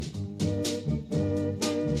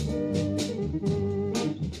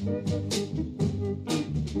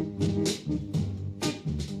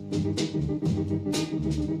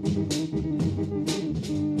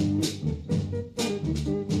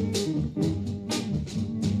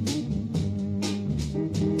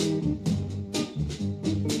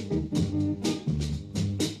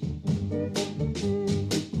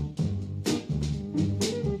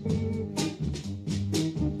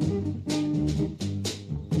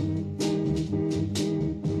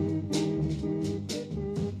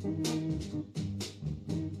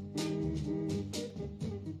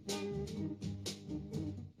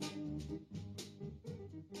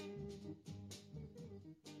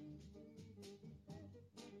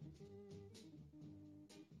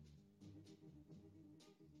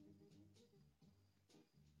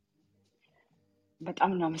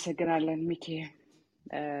በጣም እናመሰግናለን ሚኪ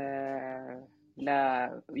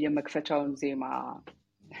የመክፈቻውን ዜማ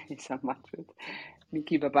የሰማችሁት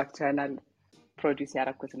ሚኪ በባክ ቻናል ፕሮዲዩስ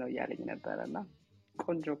ያደረኩት ነው እያለኝ ነበረና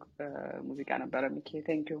ቆንጆ ሙዚቃ ነበረ። ሚኪ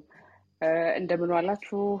ቴንኪዩ። እንደምን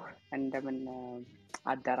ዋላችሁ፣ እንደምን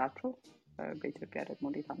አዳራችሁ፣ በኢትዮጵያ ደግሞ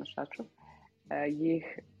እንዴት አመሻችሁ። ይህ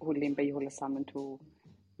ሁሌም በየሁለት ሳምንቱ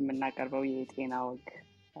የምናቀርበው የጤና ወግ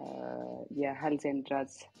የሄልዝ ኤንድ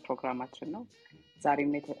ጃዝ ፕሮግራማችን ነው።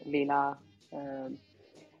 ዛሬም ሌላ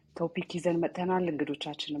ቶፒክ ይዘን መጥተናል።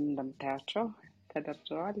 እንግዶቻችንም እንደምታያቸው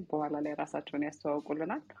ተደርድረዋል። በኋላ ላይ ራሳቸውን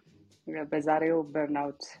ያስተዋውቁልናል። በዛሬው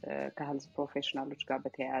በርናውት ከሄልዝ ፕሮፌሽናሎች ጋር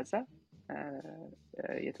በተያያዘ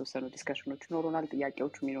የተወሰኑ ዲስከሽኖች ይኖሩናል፣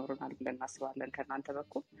 ጥያቄዎችም ይኖሩናል ብለን እናስባለን። ከእናንተ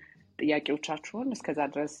በኩል ጥያቄዎቻችሁን እስከዛ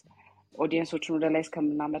ድረስ ኦዲየንሶችን ወደ ላይ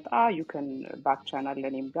እስከምናመጣ ዩከን ባክ ቻናል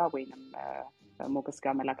ለኔም ጋር ወይንም ሞገስ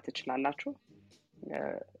ጋር መላክ ትችላላችሁ።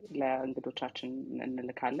 ለእንግዶቻችን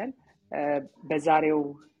እንልካለን። በዛሬው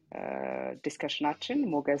ዲስከሽናችን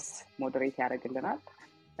ሞገስ ሞዴሬት ያደርግልናል።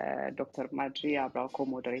 ዶክተር ማጂ አብራኮ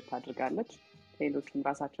ሞዴሬት አድርጋለች። ሌሎችም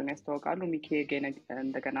ራሳቸውን ያስተዋውቃሉ። ሚኪ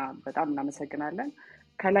እንደገና በጣም እናመሰግናለን።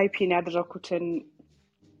 ከላይ ፒን ያደረኩትን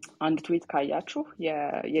አንድ ትዊት ካያችሁ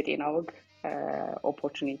የጤና ወግ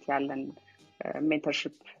ኦፖርቹኒቲ ያለን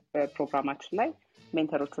ሜንተርሺፕ ፕሮግራማችን ላይ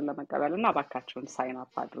ሜንተሮቹን ለመቀበል እና ባካቸውን ሳይን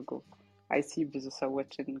አፕ አድርጉ። አይሲ ብዙ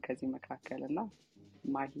ሰዎችን ከዚህ መካከል እና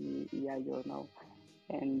ማሂ እያየው ነው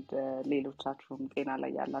and ሌሎቻችሁም ጤና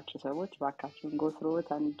ላይ ያላችሁ ሰዎች ባካቸውን go through it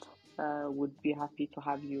and would be happy to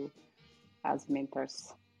have you as mentors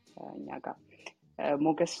እኛ ጋር።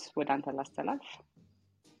 ሞገስ ወደ አንተ ላስተላልፍ።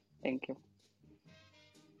 thank you።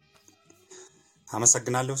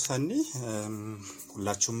 አመሰግናለሁ ሰኒ።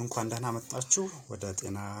 ሁላችሁም እንኳን ደህና መጣችሁ ወደ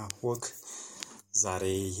ጤና ወግ። ዛሬ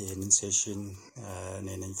ይሄንን ሴሽን እኔ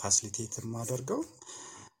ነኝ ፋሲሊቴት የማደርገው።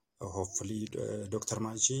 ሆፕፉሊ ዶክተር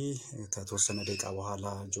ማጂ ከተወሰነ ደቂቃ በኋላ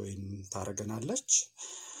ጆይን ታደርገናለች።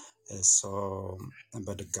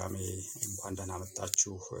 በድጋሜ እንኳን ደህና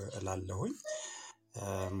መጣችሁ እላለሁኝ።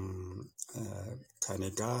 ከኔ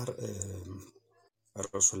ጋር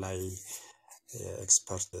ርዕሱ ላይ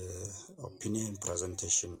ኤክስፐርት ኦፒኒየን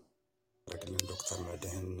ፕሬዘንቴሽን ያደርግልን ዶክተር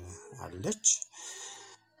መድህን አለች።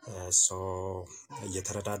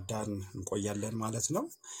 እየተረዳዳን እንቆያለን ማለት ነው።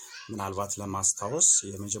 ምናልባት ለማስታወስ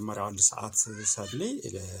የመጀመሪያው አንድ ሰዓት ሰድሊ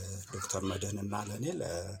ለዶክተር መድህንና ለኔ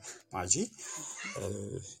ለማጂ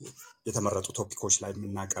የተመረጡ ቶፒኮች ላይ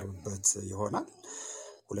የምናቀርብበት ይሆናል።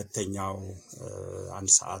 ሁለተኛው አንድ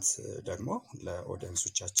ሰዓት ደግሞ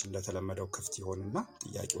ለኦዲየንሶቻችን እንደተለመደው ክፍት ይሆንና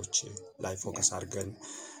ጥያቄዎች ላይ ፎከስ አድርገን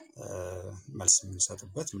መልስ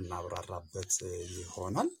የምንሰጥበት የምናብራራበት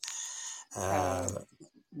ይሆናል።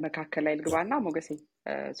 መካከል ላይ ልግባና ሞገሴ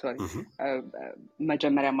ሶሪ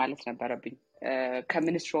መጀመሪያ ማለት ነበረብኝ።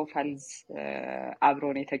 ከሚኒስትሪ ኦፍ ሄልዝ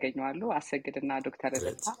አብሮን የተገኙ አሰግድና ዶክተር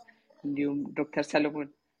ልልታ እንዲሁም ዶክተር ሰለሞን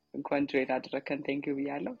እንኳን ጆይን አደረከን። ቴንኪው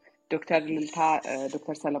ብያለሁ። ዶክተር ልልታ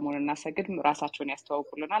ዶክተር ሰለሞን እና አሰግድ ራሳቸውን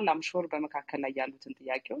ያስተዋውቁልናል። አምሾር በመካከል ላይ ያሉትን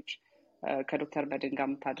ጥያቄዎች ከዶክተር መድህን ጋር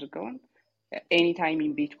የምታደርገውን ኤኒ ታይም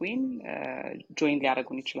ኢን ቢትዊን ጆይን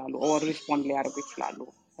ሊያደርጉን ይችላሉ ኦር ሪስፖንድ ሊያደርጉ ይችላሉ።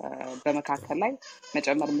 በመካከል ላይ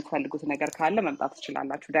መጨመር የምትፈልጉት ነገር ካለ መምጣት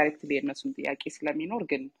ትችላላችሁ። ዳይሬክትሊ የእነሱን ጥያቄ ስለሚኖር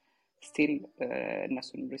ግን ስቲል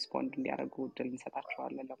እነሱን ሪስፖንድ እንዲያደርጉ እድል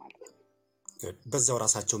እንሰጣቸዋለን ለማለት ነው። በዛው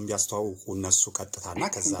ራሳቸውን ቢያስተዋውቁ እነሱ ቀጥታና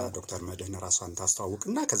ከዛ ዶክተር መድህን ራሷን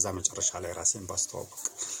ታስተዋውቅና ከዛ መጨረሻ ላይ ራሴን ባስተዋውቅ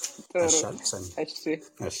ይሻላል።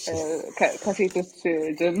 እሺ ከሴቶች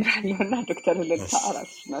ጀምራለሁና ዶክተር ልልታ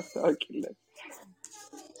ራስሽን አስተዋውቂልን።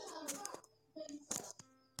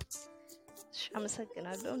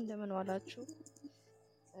 አመሰግናለሁ። እንደምን ዋላችሁ።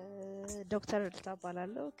 ዶክተር ልልታ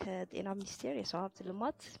እባላለሁ። ከጤና ሚኒስቴር የሰው ሀብት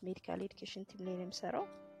ልማት ሜዲካል ኤዱኬሽን ቲም ላይ ነው የምሰራው።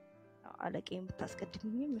 አለቄን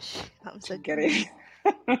ብታስቀድምኝም እሺ። አመሰግናለሁ።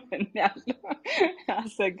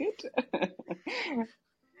 አሰግድ።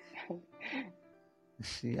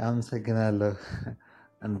 እሺ አመሰግናለሁ።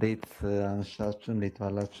 እንዴት አመሻችሁ? እንዴት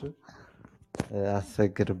ዋላችሁ?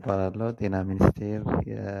 አሰግድ እባላለሁ። ጤና ሚኒስቴር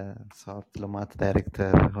የሰው ሀብት ልማት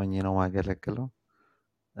ዳይሬክተር ሆኜ ነው ማገለግለው።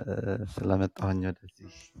 ስለመጣሁኝ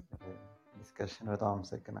ወደዚህ ዲስከሽን በጣም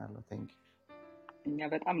አመሰግናለሁ። ቴንክ ዩ። እኛ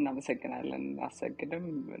በጣም እናመሰግናለን። አሰግድም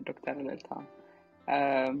ዶክተር ልልታ።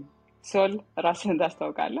 ሶል ራስህን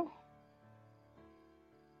ታስተዋውቃለህ?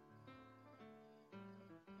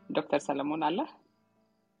 ዶክተር ሰለሞን አለ?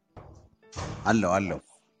 አለው።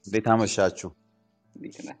 እንዴት አመሻችሁ?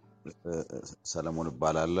 እንዴት ነህ? ሰለሞን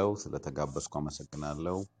እባላለሁ። ስለተጋበዝኩ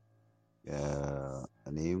አመሰግናለሁ።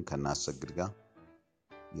 እኔም ከናሰግድ ጋር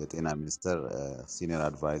የጤና ሚኒስቴር ሲኒየር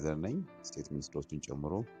አድቫይዘር ነኝ። ስቴት ሚኒስትሮችን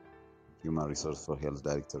ጨምሮ ሂውማን ሪሶርስ ፎር ሄልዝ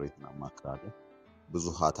ዳይሬክቶሬት አማክራለሁ። ብዙ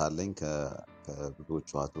ሀት አለኝ ከብዙዎቹ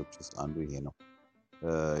ሀቶች ውስጥ አንዱ ይሄ ነው።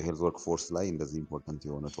 ሄልዝ ወርክ ፎርስ ላይ እንደዚህ ኢምፖርታንት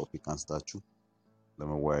የሆነ ቶፒክ አንስታችሁ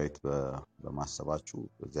ለመወያየት በማሰባችሁ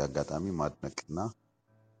በዚህ አጋጣሚ ማድነቅና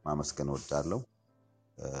ማመስገን እወዳለሁ።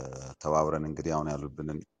 ተባብረን እንግዲህ አሁን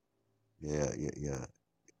ያሉብንን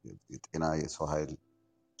የጤና የሰው ኃይል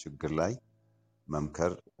ችግር ላይ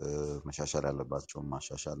መምከር፣ መሻሻል ያለባቸውን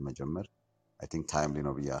ማሻሻል መጀመር አይ ቲንክ ታይምሊ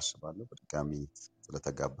ነው ብዬ አስባለሁ። በድጋሚ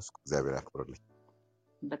ስለተጋበዝኩ እግዚአብሔር ያክብርልኝ።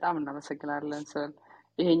 በጣም እናመሰግናለን ስል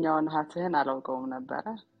ይሄኛውን ሀትህን አላውቀውም ነበረ።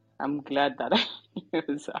 I'm glad that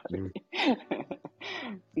ዛሬ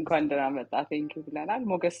እንኳን ደህና መጣ ቴንክ ዩ ብለናል።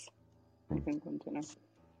 ሞገስ continue.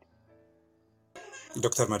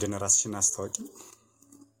 ዶክተር መድህን ራስሽን አስተዋውቂ።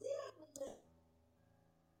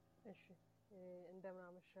 እሺ እንደምን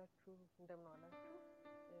አመሻችሁ፣ እንደምን ዋላችሁ።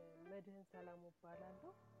 መድህን ሰላሙ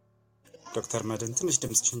እባላለሁ። ዶክተር መድህን ትንሽ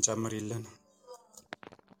ድምጽሽን ጨምሪልን።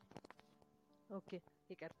 ኦኬ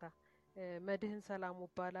ይቅርታ። መድህን ሰላሙ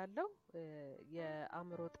እባላለሁ።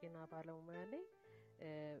 የአእምሮ ጤና ባለሙያ ነኝ።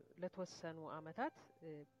 ለተወሰኑ አመታት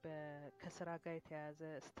ከስራ ጋር የተያያዘ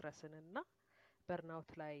ስትረስንና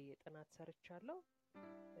በርናውት ላይ ጥናት ሰርቻለሁ።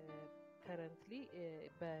 ከረንትሊ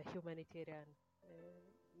በሂውማኒቴሪያን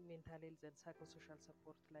ሜንታል ሄልዝ ኤንድ ሳይኮሶሻል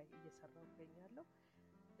ሰፖርት ላይ እየሰራሁ እገኛለሁ።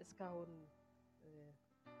 እስካሁን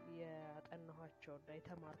ያጠናኋቸውና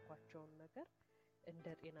የተማርኳቸውን ነገር እንደ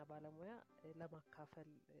ጤና ባለሙያ ለማካፈል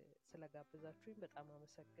ስለጋበዛችሁኝ በጣም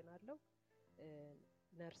አመሰግናለሁ።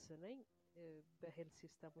 ነርስ ነኝ። በሄልዝ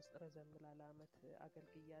ሲስተም ውስጥ ረዘም ላለ አመት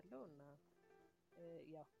አገልግያለሁ እና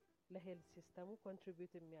ያው ለሄልዝ ሲስተሙ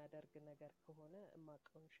ኮንትሪቢዩት የሚያደርግ ነገር ከሆነ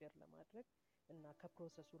እማቀውን ሼር ለማድረግ እና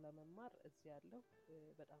ከፕሮሰሱ ለመማር እዚህ ያለው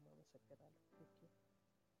በጣም አመሰግናለሁ።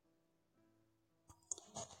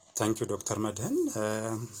 ታንክ ዩ ዶክተር መድህን።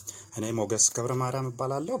 እኔ ሞገስ ገብረ ማርያም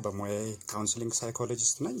እባላለሁ። በሙያዬ ካውንስሊንግ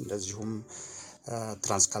ሳይኮሎጂስት ነኝ። እንደዚሁም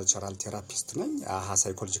ትራንስካልቸራል ቴራፒስት ነኝ። አሃ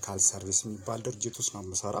ሳይኮሎጂካል ሰርቪስ የሚባል ድርጅት ውስጥ ነው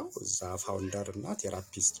የምሰራው። እዛ ፋውንደር እና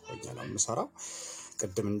ቴራፒስት ሆኜ ነው የምሰራው።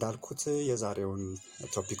 ቅድም እንዳልኩት የዛሬውን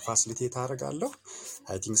ቶፒክ ፋሲሊቴት አደርጋለሁ።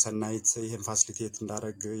 አይ ቲንክ ሰናይት ይህን ፋሲሊቴት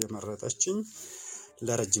እንዳደረግ የመረጠችኝ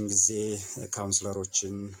ለረጅም ጊዜ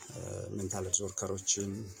ካውንስለሮችን፣ ሜንታል ሄልዝ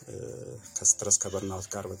ወርከሮችን ከስትረስ ከበርናውት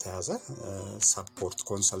ጋር በተያያዘ ሰፖርት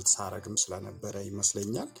ኮንሰልት ሳረግም ስለነበረ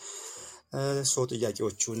ይመስለኛል።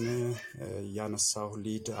 ጥያቄዎቹን ያነሳሁ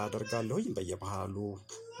ሊድ አደርጋለሁኝ። በየመሃሉ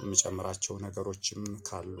የምጨምራቸው ነገሮችም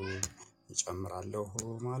ካሉ ይጨምራለሁ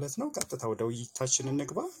ማለት ነው። ቀጥታ ወደ ውይይታችን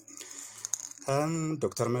እንግባ።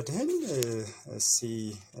 ዶክተር መድህን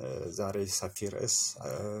ዛሬ ሰፊ ርዕስ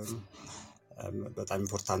በጣም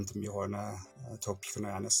ኢምፖርታንት የሆነ ቶፒክ ነው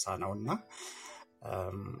ያነሳ ነውና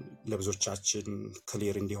ለብዙዎቻችን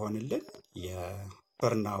ክሊር እንዲሆንልን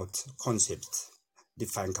የበርናውት ኮንሴፕት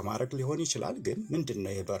ዲፋይን ከማድረግ ሊሆን ይችላል። ግን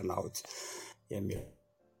ምንድነው የበርናውት የሚለው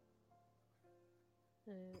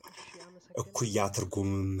እኩያ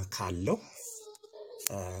ትርጉም ካለው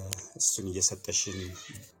እሱን እየሰጠሽን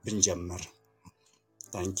ብንጀምር።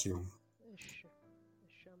 ታንክ ዩ። እሺ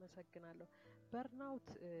አመሰግናለሁ። በርናውት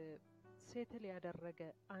ሴትል ያደረገ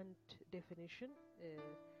አንድ ዴፊኒሽን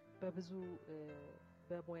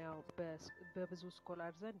በብዙ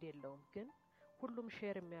ስኮላር ዘንድ የለውም። ግን ሁሉም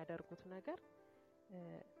ሼር የሚያደርጉት ነገር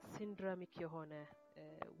ሲንድሮሚክ የሆነ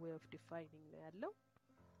ዌይ ኦፍ ዲፋይኒንግ ነው ያለው።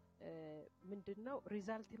 ምንድነው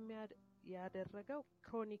ሪዛልት ያደረገው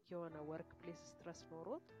ክሮኒክ የሆነ ወርክ ፕሌስ ስትረስ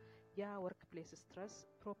ኖሮት ያ ወርክ ፕሌስ ስትረስ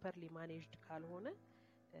ፕሮፐርሊ ማኔጅድ ካልሆነ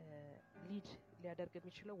ሊድ ሊያደርግ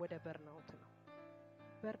የሚችለው ወደ በርናውት ነው።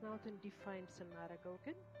 በርናውትን ዲፋይን ስናደርገው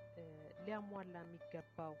ግን ሊያሟላ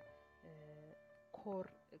የሚገባው ኮር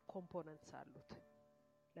ኮምፖነንትስ አሉት።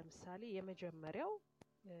 ለምሳሌ የመጀመሪያው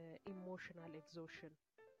ኢሞሽናል ኤግዞሽን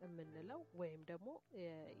የምንለው ወይም ደግሞ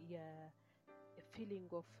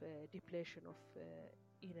የፊሊንግ ኦፍ ዲፕሌሽን ኦፍ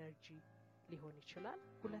ኢነርጂ ሊሆን ይችላል።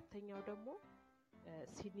 ሁለተኛው ደግሞ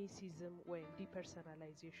ሲኒሲዝም ወይም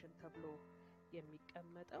ዲፐርሰናላይዜሽን ተብሎ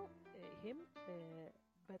የሚቀመጠው ይሄም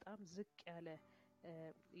በጣም ዝቅ ያለ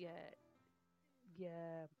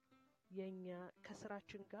የኛ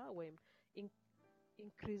ከስራችን ጋር ወይም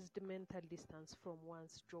increased mental distance from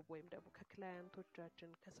one's job ወይም ደግሞ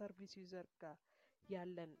ከክላይንቶቻችን ከሰርቪስ ዩዘር ጋር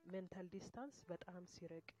ያለን ሜንታል ዲስታንስ በጣም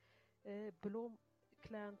ሲርቅ ብሎም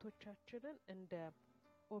ክላይንቶቻችንን እንደ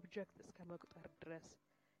ኦብጀክት እስከ መቁጠር ድረስ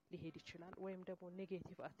ሊሄድ ይችላል። ወይም ደግሞ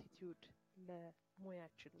ኔጌቲቭ አቲቲዩድ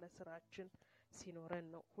ለሙያችን ለስራችን ሲኖረን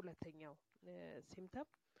ነው ሁለተኛው ሲምፕተም።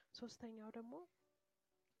 ሶስተኛው ደግሞ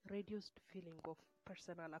reduced feeling of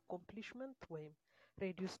personal accomplishment ወይም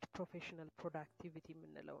reduced professional productivity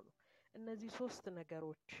የምንለው ነው። እነዚህ ሶስት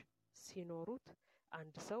ነገሮች ሲኖሩት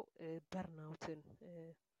አንድ ሰው በርናውትን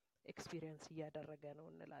ኤክስፒሪየንስ እያደረገ ነው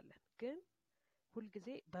እንላለን። ግን ሁልጊዜ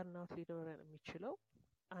በርናውት ሊኖረን የሚችለው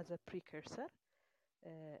as a precursor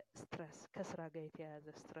ስትረስ ከስራ ጋር የተያያዘ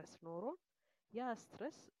ስትረስ ኖሮን ያ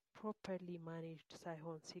ስትረስ ፕሮፐርሊ ማኔጅድ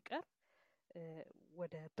ሳይሆን ሲቀር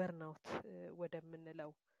ወደ በርናውት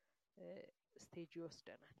ወደምንለው ስቴጅ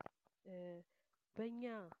ይወስደናል።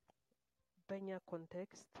 በእኛ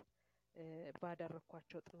ኮንቴክስት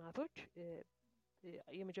ባደረኳቸው ጥናቶች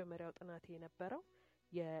የመጀመሪያው ጥናት የነበረው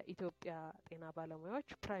የኢትዮጵያ ጤና ባለሙያዎች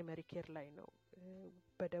ፕራይመሪ ኬር ላይ ነው።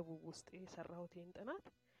 በደቡብ ውስጥ የሰራሁት ይህን ጥናት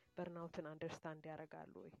በርናውትን አንደርስታንድ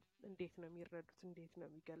ያደርጋሉ ወይ፣ እንዴት ነው የሚረዱት፣ እንዴት ነው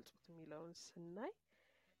የሚገልጹት የሚለውን ስናይ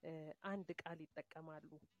አንድ ቃል ይጠቀማሉ።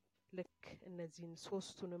 ልክ እነዚህን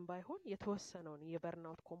ሶስቱንም ባይሆን የተወሰነውን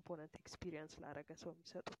የበርናውት ኮምፖነንት ኤክስፒሪየንስ ላደረገ ሰው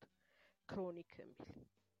የሚሰጡት ክሮኒክ የሚል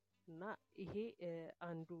እና ይሄ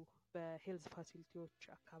አንዱ በሄልዝ ፋሲሊቲዎች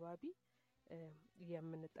አካባቢ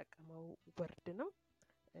የምንጠቀመው ወርድ ነው።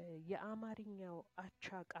 የአማርኛው አቻ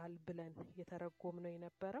ቃል ብለን የተረጎምነው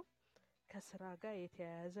የነበረው ከስራ ጋር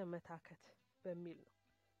የተያያዘ መታከት በሚል ነው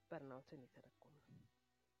በርናውትን የተረጎምነው።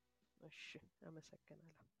 እሺ፣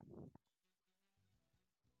 አመሰግናለሁ።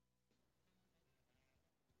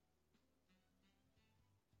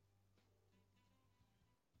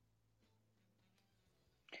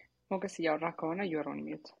 ሞገስ እያወራ ከሆነ you're on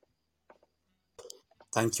mute።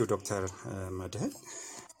 ታንክ ዩ ዶክተር መድህን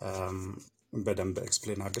በደንብ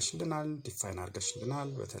ኤክስፕሌን አድርገሽልናል፣ ዲፋይን አድርገሽልናል።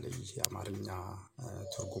 በተለይ የአማርኛ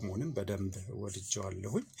ትርጉሙንም በደንብ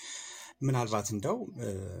ወድጀዋለሁኝ። ምናልባት እንደው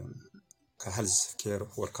ከሄልዝ ኬር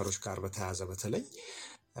ወርከሮች ጋር በተያያዘ በተለይ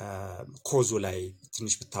ኮዙ ላይ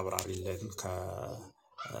ትንሽ ብታብራሪልን፣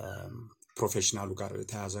 ከፕሮፌሽናሉ ጋር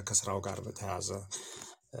በተያያዘ ከስራው ጋር በተያያዘ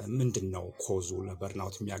ምንድን ነው ኮዙ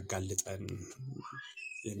ለበርናውት የሚያጋልጠን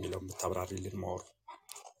የሚለውን ብታብራሪልን ሞር።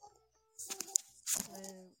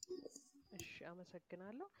 እሺ፣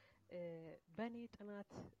 አመሰግናለሁ። በእኔ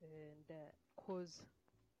ጥናት እንደ ኮዝ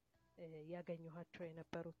ያገኘኋቸው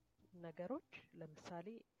የነበሩት ነገሮች ለምሳሌ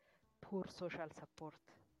ፑር ሶሻል ሰፖርት፣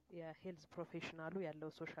 የሄልዝ ፕሮፌሽናሉ ያለው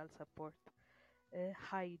ሶሻል ሰፖርት፣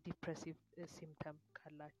 ሃይ ዲፕሬሲቭ ሲምፕተም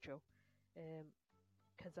ካላቸው፣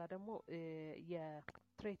 ከዛ ደግሞ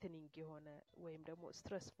የትሬትኒንግ የሆነ ወይም ደግሞ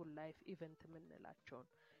ስትረስፉል ላይፍ ኢቨንት የምንላቸውን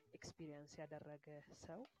ኤክስፒሪየንስ ያደረገ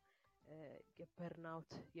ሰው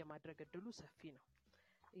የበርናውት የማድረግ እድሉ ሰፊ ነው።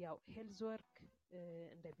 ያው ሄልዝ ወርክ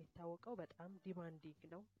እንደሚታወቀው በጣም ዲማንዲንግ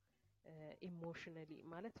ነው። ኢሞሽናሊ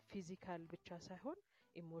ማለት ፊዚካል ብቻ ሳይሆን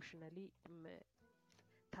ኢሞሽናሊ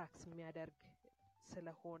ታክስ የሚያደርግ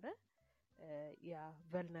ስለሆነ ያ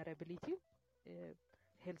ቨልነራቢሊቲ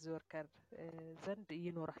ሄልዝ ወርከር ዘንድ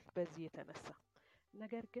ይኖራል በዚህ የተነሳ።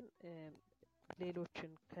 ነገር ግን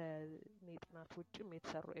ሌሎችን ከኔ ጥናት ውጭም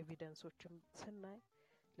የተሰሩ ኤቪደንሶችም ስናይ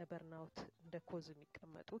ለበርናውት እንደ ኮዝ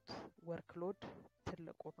የሚቀመጡት ወርክሎድ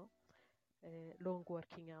ትልቁ ነው፣ ሎንግ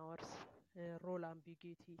ወርኪንግ አወርስ፣ ሮል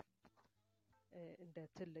አምቢጊቲ እንደ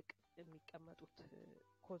ትልቅ የሚቀመጡት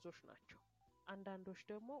ኮዞች ናቸው። አንዳንዶች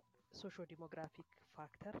ደግሞ ሶሾ ዲሞግራፊክ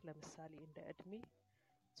ፋክተር ለምሳሌ እንደ እድሜ፣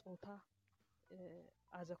 ጾታ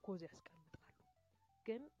አዘ ኮዝ ያስቀምጣሉ።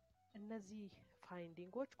 ግን እነዚህ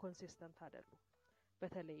ፋይንዲንጎች ኮንሲስተንት አይደሉም።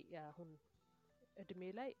 በተለይ አሁን እድሜ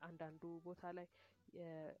ላይ አንዳንዱ ቦታ ላይ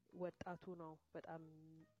ወጣቱ ነው በጣም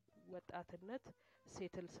ወጣትነት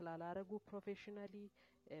ሴትል ስላላረጉ ፕሮፌሽናሊ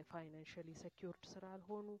ፋይናንሻሊ ሴኩርድ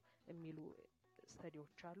ስላልሆኑ የሚሉ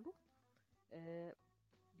ስተዲዎች አሉ።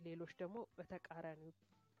 ሌሎች ደግሞ በተቃራኒው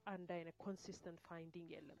አንድ አይነት ኮንሲስተንት ፋይንዲንግ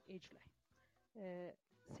የለም ኤጅ ላይ።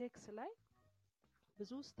 ሴክስ ላይ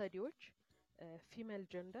ብዙ ስተዲዎች ፊሜል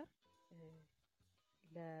ጀንደር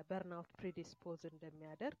ለበርናውት ፕሪዲስፖዝ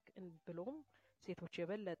እንደሚያደርግ ብሎም ሴቶች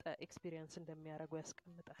የበለጠ ኤክስፒሪየንስ እንደሚያደርጉ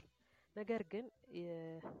ያስቀምጣል። ነገር ግን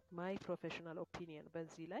ማይ ፕሮፌሽናል ኦፒኒየን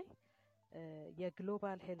በዚህ ላይ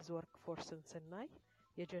የግሎባል ሄልዝ ወርክ ፎርስን ስናይ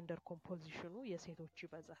የጀንደር ኮምፖዚሽኑ የሴቶች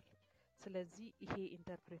ይበዛል። ስለዚህ ይሄ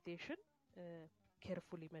ኢንተርፕሪቴሽን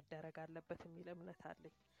ኬርፉሊ መደረግ አለበት የሚል እምነት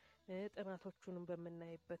አለኝ። ጥናቶቹንም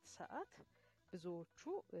በምናይበት ሰዓት ብዙዎቹ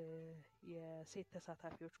የሴት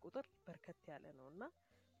ተሳታፊዎች ቁጥር በርከት ያለ ነው እና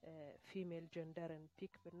ፊሜል ጀንደርን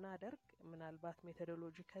ፒክ ብናደርግ ምናልባት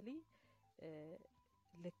ሜቶዶሎጂካሊ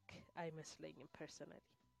ልክ አይመስለኝም ፐርሰናሊ።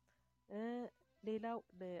 ሌላው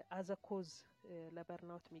አዘ ኮዝ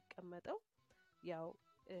ለበርናውት የሚቀመጠው ያው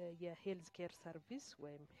የሄልዝ ኬር ሰርቪስ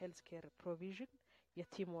ወይም ሄልዝ ኬር ፕሮቪዥን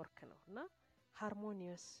የቲም ወርክ ነው እና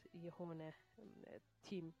ሃርሞኒየስ የሆነ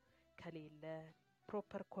ቲም ከሌለ፣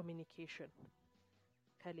 ፕሮፐር ኮሚኒኬሽን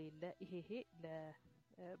ከሌለ ይሄ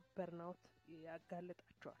ለበርናውት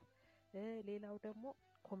ያጋልጣቸዋል። ሌላው ደግሞ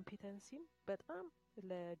ኮምፒተንሲም በጣም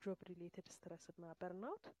ለጆብ ሪሌትድ ስትረስ እና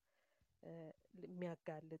በርናውት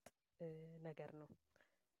የሚያጋልጥ ነገር ነው።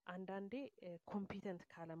 አንዳንዴ ኮምፒተንት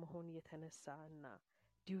ካለመሆን የተነሳ እና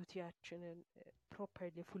ዲዩቲያችንን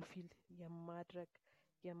ፕሮፐርሊ ፉልፊል የማድረግ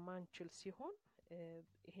የማንችል ሲሆን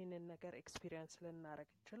ይሄንን ነገር ኤክስፒሪየንስ ልናደርግ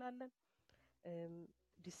እንችላለን።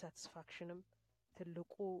 ዲሳቲስፋክሽንም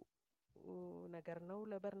ትልቁ ነገር ነው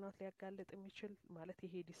ለበርናውት ሊያጋልጥ የሚችል ማለት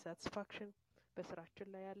ይሄ ዲሳቲስፋክሽን በስራችን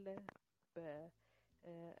ላይ ያለ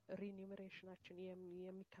በሪኒሜሬሽናችን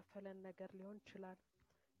የሚከፈለን ነገር ሊሆን ይችላል።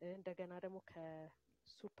 እንደገና ደግሞ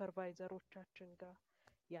ከሱፐርቫይዘሮቻችን ጋር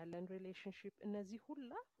ያለን ሪሌሽንሺፕ እነዚህ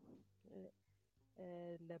ሁላ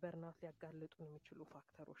ለበርናውት ሊያጋልጡን የሚችሉ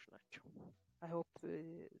ፋክተሮች ናቸው። አይ ሆፕ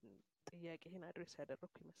ጥያቄህን አድሬስ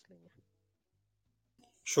ያደረኩ ይመስለኛል።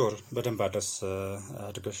 ሹር በደንብ አድረስ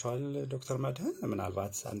አድርገሻል ዶክተር መድህን።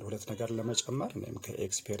 ምናልባት አንድ ሁለት ነገር ለመጨመር እኔም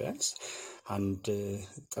ከኤክስፔሪየንስ አንድ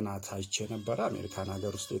ጥናት አይቼ ነበረ አሜሪካን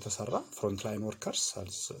ሀገር ውስጥ የተሰራ ፍሮንትላይን ወርከርስ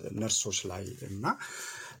ነርሶች ላይ እና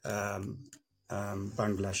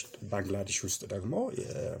ባንግላዴሽ ውስጥ ደግሞ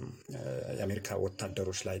የአሜሪካ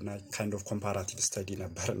ወታደሮች ላይ እና ካይንድ ኦፍ ኮምፓራቲቭ ስተዲ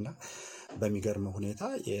ነበርና በሚገርም ሁኔታ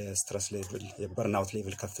የስትረስ ሌቭል የበርናውት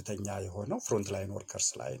ሌቭል ከፍተኛ የሆነው ፍሮንትላይን ወርከርስ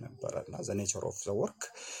ላይ ነበረና ዘ ኔቸር ኦፍ ዘ ወርክ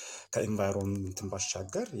ከኤንቫይሮንመንት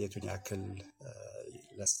ባሻገር የቱን ያክል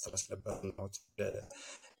ለስትረስ ለበርናውት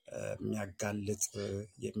የሚያጋልጥ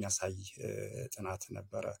የሚያሳይ ጥናት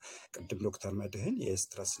ነበረ። ቅድም ዶክተር መድህን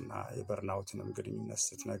የስትረስ እና የበርናውትንም ግንኙነት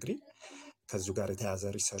ስትነግሪ ከዚሁ ጋር የተያዘ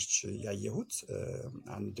ሪሰርች ያየሁት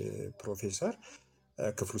አንድ ፕሮፌሰር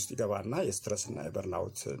ክፍል ውስጥ ይገባና የስትረስ እና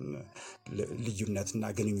የበርናውትን ልዩነትና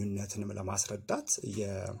ግንኙነትንም ለማስረዳት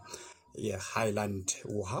የሃይላንድ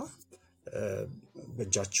ውሃ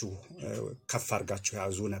በእጃችሁ ከፍ አድርጋችሁ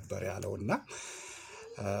ያዙ ነበር ያለውና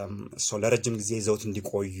ለረጅም ጊዜ ይዘውት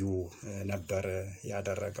እንዲቆዩ ነበር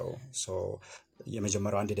ያደረገው።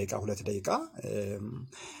 የመጀመሪያው 1 ደቂቃ 2 ደቂቃ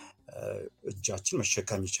እጃችን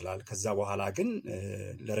መሸከም ይችላል። ከዛ በኋላ ግን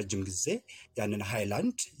ለረጅም ጊዜ ያንን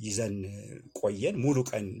ሃይላንድ ይዘን ቆየን። ሙሉ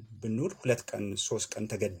ቀን ብንውል 2 ቀን 3 ቀን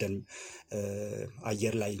ተገደን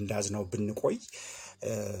አየር ላይ እንዳዝነው ብንቆይ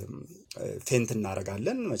ፌንት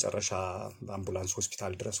እናደርጋለን። መጨረሻ በአምቡላንስ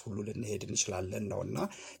ሆስፒታል ድረስ ሁሉ ልንሄድ እንችላለን ነውና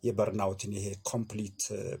የበርናውትን ይሄ ኮምፕሊት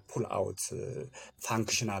ፑል አውት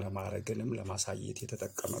ፋንክሽን አለማድረግንም ለማሳየት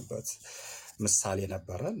የተጠቀመበት ምሳሌ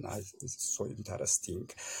ነበረ። ሶ ኢንተረስቲንግ።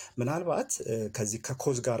 ምናልባት ከዚህ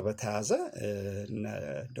ከኮዝ ጋር በተያያዘ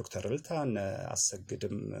ዶክተር እልታ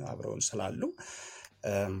አሰግድም አብረውን ስላሉ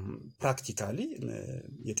ፕራክቲካሊ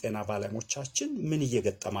የጤና ባለሙያዎቻችን ምን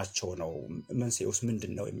እየገጠማቸው ነው፣ መንስኤውስ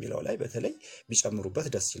ምንድን ነው የሚለው ላይ በተለይ ቢጨምሩበት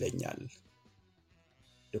ደስ ይለኛል።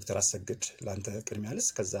 ዶክተር አሰግድ ላንተ ቅድሚያ ልስ፣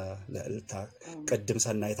 ከዛ ለእልታ ቅድም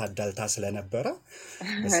ሰናይት አዳልታ ስለነበረ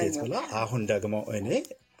በሴት ብላ፣ አሁን ደግሞ እኔ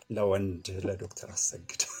ለወንድ ለዶክተር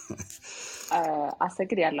አሰግድ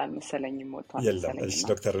አሰግድ ያለ አልመሰለኝም ወጥቷል መሰለኝ።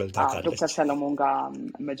 ዶክተር እልታ ካለች ዶክተር ሰለሞን ጋር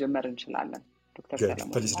መጀመር እንችላለን። ዶክተር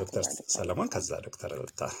ሰለሞን ፕሊዝ ዶክተር ሰለሞን ከዛ ዶክተር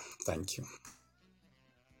እልታ። ታንክ ዩ።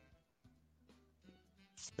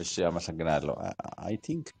 እሺ አመሰግናለሁ። አይ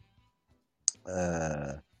ቲንክ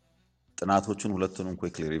ጥናቶቹን ሁለቱንም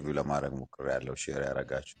ኩዊክሊ ሪቪው ለማድረግ ሞክሬያለሁ። ሼር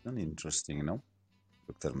ያደረጋችሁትን ኢንትረስቲንግ ነው።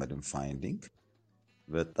 ዶክተር መድን ፋይንዲንግ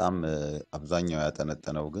በጣም አብዛኛው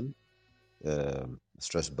ያጠነጠነው ግን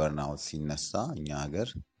ስትረስ በርናውት ሲነሳ እኛ ሀገር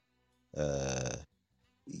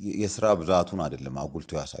የስራ ብዛቱን አይደለም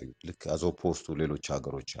አጉልቶ ያሳዩት። ልክ አዞፖስቱ ሌሎች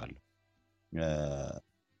ሀገሮች አሉ።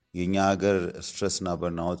 የኛ ሀገር ስትረስ እና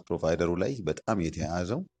በርናውት ፕሮቫይደሩ ላይ በጣም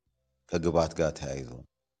የተያያዘው ከግባት ጋር ተያይዞ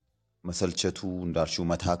መሰልቸቱ እንዳልሽው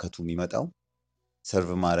መታከቱ የሚመጣው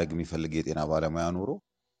ሰርቭ ማድረግ የሚፈልግ የጤና ባለሙያ ኖሮ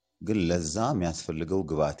ግን ለዛ የሚያስፈልገው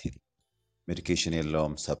ግባት የለም። ሜዲኬሽን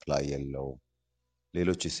የለውም፣ ሰፕላይ የለውም።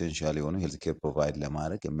 ሌሎች ኢሴንሻል የሆኑ ሄልዝ ኬር ፕሮቫይድ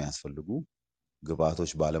ለማድረግ የሚያስፈልጉ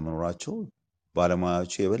ግባቶች ባለመኖራቸው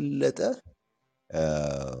ባለሙያዎቹ የበለጠ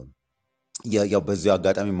ያው በዚህ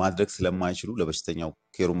አጋጣሚ ማድረግ ስለማይችሉ ለበሽተኛው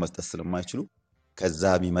ኬሩን መስጠት ስለማይችሉ ከዛ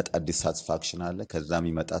የሚመጣ ዲሳቲስፋክሽን አለ፣ ከዛ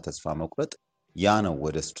የሚመጣ ተስፋ መቁረጥ። ያ ነው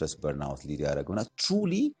ወደ ስትረስ በርናውት ሊድ ያደረገውና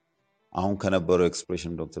ትሩሊ አሁን ከነበረው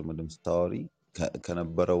ኤክስፕሬሽን ዶክተር ምድም ስታወሪ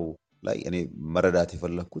ከነበረው ላይ እኔ መረዳት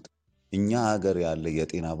የፈለኩት እኛ ሀገር ያለ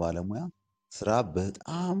የጤና ባለሙያ ስራ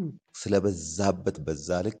በጣም ስለበዛበት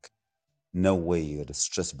በዛ ልክ ነው ወይ ወደ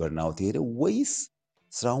ስትረስ በርናውት ሄደው ወይስ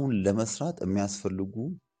ስራውን ለመስራት የሚያስፈልጉ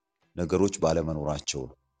ነገሮች ባለመኖራቸው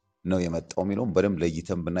ነው የመጣው የሚለውን በደንብ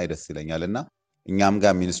ለይተን ብናይ ደስ ይለኛልና እኛም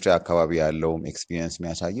ጋር ሚኒስትሪ አካባቢ ያለው ኤክስፒሪየንስ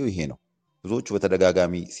የሚያሳየው ይሄ ነው። ብዙዎቹ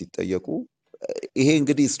በተደጋጋሚ ሲጠየቁ ይሄ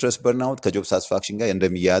እንግዲህ ስትረስ በርናውት ከጆብ ሳቲስፋክሽን ጋር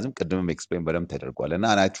እንደሚያያዝም ቅድምም ኤክስፕሌን በደንብ ተደርጓልና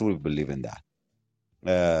and I truly believe in that.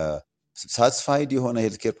 satisfied የሆነ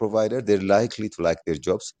ሄልዝ ኬር ፕሮቫይደር they're likely to like their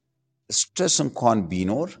jobs. ስትረስ እንኳን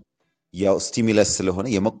ቢኖር ያው ስቲሙለስ ስለሆነ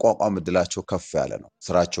የመቋቋም እድላቸው ከፍ ያለ ነው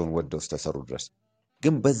ስራቸውን ወደው ተሰሩ ድረስ።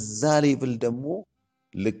 ግን በዛ ሌቭል ደግሞ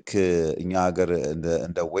ልክ እኛ ሀገር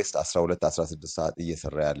እንደ ዌስት 12 16 ሰዓት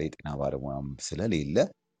እየሰራ ያለ የጤና ባለሙያም ስለሌለ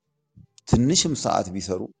ትንሽም ሰዓት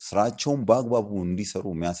ቢሰሩ ስራቸውን በአግባቡ እንዲሰሩ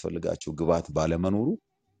የሚያስፈልጋቸው ግብዓት ባለመኖሩ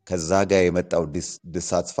ከዛ ጋር የመጣው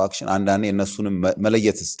ዲሳቲስፋክሽን አንዳንዴ እነሱንም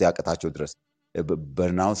መለየት እስኪያቅታቸው ድረስ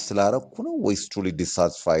በርናውት ስላረኩ ነው ወይስ ትሩሊ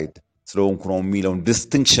ዲሳቲስፋይድ ስለሆንኩ ነው የሚለውን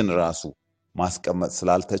ዲስቲንክሽን ራሱ ማስቀመጥ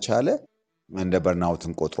ስላልተቻለ እንደ በርናውት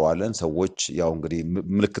እንቆጥረዋለን። ሰዎች ያው እንግዲህ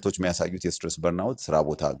ምልክቶች የሚያሳዩት የስትሬስ በርናውት ስራ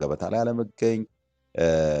ቦታ ገበታ ላይ አለመገኝ፣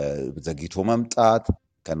 ዘግይቶ መምጣት፣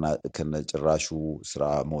 ከነጭራሹ ስራ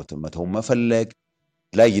መተው መፈለግ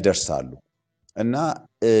ላይ ይደርሳሉ። እና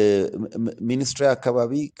ሚኒስትሪ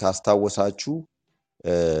አካባቢ ካስታወሳችሁ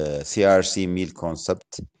ሲአርሲ የሚል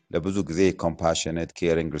ኮንሰፕት ለብዙ ጊዜ ኮምፓሽኔት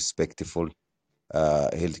ኬሪንግ ሪስፔክትፉል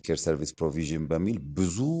ሄልት ኬር ሰርቪስ ፕሮቪዥን በሚል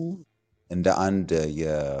ብዙ እንደ አንድ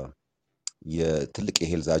የትልቅ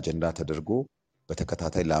የሄልዝ አጀንዳ ተደርጎ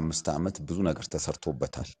በተከታታይ ለ5 ዓመት ብዙ ነገር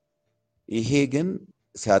ተሰርቶበታል። ይሄ ግን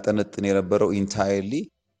ሲያጠነጥን የነበረው ኢንታይርሊ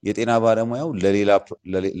የጤና ባለሙያው ለሌላ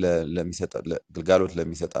ግልጋሎት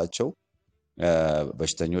ለሚሰጣቸው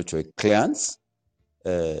በሽተኞች ወይ ክሊያንትስ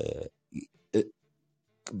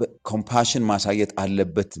ኮምፓሽን ማሳየት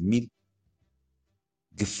አለበት የሚል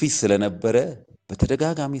ግፊት ስለነበረ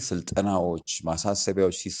በተደጋጋሚ ስልጠናዎች፣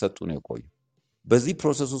 ማሳሰቢያዎች ሲሰጡ ነው የቆዩ። በዚህ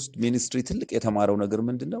ፕሮሰስ ውስጥ ሚኒስትሪ ትልቅ የተማረው ነገር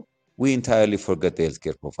ምንድነው? we entirely forget the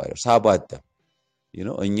healthcare providers ሳባደም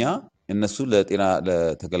እኛ እነሱ ለጤና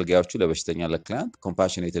ለተገልጋዮቹ ለበሽተኛ ለክላይንት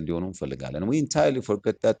ኮምፓሽኔት እንዲሆኑ እንፈልጋለን። we entirely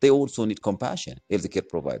forget that they also need compassion healthcare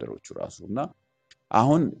provideroቹ ራሱ እና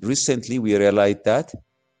አሁን recently we realized that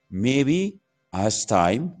maybe as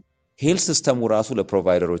time ሄልት ሲስተሙ ራሱ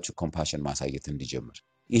ለፕሮቫይደሮቹ ኮምፓሽን ማሳየት እንዲጀምር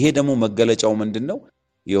ይሄ ደግሞ መገለጫው ምንድነው?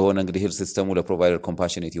 የሆነ እንግዲህ ሄልት ሲስተሙ ለፕሮቫይደር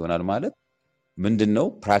ኮምፓሽኔት ይሆናል ማለት ምንድነው?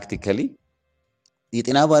 ፕራክቲካሊ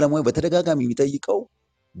የጤና ባለሙያ በተደጋጋሚ የሚጠይቀው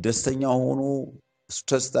ደስተኛ ሆኖ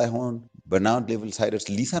ስትረስ ሳይሆን በርናውት ሌቭል ሳይደርስ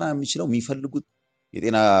ሊሰራ የሚችለው የሚፈልጉት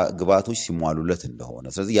የጤና ግብዓቶች ሲሟሉለት እንደሆነ፣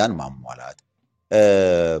 ስለዚህ ያን ማሟላት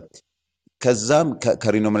ከዛም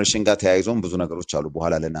ከሪኖሚኔሽን ጋር ተያይዞም ብዙ ነገሮች አሉ።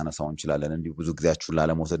 በኋላ ልናነሳው እንችላለን። እንዲሁ ብዙ ጊዜያችሁን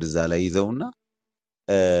ላለመውሰድ እዛ ላይ ይዘውና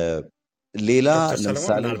ሌላ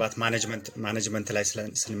ለምሳሌ ምናልባት ማኔጅመንት ላይ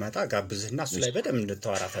ስንመጣ ጋብዝህና እሱ ላይ በደንብ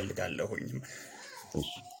እንድታወራ ፈልጋለሁኝ።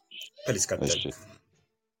 ፕሊዝ ቀጥል።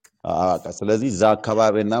 ስለዚህ እዛ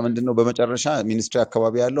አካባቢና ምንድነው በመጨረሻ ሚኒስትሪ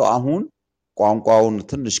አካባቢ ያለው አሁን ቋንቋውን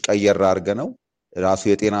ትንሽ ቀየር አድርገነው ራሱ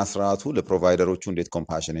የጤና ስርዓቱ ለፕሮቫይደሮቹ እንዴት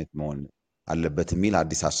ኮምፓሽኔት መሆን አለበት የሚል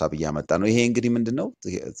አዲስ ሐሳብ እያመጣ ነው። ይሄ እንግዲህ ምንድነው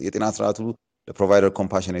የጤና ስርዓቱ ለፕሮቫይደር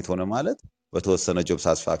ኮምፓሽኔት ሆነ ማለት በተወሰነ ጆብ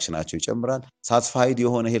ሳቲስፋክሽናቸው ይጨምራል። ሳቲስፋይድ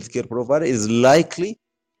የሆነ ሄልት ኬር ፕሮቫይደር is likely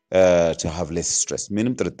to have less stress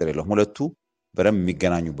ምንም ጥርጥር የለውም። ሁለቱ በደንብ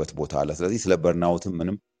የሚገናኙበት ቦታ አለ። ስለዚህ ስለ በርናውትም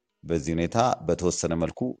ምንም በዚህ ሁኔታ በተወሰነ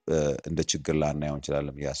መልኩ እንደ ችግር ላናየው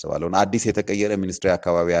እንችላለን ብዬ አስባለሁ። አዲስ የተቀየረ ሚኒስትሪ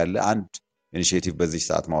አካባቢ ያለ አንድ ኢኒሺዬቲቭ በዚህ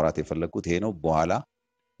ሰዓት ማውራት የፈለኩት ይሄ ነው። በኋላ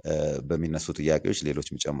በሚነሱ ጥያቄዎች ሌሎች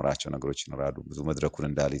የሚጨምራቸው ነገሮች ይኖራሉ። ብዙ መድረኩን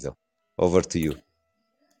እንዳልይዘው። ኦቨር ቱ ዩ።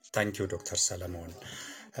 ታንክ ዩ ዶክተር ሰለሞን።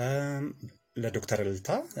 ለዶክተር እልልታ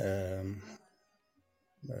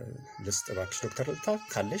ልስጥ እባክሽ። ዶክተር እልልታ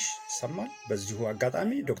ካለሽ ይሰማል? በዚሁ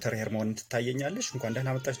አጋጣሚ ዶክተር ሄርሞን ትታየኛለሽ። እንኳን ደህና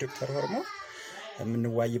መጣሽ ዶክተር ሄርሞን።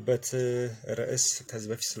 የምንዋይበት ርዕስ ከዚህ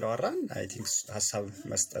በፊት ስለዋራን አይ ቲንክ ሀሳብ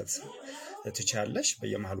መስጠት ትችያለሽ።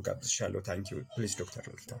 በየመሃሉ ጋብዝሻለሁ። ታንክ ዩ ፕሊዝ ዶክተር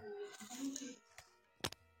እልልታ።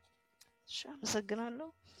 አመሰግናለሁ።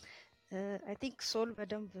 አይ ቲንክ ሶል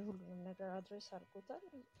በደንብ ሁሉንም ነገር አድሬስ አድርጎታል።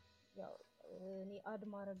 ያው እኔ አድ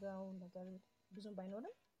ማድረጋው ነገር ብዙም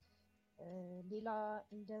ባይኖርም ሌላ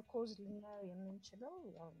እንደ ኮዝ ልናየው የምንችለው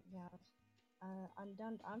ያው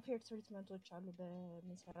አንዳንድ አንፌር ትሪትመንቶች አሉ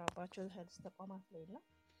በሚሰራባቸው ሄልዝ ተቋማት ላይ እና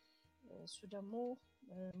እሱ ደግሞ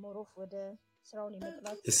ሞሮፍ ወደ ስራውን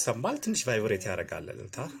የመጥላት ይሰማል። ትንሽ ቫይብሬት ያደርጋል።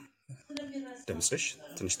 እልልታ ድምፅሽ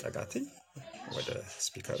ትንሽ ጠጋቲ ወደ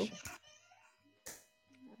ስፒከሩ።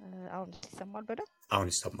 አሁን ይሰማል በደንብ? አሁን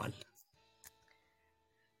ይሰማል።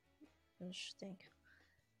 እሺ ቴንክ ዩ።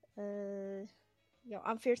 ያው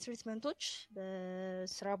አንፌር ትሪትመንቶች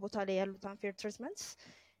በስራ ቦታ ላይ ያሉት አንፌር ትሪትመንትስ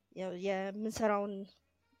የምንሰራውን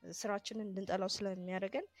ስራችንን እንድንጠላው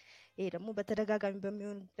ስለሚያደርገን ይሄ ደግሞ በተደጋጋሚ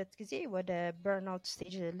በሚሆንበት ጊዜ ወደ በርንአውት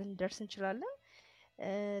ስቴጅ ልንደርስ እንችላለን።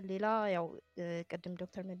 ሌላ ያው ቅድም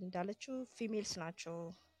ዶክተር መዲ እንዳለችው ፊሜልስ ናቸው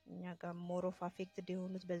እኛ ጋር ሞር ኦፍ አፌክትድ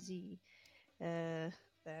የሆኑት በዚህ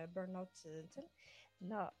በበርንአውት እንትን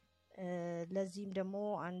እና ለዚህም ደግሞ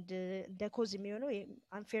አንድ እንደ ኮዝ የሚሆነው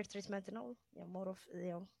አንፌር ትሪትመንት ነው። ሞር ኦፍ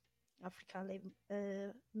ያው አፍሪካ ላይ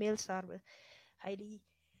ሜልስ አር ሃይሊ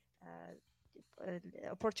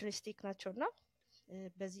ኦፖርቹኒስቲክ ናቸው እና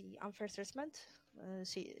በዚህ አንፌር ትሪትመንት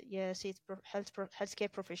የሴት ሄልት ኬር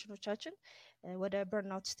ፕሮፌሽኖቻችን ወደ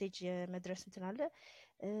በርናውት ስቴጅ የመድረስ እንትን አለ።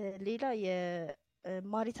 ሌላ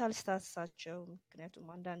የማሪታል ስታተሳቸው፣ ምክንያቱም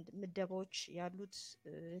አንዳንድ ምደባዎች ያሉት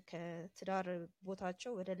ከትዳር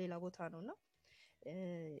ቦታቸው ወደ ሌላ ቦታ ነው እና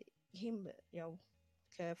ይህም ያው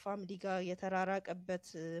ከፋሚሊ ጋር የተራራቀበት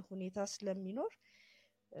ሁኔታ ስለሚኖር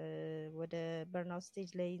ወደ በርናውት ስቴጅ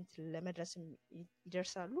ላይ ለመድረስ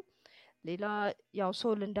ይደርሳሉ። ሌላ ያው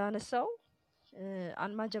ሶል እንዳነሳው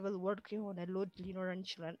አንማጀብል ወርክ የሆነ ሎድ ሊኖረን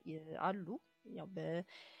ይችላል አሉ። ያው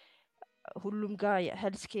በሁሉም ጋር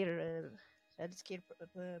ሄልት ኬር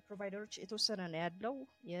ፕሮቫይደሮች የተወሰነ ነው ያለው።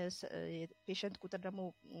 የፔሸንት ቁጥር ደግሞ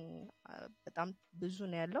በጣም ብዙ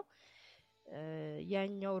ነው ያለው።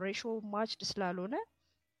 ያኛው ሬሾ ማችድ ስላልሆነ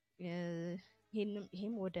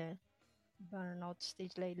ይህም ወደ በርናውት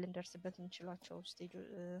ስቴጅ ላይ ልንደርስበት የምንችላቸው ስቴጅ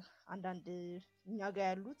አንዳንድ እኛ ጋር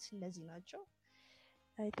ያሉት እነዚህ ናቸው።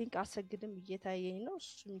 አይ ቲንክ አሰግድም እየታየኝ ነው።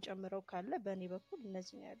 እሱ የሚጨምረው ካለ በእኔ በኩል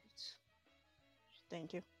እነዚህ ነው ያሉት።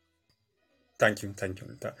 ታንኪዩ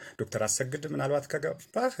ዶክተር አሰግድ ምናልባት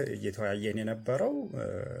ከገባህ እየተወያየን የነበረው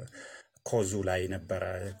ኮዙ ላይ ነበረ።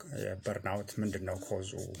 በርናውት ምንድነው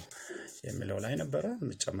ኮዙ የሚለው ላይ ነበረ።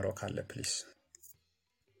 የምጨምረው ካለ ፕሊስ።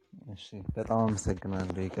 እሺ በጣም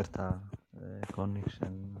አመሰግናለሁ። ይቅርታ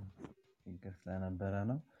ኮኔክሽን ችግር ስለነበረ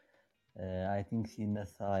ነው። አይ ቲንክ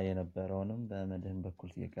ሲነሳ የነበረውንም በመድህን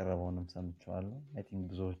በኩል የቀረበውንም ሰምቼዋለሁ። አይ ቲንክ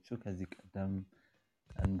ብዙዎቹ ከዚህ ቀደም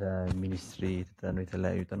እንደ ሚኒስትሪ የተጠኑ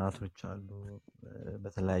የተለያዩ ጥናቶች አሉ።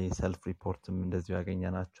 በተለያየ ሰልፍ ሪፖርትም እንደዚሁ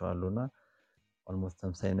ያገኘናቸው አሉና ኦልሞስት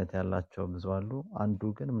ተመሳሳይነት ያላቸው ብዙ አሉ። አንዱ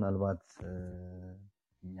ግን ምናልባት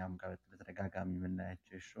እኛም ጋር በተደጋጋሚ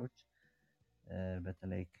የምናያቸው ኢሹዎች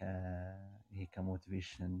በተለይ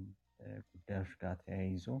ከሞቲቬሽን ጉዳዮች ጋር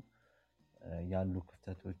ተያይዞ ያሉ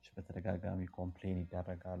ክፍተቶች በተደጋጋሚ ኮምፕሌን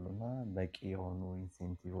ይደረጋሉና በቂ የሆኑ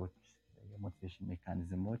ኢንሴንቲቮች፣ የሞቲቬሽን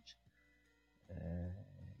ሜካኒዝሞች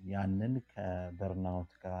ያንን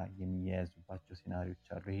ከበርናውት ጋር የሚያያዙባቸው ሲናሪዎች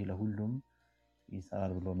አሉ። ይሄ ለሁሉም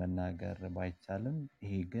ይሰራል ብሎ መናገር ባይቻልም፣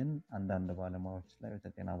 ይሄ ግን አንዳንድ ባለሙያዎች ላይ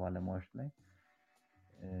በጤና ባለሙያዎች ላይ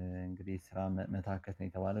እንግዲህ ስራ መታከት ነው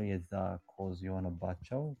የተባለው የዛ ኮዝ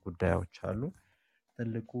የሆነባቸው ጉዳዮች አሉ።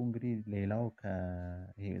 ትልቁ እንግዲህ ሌላው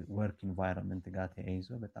ከይሄ ወርክ ኢንቫይሮንመንት ጋር ተያይዞ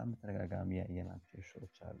በጣም ተደጋጋሚ ያየናቸው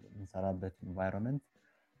ኢሹዎች አሉ። የምንሰራበት ኢንቫይሮንመንት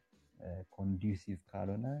ኮንዱሲቭ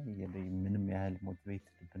ካልሆነ ምንም ያህል ሞቲቬትድ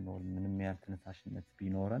ብንሆን፣ ምንም ያህል ተነሳሽነት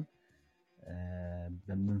ቢኖረን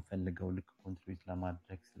በምንፈልገው ልክ ኮንትሪቢዩት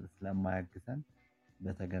ለማድረግ ስለማያግዘን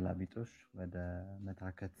በተገላቢጦሽ ወደ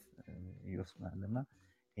መታከት ይወስናልና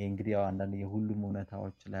ይሄ እንግዲህ ያው አንዳንድ የሁሉም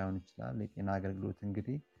እውነታዎች ላይሆን ይችላል። የጤና አገልግሎት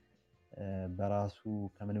እንግዲህ በራሱ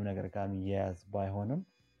ከምንም ነገር ጋር የሚያያዝ ባይሆንም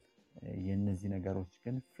የነዚህ ነገሮች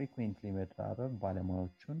ግን ፍሪኩዌንትሊ መደራረብ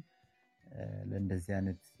ባለሙያዎቹን ለእንደዚህ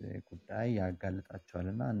አይነት ጉዳይ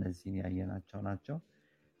ያጋልጣቸዋልና እነዚህን ያየናቸው ናቸው።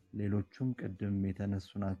 ሌሎቹም ቅድም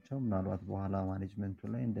የተነሱ ናቸው። ምናልባት በኋላ ማኔጅመንቱ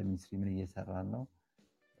ላይ እንደ ሚኒስትሪ ምን እየሰራን ነው፣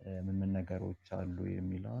 ምን ነገሮች አሉ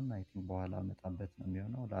የሚለውን አይ ቲንክ በኋላ መጣበት ነው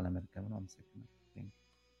የሚሆነው። ላለመድገም ነው። አመሰግናለሁ።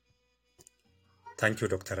 ታንኪዩ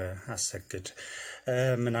ዶክተር አሰግድ።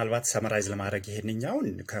 ምናልባት ሰመራይዝ ለማድረግ ይሄንኛውን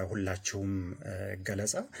ከሁላችሁም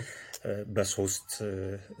ገለጻ በሶስት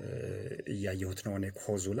እያየሁት ነው እኔ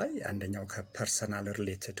ኮዙ ላይ። አንደኛው ከፐርሰናል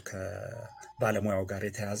ሪሌትድ ከባለሙያው ጋር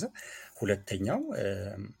የተያዘ፣ ሁለተኛው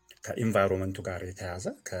ከኢንቫይሮንመንቱ ጋር የተያዘ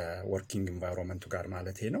ከወርኪንግ ኢንቫይሮንመንቱ ጋር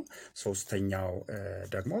ማለት ነው። ሶስተኛው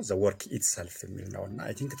ደግሞ ዘ ወርክ ኢትሰልፍ የሚል ነው እና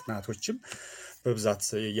አይ ቲንክ ጥናቶችም በብዛት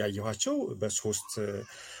ያየኋቸው በሶስት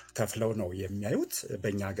ከፍለው ነው የሚያዩት።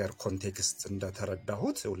 በእኛ ሀገር ኮንቴክስት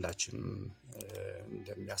እንደተረዳሁት ሁላችንም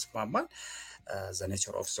እንደሚያስማማን ዘ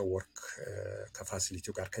ኔቸር ኦፍ ዘ ወርክ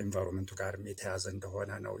ከፋሲሊቲው ጋር ከኢንቫይሮንመንቱ ጋር የተያዘ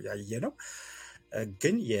እንደሆነ ነው ያየ ነው።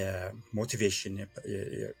 ግን የሞቲቬሽን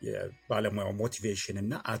የባለሙያው ሞቲቬሽን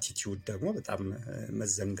እና አቲቲዩድ ደግሞ በጣም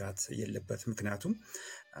መዘንጋት የለበት። ምክንያቱም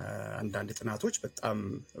አንዳንድ ጥናቶች በጣም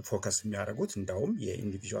ፎከስ የሚያደርጉት እንደውም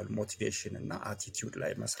የኢንዲቪዥዋል ሞቲቬሽን እና አቲቲዩድ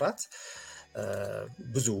ላይ መስራት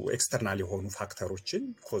ብዙ ኤክስተርናል የሆኑ ፋክተሮችን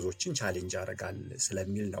ኮዞችን ቻሌንጅ ያደርጋል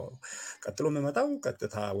ስለሚል ነው። ቀጥሎ የምመጣው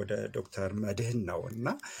ቀጥታ ወደ ዶክተር መድህን ነው እና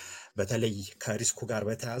በተለይ ከሪስኩ ጋር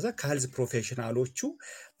በተያያዘ ከሄልዝ ፕሮፌሽናሎቹ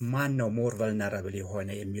ማን ነው ሞር ቨልነራብል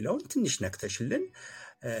የሆነ የሚለውን ትንሽ ነክተሽልን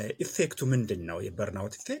ኢፌክቱ ምንድን ነው?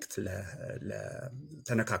 የበርናውት ኢፌክት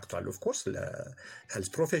ተነካክቷል። ኦፍኮርስ ለሄልዝ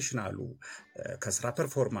ፕሮፌሽናሉ ከስራ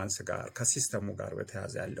ፐርፎርማንስ ጋር ከሲስተሙ ጋር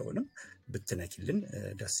በተያያዘ ያለውንም ብትነኪልን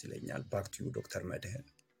ደስ ይለኛል። ባክ ቱ ዩ ዶክተር መድህን።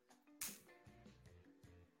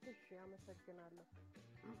 እሺ አመሰግናለሁ።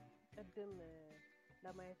 ቅድም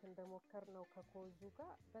ለማየት እንደሞከር ነው ከኮዙ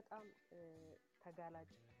ጋር በጣም ተጋላጭ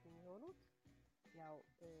የሚሆኑት ያው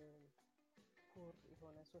ፑር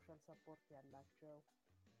የሆነ ሶሻል ሰፖርት ያላቸው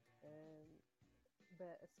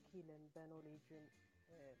በስኪልን በኖሌጅን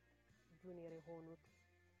ጁኒየር የሆኑት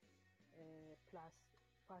ፕላስ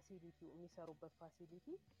ፋሲሊቲ የሚሰሩበት ፋሲሊቲ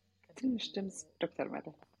ትንሽ ድምጽ ዶክተር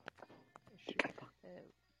መድህን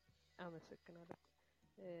አመሰግናለሁ።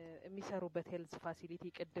 የሚሰሩበት ሄልዝ ፋሲሊቲ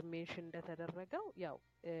ቅድም ሜንሽን እንደተደረገው ያው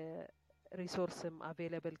ሪሶርስም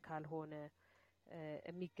አቬይለብል ካልሆነ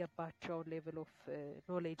የሚገባቸው ሌቭል ኦፍ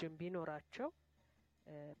ኖሌጅም ቢኖራቸው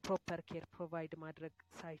ፕሮፐር ኬር ፕሮቫይድ ማድረግ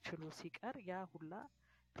ሳይችሉ ሲቀር ያ ሁላ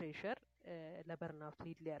ፕሬሸር ለበርናውት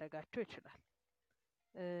ሊድ ሊያደርጋቸው ይችላል።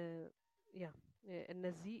 ያ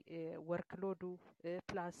እነዚህ ወርክሎዱ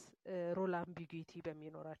ፕላስ ሮል አምቢጊቲ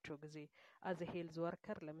በሚኖራቸው ጊዜ አዘ ሄልዝ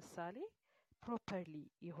ወርከር ለምሳሌ ፕሮፐርሊ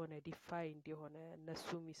የሆነ ዲፋይንድ የሆነ እነሱ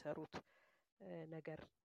የሚሰሩት ነገር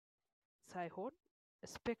ሳይሆን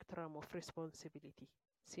ስፔክትረም ኦፍ ሪስፖንሲቢሊቲ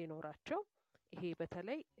ሲኖራቸው ይሄ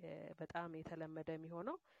በተለይ በጣም የተለመደ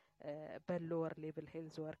የሚሆነው በሎወር ሌቭል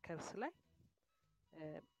ሄልዝ ወርከርስ ላይ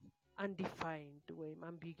አንዲፋይንድ ወይም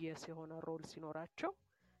አምቢጊየስ የሆነ ሮል ሲኖራቸው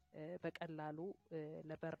በቀላሉ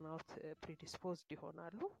ለበርናውት ፕሪዲስፖዝድ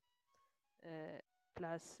ይሆናሉ።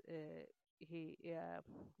 ፕላስ ይሄ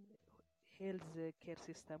ሄልዝ ኬር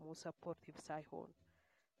ሲስተሙ ሰፖርቲቭ ሳይሆን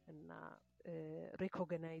እና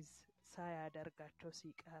ሪኮግናይዝ ሳያደርጋቸው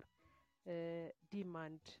ሲቀር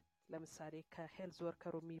ዲማንድ ለምሳሌ ከሄልዝ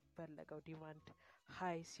ወርከሩ የሚፈለገው ዲማንድ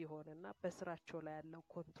ሀይ ሲሆን እና በስራቸው ላይ ያለው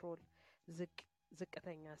ኮንትሮል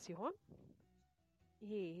ዝቅተኛ ሲሆን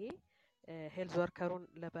ይሄ ሄልዝ ወርከሩን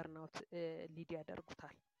ለበርናውት ሊድ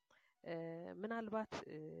ያደርጉታል። ምናልባት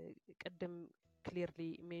ቅድም ክሊርሊ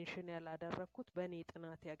ሜንሽን ያላደረኩት በእኔ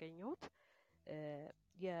ጥናት ያገኘሁት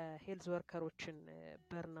የሄልዝ ወርከሮችን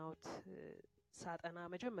በርናውት ሳጠና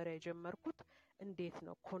መጀመሪያ የጀመርኩት እንዴት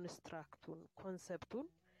ነው ኮንሰፕቱን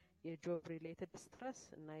የጆብ ሪሌትድ ስትረስ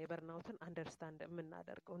እና የበርናውትን አንደርስታንድ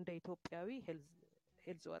የምናደርገው እንደ ኢትዮጵያዊ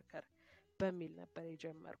ሄልዝ ወርከር በሚል ነበር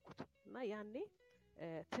የጀመርኩት እና ያኔ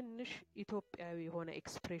ትንሽ ኢትዮጵያዊ የሆነ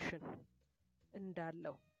ኤክስፕሬሽን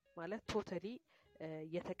እንዳለው ማለት ቶታሊ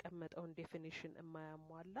የተቀመጠውን ዴፊኒሽን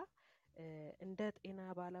የማያሟላ እንደ ጤና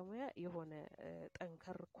ባለሙያ የሆነ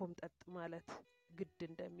ጠንከር ኮምጠጥ ማለት ግድ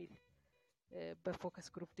እንደሚል በፎከስ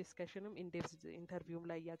ግሩፕ ዲስከሽንም ኢንዴፕዝ ኢንተርቪውም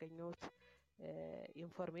ላይ ያገኘሁት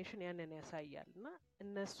ኢንፎርሜሽን ያንን ያሳያል እና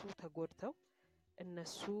እነሱ ተጎድተው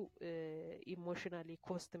እነሱ ኢሞሽናሊ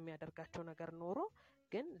ኮስት የሚያደርጋቸው ነገር ኖሮ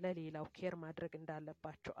ግን ለሌላው ኬር ማድረግ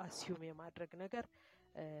እንዳለባቸው አስዩም የማድረግ ነገር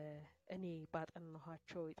እኔ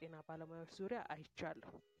ባጠናኋቸው የጤና ባለሙያዎች ዙሪያ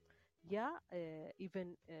አይቻለሁ። ያ ኢቨን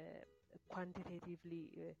ኳንቲቴቲቭሊ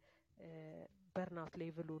በርናውት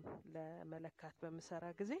ሌቭሉን ለመለካት በምሰራ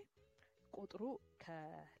ጊዜ ቁጥሩ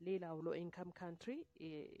ከሌላው ሎ ኢንካም ካንትሪ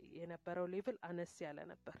የነበረው ሌቭል አነስ ያለ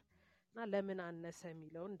ነበር እና ለምን አነሰ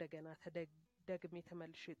የሚለው እንደገና ደግሜ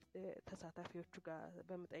ተመልሼ ተሳታፊዎቹ ጋር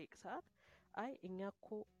በምጠይቅ ሰዓት አይ እኛ እኮ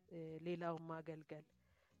ሌላውን ማገልገል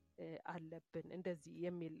አለብን እንደዚህ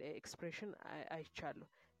የሚል ኤክስፕሬሽን አይቻለሁ።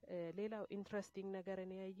 ሌላው ኢንትረስቲንግ ነገር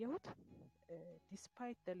እኔ ያየሁት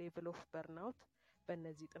ዲስፓይት ዘ ሌቭል ኦፍ በርናውት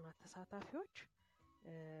በእነዚህ ጥናት ተሳታፊዎች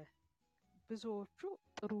ብዙዎቹ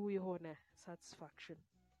ጥሩ የሆነ ሳቲስፋክሽን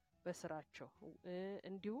በስራቸው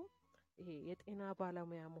እንዲሁም ይሄ የጤና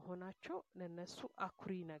ባለሙያ መሆናቸው ለነሱ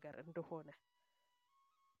አኩሪ ነገር እንደሆነ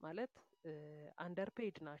ማለት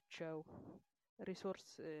አንደርፔድ ናቸው። ሪሶርስ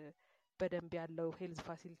በደንብ ያለው ሄልዝ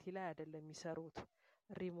ፋሲሊቲ ላይ አይደለም የሚሰሩት፣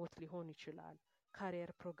 ሪሞት ሊሆን ይችላል።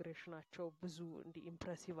 ካሪየር ፕሮግሬሽናቸው ብዙ እንዲህ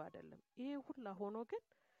ኢምፕሬሲቭ አይደለም። ይሄ ሁላ ሆኖ ግን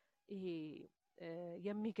ይሄ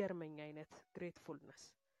የሚገርመኝ አይነት ግሬትፉልነስ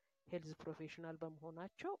ሄልዝ ፕሮፌሽናል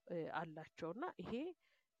በመሆናቸው አላቸውና ይሄ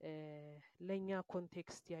ለኛ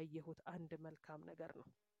ኮንቴክስት ያየሁት አንድ መልካም ነገር ነው።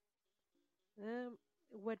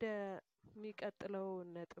 ወደ የሚቀጥለው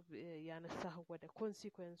ነጥብ ያነሳህ ወደ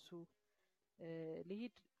ኮንሲኩዌንሱ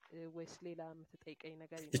ሊድ ወይስ ሌላ የምትጠይቀኝ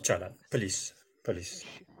ነገር ይቻላል? ፕሊዝ ፕሊዝ።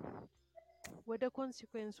 ወደ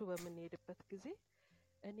ኮንሲኩዌንሱ በምንሄድበት ጊዜ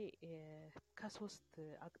እኔ ከሶስት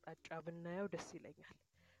አቅጣጫ ብናየው ደስ ይለኛል።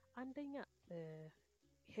 አንደኛ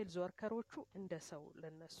ሄልዝ ወርከሮቹ እንደ ሰው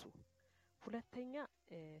ለነሱ፣ ሁለተኛ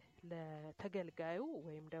ለተገልጋዩ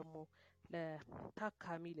ወይም ደግሞ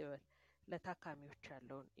ለታካሚ ሊበል ለታካሚዎች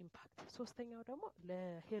ያለውን ኢምፓክት፣ ሶስተኛው ደግሞ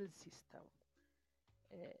ለሄልዝ ሲስተሙ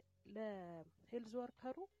ለሄልዝ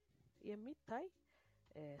ወርከሩ የሚታይ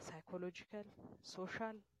ሳይኮሎጂካል፣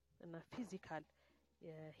 ሶሻል እና ፊዚካል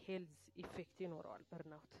ሄልዝ ኢፌክት ይኖረዋል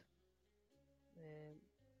በርናውት።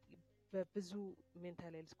 በብዙ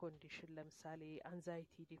ሜንታል ሄልዝ ኮንዲሽን ለምሳሌ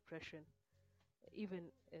አንዛይቲ፣ ዲፕሬሽን፣ ኢቨን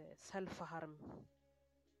ሰልፍ ሃርም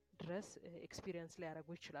ድረስ ኤክስፒሪየንስ ሊያደርጉ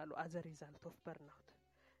ይችላሉ አዘ ሪዛልት ኦፍ በርናውት።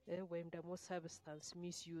 ወይም ደግሞ ሰብስታንስ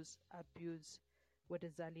ሚስዩዝ አቢዩዝ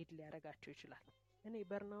ወደዛ ሊድ ሊያደርጋቸው ይችላል። እኔ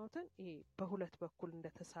በርናውትን ይሄ በሁለት በኩል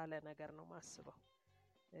እንደተሳለ ነገር ነው ማስበው፣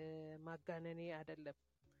 ማጋነኔ አይደለም።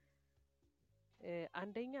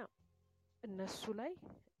 አንደኛ እነሱ ላይ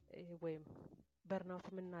ወይም በርናውት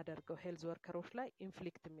የምናደርገው ሄልዝ ወርከሮች ላይ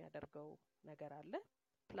ኢንፍሊክት የሚያደርገው ነገር አለ።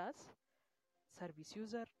 ፕላስ ሰርቪስ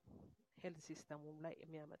ዩዘር ሄልዝ ሲስተሙም ላይ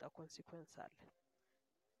የሚያመጣው ኮንሲኩዌንስ አለ።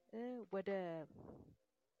 ወደ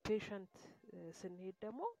ፔሸንት ስንሄድ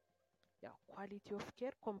ደግሞ ያው ኳሊቲ ኦፍ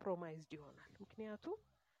ኬር ኮምፕሮማይዝድ ይሆናል። ምክንያቱም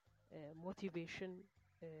ሞቲቬሽን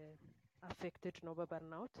አፌክትድ ነው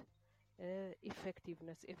በበርናውት፣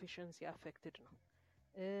 ኢፌክቲቭነስ ኤፊሽንሲ አፌክትድ ነው።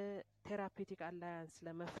 ቴራፒቲክ አላያንስ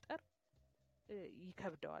ለመፍጠር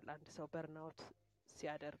ይከብደዋል አንድ ሰው በርናውት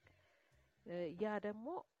ሲያደርግ። ያ ደግሞ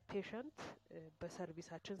ፔሸንት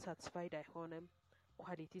በሰርቪሳችን ሳትስፋይድ አይሆንም፣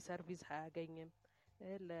 ኳሊቲ ሰርቪስ አያገኝም፣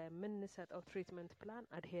 ለምንሰጠው ትሪትመንት ፕላን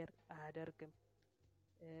አድሄር አያደርግም።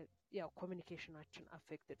 ያው ኮሚኒኬሽናችን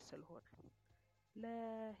አፌክትድ ስለሆነ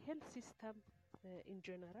ለሄልት ሲስተም ኢን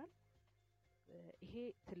ጀነራል ይሄ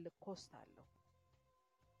ትልቅ ኮስት አለው።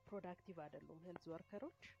 ፕሮዳክቲቭ አይደሉም ሄልዝ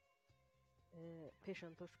ወርከሮች፣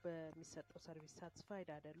 ፔሸንቶች በሚሰጠው ሰርቪስ ሳትስፋይድ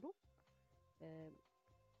አይደሉም።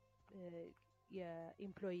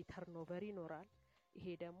 የኢምፕሎይ ተርኖቨር ይኖራል። ይሄ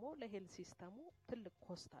ደግሞ ለሄልት ሲስተሙ ትልቅ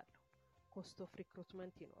ኮስት አለው። ኮስት ኦፍ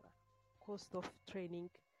ሪክሩትመንት ይኖራል፣ ኮስት ኦፍ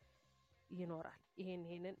ትሬኒንግ ይኖራል።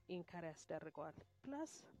 ይሄንን ኢንከር ያስደርገዋል።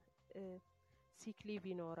 ፕላስ ሲክ ሊቭ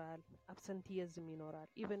ይኖራል፣ አብሰንቲየዝም ይኖራል።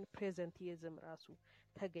 ኢቨን ፕሬዘንቲየዝም ራሱ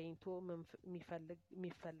ተገኝቶ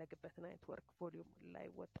የሚፈለግበትን አይነት ወርክ ቮሊዩም ላይ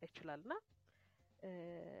ወጣ ይችላልና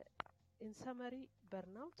ኢን ሰመሪ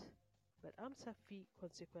በርናውት በጣም ሰፊ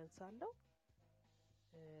ኮንሲኩዌንስ አለው።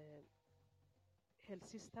 ሄልት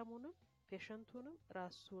ሲስተሙንም ፔሸንቱንም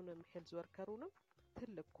ራሱንም ሄልዝ ወርከሩንም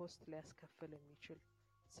ትልቅ ኮስት ሊያስከፍል የሚችል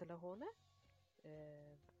ስለሆነ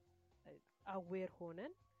አዌር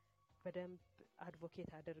ሆነን በደንብ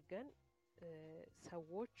አድቮኬት አድርገን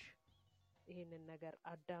ሰዎች ይሄንን ነገር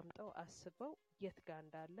አዳምጠው አስበው የት ጋር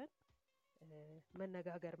እንዳለን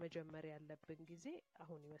መነጋገር መጀመር ያለብን ጊዜ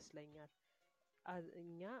አሁን ይመስለኛል።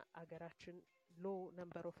 እኛ አገራችን ሎ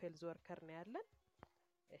ነምበር ኦፍ ሄልዝ ወርከር ነው ያለን።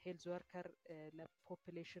 ሄልዝ ወርከር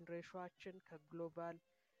ለፖፑሌሽን ሬሾአችን ከግሎባል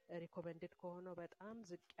ሪኮመንድድ ከሆነው በጣም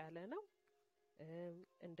ዝቅ ያለ ነው።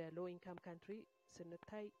 እንደ ሎ ኢንካም ካንትሪ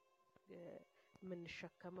ስንታይ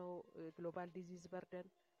የምንሸከመው ግሎባል ዲዚዝ በርደን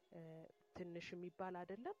ትንሽ የሚባል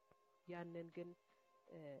አይደለም። ያንን ግን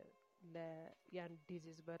ያን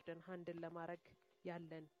ዲዚዝ በርደን ሃንድል ለማድረግ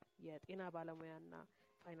ያለን የጤና ባለሙያና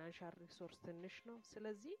ፋይናንሻል ሪሶርስ ትንሽ ነው።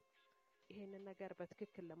 ስለዚህ ይሄንን ነገር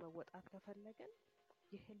በትክክል ለመወጣት ከፈለገን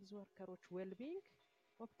የሄልዝ ወርከሮች ዌልቢንግ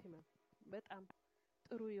ኦፕቲመም በጣም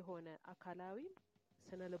ጥሩ የሆነ አካላዊ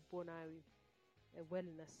ስነ ልቦናዊ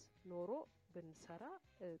ዌልነስ ኖሮ ብንሰራ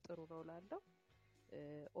ጥሩ ነው ላለው።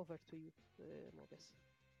 ኦቨር ቱ ዩ ሞገስ።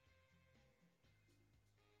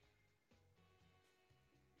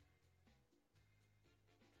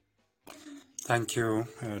 ታንክ ዩ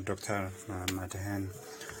ዶክተር መድህን።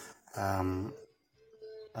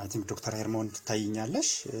 አይ ቲንክ ዶክተር ሄርሞን ትታይኛለሽ፣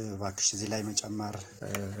 እባክሽ እዚህ ላይ መጨመር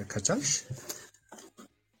ከቻልሽ።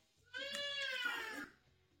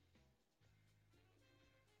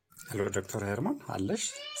 ሄሎ ዶክተር ሄርሞን አለሽ?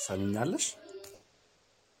 ትሰሚኛለሽ?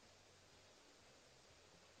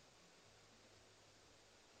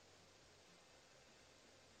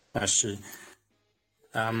 እሺ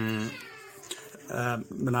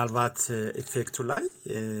ምናልባት ኢፌክቱ ላይ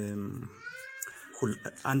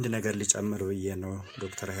አንድ ነገር ሊጨምር ብዬ ነው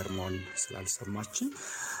ዶክተር ሄርሞን ስላልሰማች።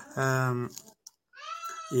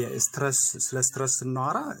 የስትረስ ስለ ስትረስ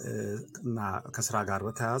ስናወራ እና ከስራ ጋር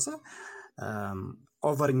በተያያዘ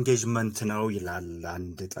ኦቨር ኢንጌጅመንት ነው ይላል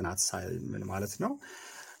አንድ ጥናት። ምን ማለት ነው?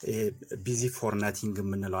 ቢዚ ፎር ናቲንግ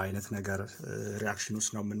የምንለው አይነት ነገር ሪያክሽን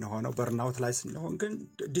ውስጥ ነው የምንሆነው። በርናውት ላይ ስንሆን ግን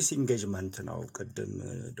ዲስኢንጌጅመንት ነው። ቅድም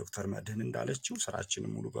ዶክተር መድህን እንዳለችው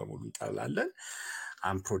ስራችንን ሙሉ በሙሉ እንጠላለን፣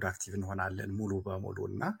 አንፕሮዳክቲቭ እንሆናለን ሙሉ በሙሉ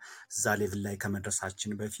እና እዛ ሌቭል ላይ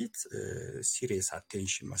ከመድረሳችን በፊት ሲሪየስ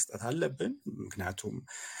አቴንሽን መስጠት አለብን። ምክንያቱም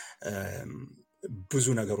ብዙ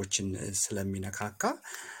ነገሮችን ስለሚነካካ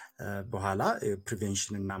በኋላ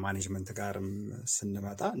ፕሪቬንሽን እና ማኔጅመንት ጋርም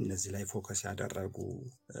ስንመጣ እነዚህ ላይ ፎከስ ያደረጉ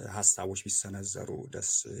ሀሳቦች ቢሰነዘሩ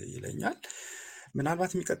ደስ ይለኛል።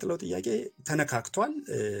 ምናልባት የሚቀጥለው ጥያቄ ተነካክቷል።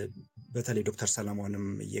 በተለይ ዶክተር ሰለሞንም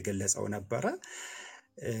እየገለጸው ነበረ።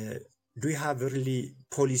 ዱ ዩ ሃቭ ሪሊ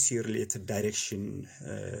ፖሊሲ ሪሌትድ ዳይሬክሽን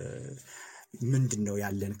ምንድን ነው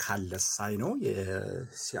ያለን? ካለስ አይ ነው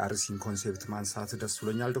የሲአርሲን ኮንሴፕት ማንሳት ደስ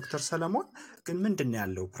ብሎኛል ዶክተር ሰለሞን። ግን ምንድን ነው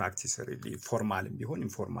ያለው ፕራክቲስ ሪሊ ፎርማልም ቢሆን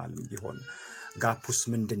ኢንፎርማልም ቢሆን ጋፑስ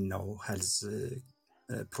ምንድን ነው? ሄልዝ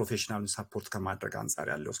ፕሮፌሽናል ሰፖርት ከማድረግ አንጻር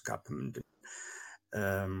ያለው ስካፕ ምንድን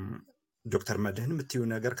ዶክተር መድህን የምትዩ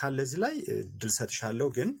ነገር ካለ እዚህ ላይ ድል ሰጥሻለሁ።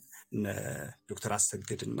 ግን ዶክተር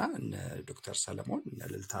አሰግድና ዶክተር ሰለሞን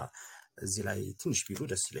ልልታ እዚህ ላይ ትንሽ ቢሉ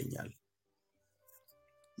ደስ ይለኛል።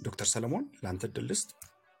 ዶክተር ሰለሞን ላንተ ድል ልስጥ።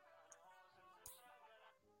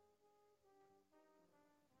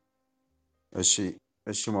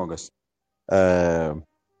 እሺ ሞገስ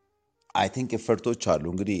አይ ቲንክ ኤፈርቶች አሉ።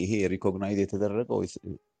 እንግዲህ ይሄ ሪኮግናይዝ የተደረገው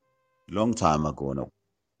ሎንግ ታይም አጎ ነው።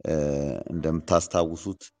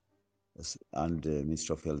 እንደምታስታውሱት አንድ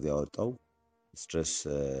ሚኒስትሪ ኦፍ ሄልዝ ያወጣው ስትሬስ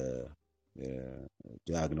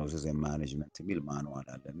ዲያግኖሲስ ኤንድ ማኔጅመንት የሚል ማኑዋል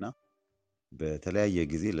አለና በተለያየ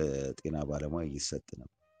ጊዜ ለጤና ባለሙያ ይሰጥ ነው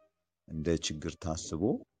እንደ ችግር ታስቦ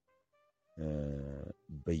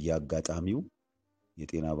በየአጋጣሚው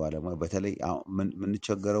የጤና ባለሙያ በተለይ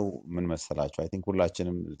ምንቸገረው ምን መሰላችሁ? አይ ቲንክ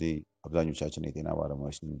ሁላችንም እዚህ አብዛኞቻችን የጤና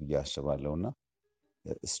ባለሙያዎች ነን ብዬ አስባለሁና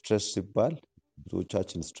ስትሬስ ሲባል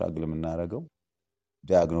ብዙዎቻችን ስትራግል የምናደርገው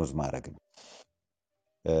ዲያግኖዝ ማድረግ ነው።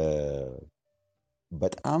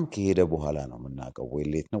 በጣም ከሄደ በኋላ ነው የምናውቀው ወይ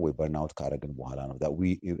ሌት ነው ወይ በርናውት ካረግን በኋላ ነው that we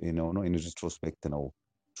you know in retrospect ነው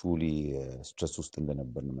truly ስትሬስ ውስጥ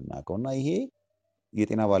እንደነበርን የምናውቀው እና ይሄ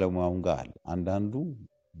የጤና ባለሙያውን ጋር አለ። አንዳንዱ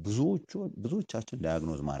ብዙዎቻችን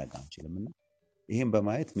ዲያግኖዝ ማድረግ አንችልም እና ይሄን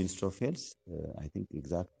በማየት ሚኒስትሪ ኦፍ ሄልዝ አይ ቲንክ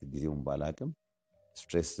ኤግዛክት ጊዜውን ባላቅም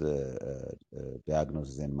ስትሬስ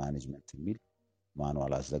ዲያግኖሲስ ኤንድ ማኔጅመንት የሚል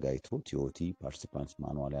ማኑዋል አዘጋጅቶ ቲኦቲ ፓርቲሲፓንትስ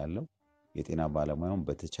ማኑዋል ያለው የጤና ባለሙያውን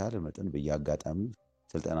በተቻለ መጠን በየአጋጣሚው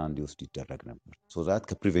ስልጠና እንዲወስድ ይደረግ ነበር። ሶ ዛት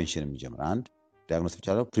ከፕሪቬንሽን የሚጀምር አንድ ዲያግኖስ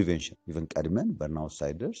ብቻ ነው ፕሪቬንሽን ኢቨን ቀድመን በርናውት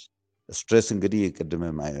ሳይደርስ ስትሬስ እንግዲህ ቅድም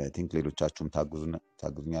አይ ቲንክ ሌሎቻችሁም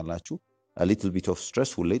ታግዙኛላችሁ a little bit of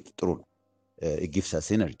stress ሁሌ ጥሩ ነው። it gives us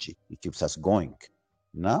energy, it keeps us going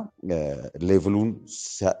እና ሌቭሉን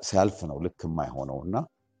ሲያልፍ ነው ልክ የማይሆነው እና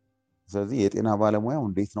ስለዚህ የጤና ባለሙያው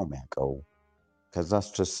እንዴት ነው የሚያውቀው? ከዛ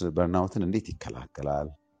ስትሬስ በርናውትን እንዴት ይከላከላል?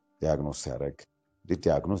 ዲያግኖስ ሲያደርግ እንዴት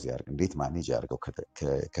ዲያግኖስ ያደርግ እንዴት ማኔጅ ያደርገው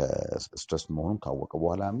ከስትሬስ መሆኑን ካወቀ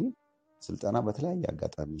በኋላ የሚል ስልጠና በተለያየ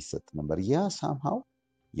አጋጣሚ ይሰጥ ነበር። ያ ሳምሃው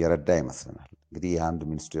የረዳ ይመስለናል። እንግዲህ የአንድ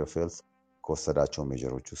ሚኒስትሪ ኦፍ ሄልዝ ከወሰዳቸው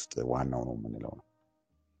ሜጀሮች ውስጥ ዋናው ነው የምንለው ነው።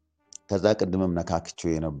 ከዛ ቅድምም ነካክቼው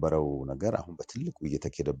የነበረው ነገር አሁን በትልቁ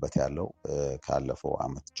እየተኬደበት ያለው ካለፈው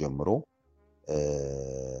አመት ጀምሮ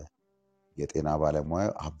የጤና ባለሙያ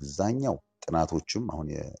አብዛኛው ጥናቶችም አሁን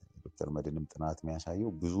የዶክተር መድንም ጥናት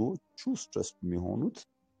የሚያሳየው ብዙዎቹ ስትሬስ የሚሆኑት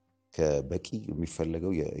ከበቂ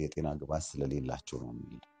የሚፈለገው የጤና ግብዓት ስለሌላቸው ነው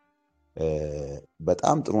የሚል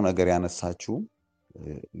በጣም ጥሩ ነገር ያነሳችው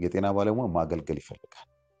የጤና ባለሙያ ማገልገል ይፈልጋል።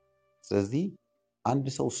 ስለዚህ አንድ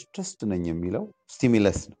ሰው ስትሬስድ ነኝ የሚለው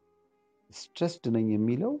ስቲሙለስ ነው። ስትሬስድ ነኝ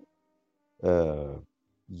የሚለው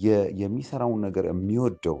የሚሰራውን ነገር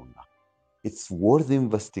የሚወደውና it's worth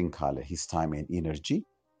investing ካለ his time and energy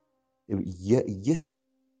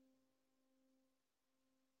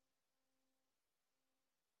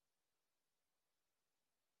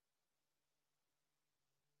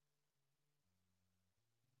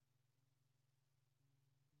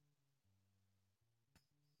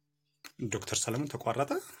ዶክተር ሰለሞን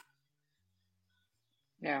ተቋረጠ።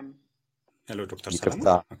 ሄሎ ዶክተር ይቅርታ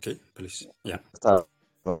ሰለሞን ኦኬ ፕሊዝ ያ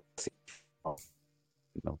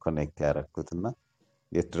ነው ኮኔክት ያደረኩትና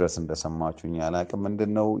የት ድረስ እንደሰማችሁኝ አላውቅም።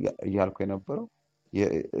 ምንድነው እያልኩ የነበረው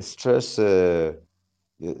የስትሬስ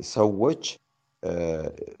ሰዎች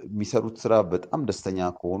የሚሰሩት ስራ በጣም ደስተኛ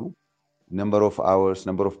ከሆኑ number of hours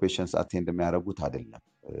number of patients attend የሚያደርጉት አይደለም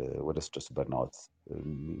ወደ ስትሬስ በርናውት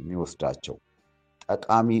የሚወስዳቸው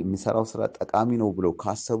ጠቃሚ የሚሰራው ስራ ጠቃሚ ነው ብለው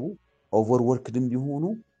ካሰቡ ኦቨርወርክድም ቢሆኑ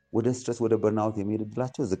ወደ ስትሬስ ወደ በርናውት የሚሄድ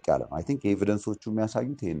እድላቸው ዝቅ ያለ ነው። አይ ቲንክ ኤቪደንሶቹ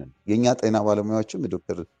የሚያሳዩት ይሄንን የኛ ጤና ባለሙያዎችም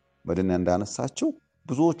ዶክተር መድን እንዳነሳቸው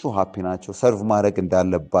ብዙዎቹ ሃፒ ናቸው፣ ሰርቭ ማድረግ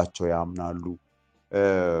እንዳለባቸው ያምናሉ።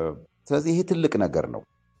 ስለዚህ ይሄ ትልቅ ነገር ነው።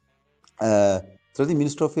 ስለዚህ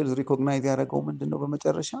ሚኒስትሪ ኦፍ ሄልዝ ሪኮግናይዝ ያደረገው ምንድነው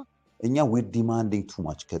በመጨረሻ እኛ ዊ ዲማንዲንግ ቱ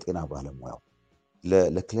ማች ከጤና ባለሙያው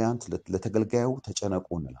ለክላይንት ለተገልጋዩ ተጨነቁ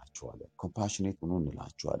እንላቸዋለን፣ ኮምፓሽኔት ሁኑ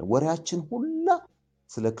እንላቸዋለን። ወሬያችን ሁላ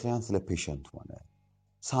ስለ ክላይንት ስለ ፔሸንት ሆነ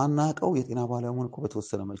ሳናቀው የጤና ባለሙያን እኮ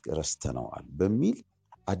በተወሰነ መልክ ረስተነዋል በሚል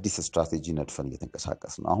አዲስ ስትራቴጂ ነድፈን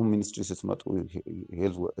እየተንቀሳቀስ ነው። አሁን ሚኒስትሪ ስትመጡ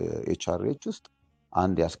ሄልዝ ኤችአርኤች ውስጥ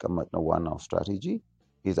አንድ ያስቀመጥነው ዋናው ስትራቴጂ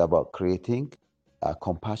is about creating a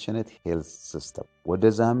compassionate health system. what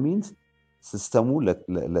does that mean? ሲስተሙ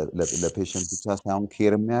ለፔሸንት ብቻ ሳይሆን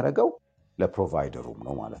ኬር የሚያደርገው ለፕሮቫይደሩም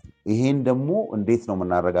ነው ማለት ነው። ይሄን ደግሞ እንዴት ነው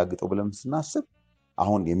የምናረጋግጠው ብለን ስናስብ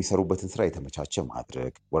አሁን የሚሰሩበትን ስራ የተመቻቸ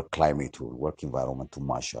ማድረግ፣ ወርክ ክላይሜቱን ወርክ ኢንቫይሮንመንቱን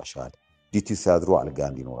ማሻሻል፣ ዲቲ ሲያድሩ አልጋ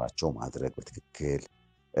እንዲኖራቸው ማድረግ፣ በትክክል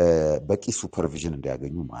በቂ ሱፐርቪዥን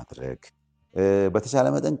እንዲያገኙ ማድረግ፣ በተቻለ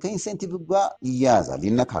መጠን ከኢንሴንቲቭ ጋር ይያያዛል፣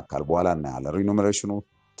 ይነካካል። በኋላ እናያለን። ሪኖሜሬሽኑ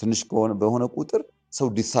ትንሽ በሆነ ቁጥር ሰው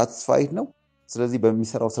ዲሳቲስፋይድ ነው። ስለዚህ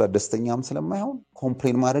በሚሰራው ስራ ደስተኛም ስለማይሆን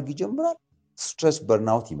ኮምፕሌን ማድረግ ይጀምራል። ስትረስ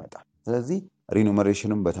በርናውት ይመጣል። ስለዚህ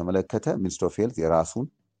ሪኖሜሬሽንም በተመለከተ ሚኒስትሪ ኦፍ ሄልዝ የራሱን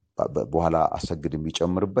በኋላ አሰግድም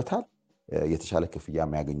ይጨምርበታል። የተሻለ ክፍያ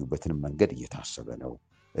የሚያገኙበትን መንገድ እየታሰበ ነው።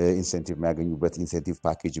 ኢንሴንቲቭ የሚያገኙበት ኢንሴንቲቭ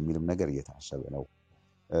ፓኬጅ የሚልም ነገር እየታሰበ ነው።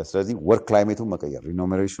 ስለዚህ ወርክ ክላይሜቱን መቀየር፣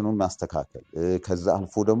 ሪኖሜሬሽኑን ማስተካከል፣ ከዛ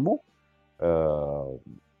አልፎ ደግሞ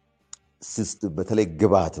በተለይ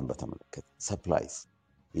ግብአትን በተመለከተ ሰፕላይስ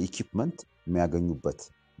የኢኩፕመንት የሚያገኙበት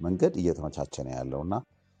መንገድ እየተመቻቸ ነው ያለውና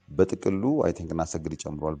በጥቅሉ አይ ቲንክ እናሰግድ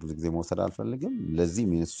ይጨምሯል። ብዙ ጊዜ መውሰድ አልፈልግም። ለዚህ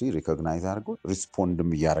ሚኒስትሪ ሪኮግናይዝ አድርጎ ሪስፖንድም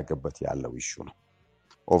እያደረገበት ያለው ኢሹ ነው።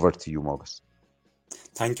 ኦቨር ቱ ዩ ሞገስ።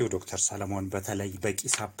 ታንኪዩ ዶክተር ሰለሞን። በተለይ በቂ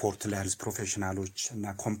ሳፖርት ለሄልዝ ፕሮፌሽናሎች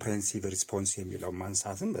እና ኮምፕሬንሲቭ ሪስፖንስ የሚለው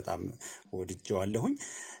ማንሳትን በጣም ወድጀዋለሁኝ።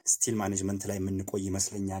 ስቲል ማኔጅመንት ላይ የምንቆይ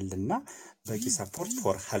ይመስለኛልና በቂ ሰፖርት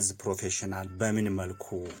ፎር ሄልዝ ፕሮፌሽናል በምን መልኩ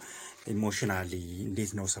ኢሞሽናሊ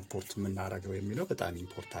እንዴት ነው ሰፖርት የምናደርገው የሚለው በጣም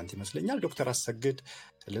ኢምፖርታንት ይመስለኛል። ዶክተር አሰግድ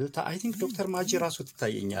ልልታ አይ ቲንክ ዶክተር ማጂ ራሱ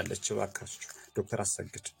ትታየኛለች። እባካችሁ ዶክተር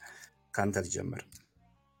አሰግድ ከአንተ ልጀምር።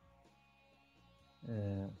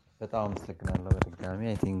 በጣም አመሰግናለሁ በድጋሚ።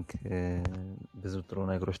 አይ ቲንክ ብዙ ጥሩ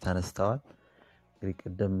ነገሮች ተነስተዋል። እንግዲህ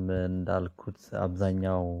ቅድም እንዳልኩት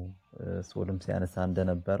አብዛኛው ሶልም ሲያነሳ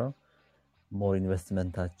እንደነበረው ሞር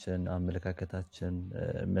ኢንቨስትመንታችን አመለካከታችን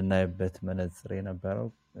የምናይበት መነጽር የነበረው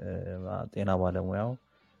ጤና ባለሙያው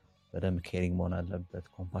በደንብ ኬሪንግ መሆን አለበት፣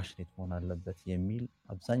 ኮምፓሽኔት መሆን አለበት የሚል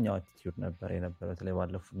አብዛኛው አቲቲዩድ ነበር የነበረው። በተለይ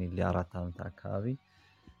ባለፉት 4 ዓመት አካባቢ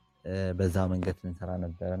በዛ መንገድ እንሰራ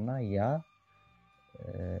ነበርና ያ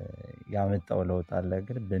ያመጣው ለውጥ አለ።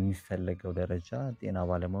 ግን በሚፈለገው ደረጃ ጤና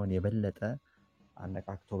ባለሙያውን የበለጠ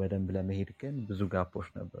አነቃቅቶ በደንብ ለመሄድ ግን ብዙ ጋፖች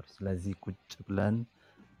ነበሩ። ስለዚህ ቁጭ ብለን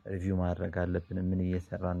ሪቪው ማድረግ አለብን። ምን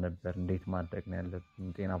እየሰራን ነበር፣ እንዴት ማድረግ ነው ያለብን፣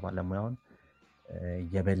 ጤና ባለሙያውን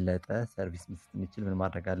የበለጠ ሰርቪስ መስጠት እንችል ምን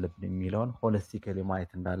ማድረግ አለብን የሚለውን ሆሊስቲካሊ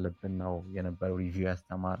ማየት እንዳለብን ነው የነበረው ሪቪው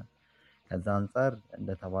ያስተማረ። ከዛ አንፃር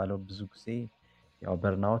እንደተባለው ብዙ ጊዜ ያው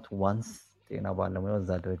በርናውት ዋንስ ጤና ባለሙያው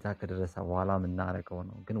እዛ ደረጃ ከደረሰ በኋላ የምናደርገው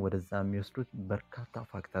ነው። ግን ወደዛ የሚወስዱት በርካታ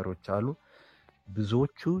ፋክተሮች አሉ።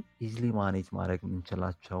 ብዙዎቹ ኢዝሊ ማኔጅ ማድረግ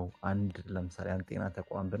የምንችላቸው አንድ ለምሳሌ አንድ ጤና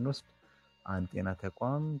ተቋም ብንወስድ አንድ ጤና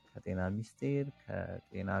ተቋም ከጤና ሚኒስቴር፣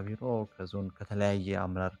 ከጤና ቢሮ፣ ከዞን ከተለያየ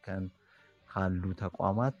አመራር ካሉ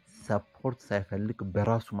ተቋማት ሰፖርት ሳይፈልግ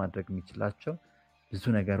በራሱ ማድረግ የሚችላቸው ብዙ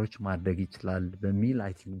ነገሮች ማድረግ ይችላል በሚል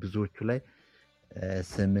አይ ቲንክ ብዙዎቹ ላይ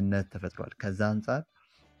ስምምነት ተፈጥሯል። ከዛ አንፃር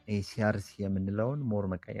ሲአርሲ የምንለውን ሞር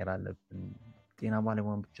መቀየር አለብን። ጤና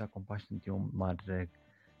ባለሙያን ብቻ ኮምፓሽን እንዲሆን ማድረግ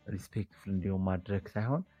ሪስፔክትፉል እንዲሆን ማድረግ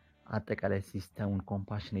ሳይሆን አጠቃላይ ሲስተሙን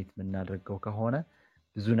ኮምፓሽኔት የምናደርገው ከሆነ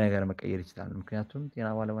ብዙ ነገር መቀየር ይችላል። ምክንያቱም ጤና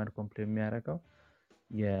ባለሙያን ኮምፕሌን የሚያደርገው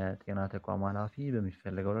የጤና ተቋም ኃላፊ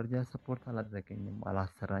በሚፈለገው ደረጃ ሰፖርት አላደረገኝም፣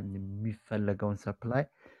 አላሰራኝም፣ የሚፈለገውን ሰፕላይ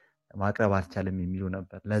ማቅረብ አልቻለም የሚሉ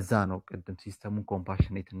ነበር። ለዛ ነው ቅድም ሲስተሙን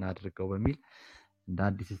ኮምፓሽኔት እናድርገው በሚል እንደ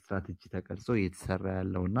አዲስ ስትራቴጂ ተቀርጾ እየተሰራ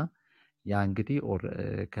ያለውና ያ እንግዲህ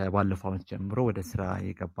ከባለፈው ዓመት ጀምሮ ወደ ስራ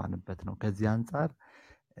የገባንበት ነው። ከዚህ አንጻር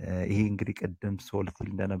ይሄ እንግዲህ ቅድም ሶልፊል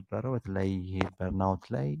እንደነበረው በተለይ ይሄ በርናውት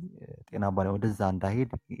ላይ ጤና ባለሙያ ወደዛ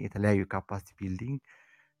እንዳይሄድ የተለያዩ ካፓሲቲ ቢልዲንግ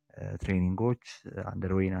ትሬኒንጎች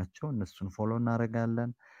አንደርዌይ ናቸው። እነሱን ፎሎ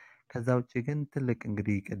እናደርጋለን። ከዛ ውጭ ግን ትልቅ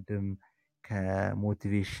እንግዲህ ቅድም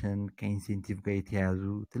ከሞቲቬሽን ከኢንሴንቲቭ ጋር የተያያዙ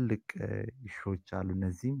ትልቅ ኢሹዎች አሉ።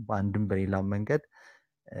 እነዚህም በአንድም በሌላ መንገድ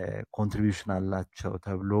ኮንትሪቢዩሽን አላቸው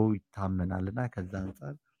ተብሎ ይታመናል እና ከዛ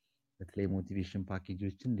አንጻር በተለይ ሞቲቬሽን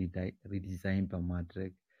ፓኬጆችን ሪዲዛይን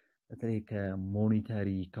በማድረግ በተለይ ከሞኒተሪ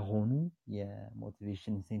ከሆኑ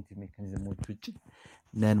የሞቲቬሽን ኢንሴንቲቭ ሜካኒዝሞች ውጭ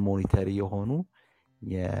ነን ሞኒተሪ የሆኑ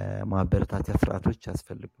የማበረታቻ ስርዓቶች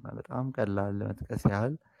ያስፈልጉናል። በጣም ቀላል ለመጥቀስ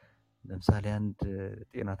ያህል ለምሳሌ አንድ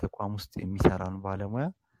ጤና ተቋም ውስጥ የሚሰራን ባለሙያ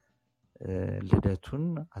ልደቱን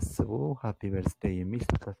አስቦ ሃፒ በርዝዴይ የሚል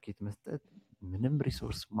ሰርተፍኬት መስጠት ምንም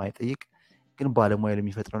ሪሶርስ ማይጠይቅ ግን ባለሙያ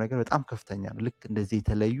ለሚፈጥረው ነገር በጣም ከፍተኛ ነው። ልክ እንደዚህ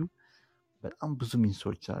የተለዩ በጣም ብዙ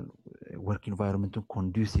ሚንሶች አሉ። ወርክ ኢንቫይሮንመንቱን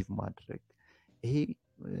ኮንዱሲቭ ማድረግ ይሄ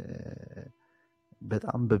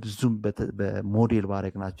በጣም በብዙም በሞዴል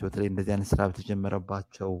ባረግ ናቸው። በተለይ እንደዚህ አይነት ስራ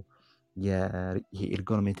በተጀመረባቸው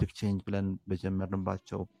የኤርጎኖሜትሪክ ቼንጅ ብለን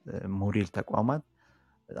በጀመርንባቸው ሞዴል ተቋማት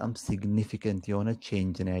በጣም ሲግኒፊካንት የሆነ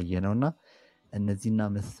ቼንጅ ነው ያየነው እና እነዚህና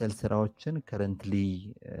መሰል ስራዎችን ከረንትሊ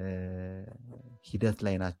ሂደት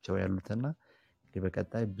ላይ ናቸው ያሉትና እንግዲህ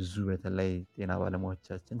በቀጣይ ብዙ በተለይ ጤና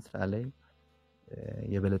ባለሙያዎቻችን ስራ ላይ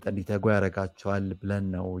የበለጠ እንዲተጉ ያደርጋቸዋል ብለን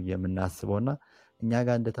ነው የምናስበውና እኛ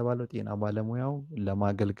ጋር እንደተባለው ጤና ባለሙያው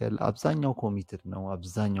ለማገልገል አብዛኛው ኮሚትድ ነው፣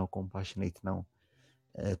 አብዛኛው ኮምፓሽኔት ነው።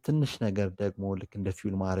 ትንሽ ነገር ደግሞ ልክ እንደ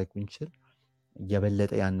ፊውል ማድረግ ብንችል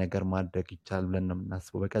የበለጠ ያን ነገር ማድረግ ይቻላል ብለን ነው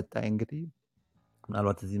የምናስበው። በቀጣይ እንግዲህ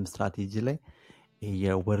ምናልባት እዚህም ስትራቴጂ ላይ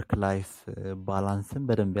የወርክ ላይፍ ባላንስን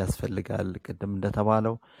በደንብ ያስፈልጋል። ቅድም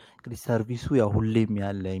እንደተባለው እንግዲህ ሰርቪሱ ያው ሁሌም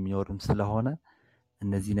ያለ የሚኖርም ስለሆነ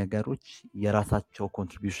እነዚህ ነገሮች የራሳቸው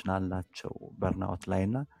ኮንትሪቢዩሽን አላቸው በርናውት ላይ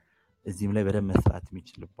እና እዚህም ላይ በደንብ መስራት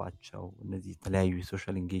የሚችልባቸው እነዚህ የተለያዩ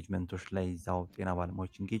የሶሻል ኢንጌጅመንቶች ላይ እዛው ጤና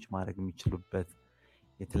ባለሙያዎች ኢንጌጅ ማድረግ የሚችሉበት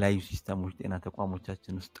የተለያዩ ሲስተሞች ጤና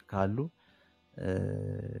ተቋሞቻችን ውስጥ ካሉ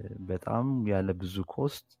በጣም ያለ ብዙ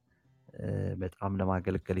ኮስት በጣም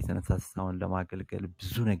ለማገልገል የተነሳሳውን ለማገልገል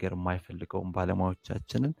ብዙ ነገር የማይፈልገውን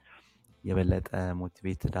ባለሙያዎቻችንን የበለጠ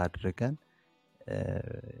ሞቲቬትድ አድርገን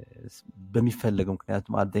በሚፈልገው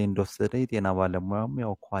ምክንያቱም አት ዘ ኤንድ ኦፍ ዘ ዴይ ጤና ባለሙያም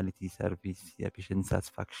ያው ኳሊቲ ሰርቪስ የፔሸንት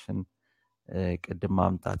ሳቲስፋክሽን ቅድም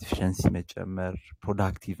ማምጣት ኤፊሽንሲ መጨመር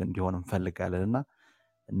ፕሮዳክቲቭ እንዲሆን እንፈልጋለን እና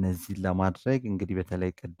እነዚህን ለማድረግ እንግዲህ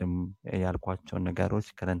በተለይ ቅድም ያልኳቸውን ነገሮች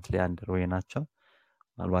ከረንትሊ አንደርዌይ ናቸው።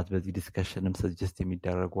 ምናልባት በዚህ ዲስከሽንም ሰጀስት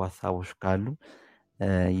የሚደረጉ ሀሳቦች ካሉ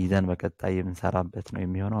ይዘን በቀጣይ የምንሰራበት ነው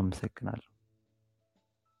የሚሆነው። አመሰግናለሁ።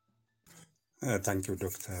 ታንኪዩ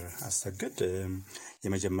ዶክተር አሰግድ።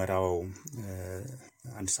 የመጀመሪያው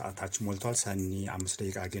አንድ ሰዓታችን ሞልቷል። ሰኒ 5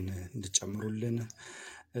 ደቂቃ ግን እንድጨምሩልን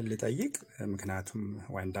ልጠይቅ፣ ምክንያቱም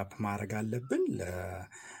ዋይንድ አፕ ማድረግ አለብን።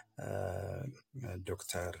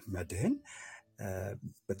 ለዶክተር መድህን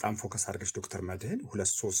በጣም ፎከስ አድርገሽ ዶክተር መድህን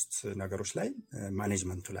 2-3 ነገሮች ላይ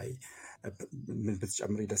ማኔጅመንቱ ላይ ምን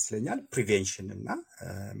ብትጨምሪ ደስ ይለኛል። ፕሪቬንሽን እና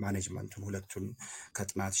ማኔጅመንቱን ሁለቱን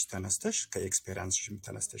ከጥናትሽ ተነስተሽ ከኤክስፔሪንስሽም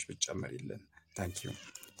ተነስተሽ ብትጨምሪልን። ታንኪዩ።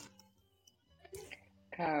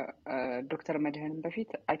 ከዶክተር መድህን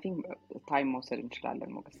በፊት አይ ቲንክ ታይም መውሰድ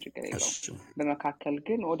እንችላለን። ሞገስ ችግር የለውም። በመካከል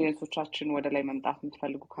ግን ኦዲየንሶቻችን ወደ ላይ መምጣት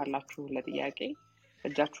የምትፈልጉ ካላችሁ ለጥያቄ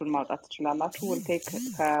እጃችሁን ማውጣት ትችላላችሁ። we'll take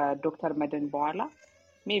ከዶክተር መድህን በኋላ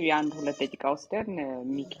ሜቢ 1-2 ደቂቃ ወስደን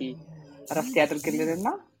ሚኪ ረፍት ያድርግልንና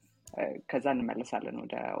ከዛ እንመለሳለን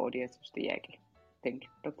ወደ ኦዲየንሶች ጥያቄ። ቴንክ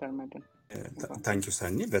ዩ ዶክተር መድህን። ታንክ ዩ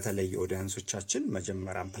ሰኒ። በተለይ ኦዲየንሶቻችን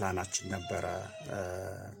መጀመሪያም ፕላናችን ነበረ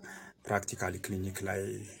ፕራክቲካሊ ክሊኒክ ላይ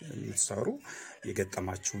የምትሰሩ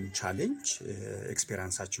የገጠማችሁን ቻሌንጅ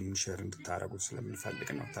ኤክስፔሪንሳችሁን ሼር እንድታረጉ ስለምንፈልግ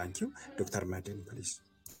ነው። ታንክ ዩ ዶክተር መድህን ፕሊዝ።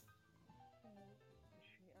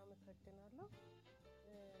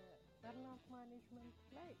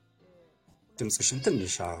 ድምጽሽን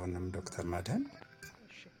ትንሽ አሁንም ዶክተር መድህን።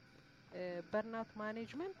 በርናውት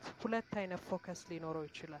ማኔጅመንት ሁለት አይነት ፎከስ ሊኖረው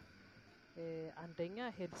ይችላል። አንደኛ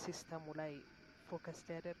ሄልት ሲስተሙ ላይ ፎከስ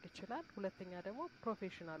ሊያደርግ ይችላል። ሁለተኛ ደግሞ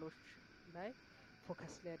ፕሮፌሽናሎች ላይ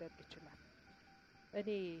ፎከስ ሊያደርግ ይችላል። እኔ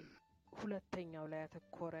ሁለተኛው ላይ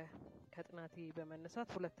ያተኮረ ከጥናቴ በመነሳት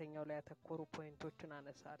ሁለተኛው ላይ ያተኮሩ ፖይንቶችን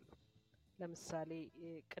አነሳለሁ። ለምሳሌ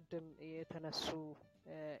ቅድም የተነሱ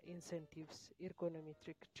ኢንሴንቲቭስ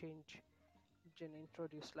ኤርጎኖሜትሪክ ቼንጅ ጅን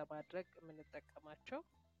ኢንትሮዲውስ ለማድረግ የምንጠቀማቸው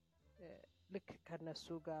ልክ ከነሱ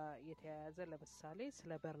ጋር የተያያዘ ለምሳሌ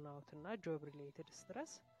ስለ በርናውት እና ጆብ ሪሌትድ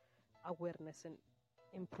ስትረስ አዌርነስን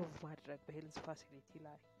ኢምፕሩቭ ማድረግ በሄልዝ ፋሲሊቲ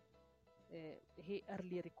ላይ ይሄ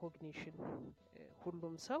early recognition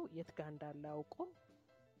ሁሉም ሰው የት ጋር እንዳለ አውቆ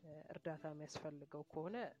እርዳታ የሚያስፈልገው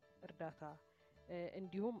ከሆነ እርዳታ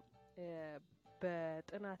እንዲሁም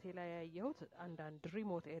በጥናቴ ላይ ያየሁት አንዳንድ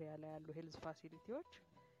ሪሞት ኤሪያ ላይ ያሉ ሄልዝ ፋሲሊቲዎች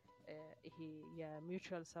ይሄ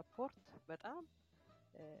የሚውቹዋል ሰፖርት በጣም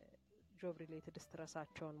ጆብ ሪሌትድ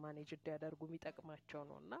ስትረሳቸውን ማኔጅ እንዲያደርጉ የሚጠቅማቸው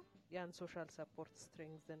ነው እና ያን ሶሻል ሰፖርት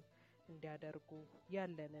ስትሬንግዝን እንዲያደርጉ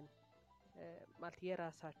ያለንን ማለት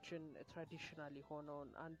የራሳችን ትራዲሽናል የሆነውን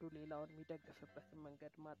አንዱ ሌላውን የሚደግፍበትን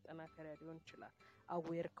መንገድ ማጠናከሪያ ሊሆን ይችላል።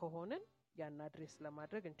 አዌር ከሆንን ያን አድሬስ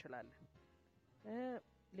ለማድረግ እንችላለን።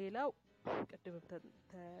 ሌላው ቅድምም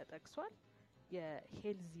ተጠቅሷል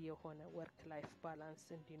የሄልዚ የሆነ ወርክ ላይፍ ባላንስ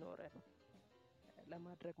እንዲኖረን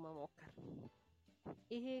ለማድረግ መሞከር።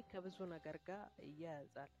 ይሄ ከብዙ ነገር ጋር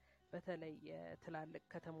ይያያዛል። በተለይ የትላልቅ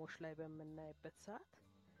ከተሞች ላይ በምናይበት ሰዓት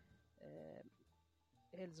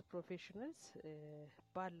ሄልዝ ፕሮፌሽናልስ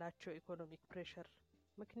ባላቸው ኢኮኖሚክ ፕሬሸር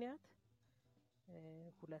ምክንያት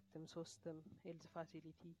 2-3 ሄልዝ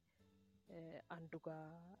ፋሲሊቲ አንዱ ጋር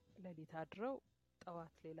ሌሊት አድረው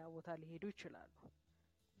ጠዋት ሌላ ቦታ ሊሄዱ ይችላሉ።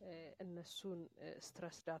 እነሱን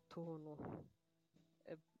ስትረስ ዳትሆኑ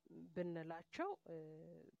ብንላቸው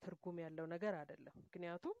ትርጉም ያለው ነገር አይደለም።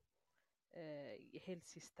 ምክንያቱም የሄልት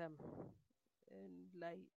ሲስተም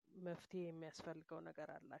ላይ መፍትሄ የሚያስፈልገው ነገር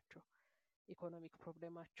አላቸው። ኢኮኖሚክ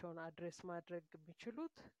ፕሮብሌማቸውን አድሬስ ማድረግ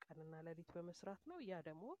የሚችሉት ቀንና ሌሊት በመስራት ነው። ያ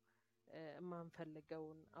ደግሞ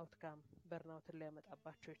የማንፈልገውን አውትካም በርናውትን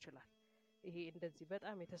ሊያመጣባቸው ይችላል። ይሄ እንደዚህ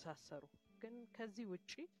በጣም የተሳሰሩ ግን ከዚህ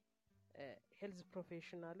ውጪ ሄልዝ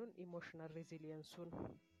ፕሮፌሽናሉን ኢሞሽናል ሬዚሊየንሱን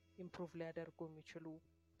ኢምፕሩቭ ሊያደርጉ የሚችሉ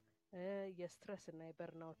የስትረስ እና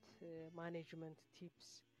የበርናውት ማኔጅመንት ቲፕስ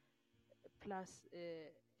ፕላስ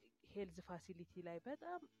ሄልዝ ፋሲሊቲ ላይ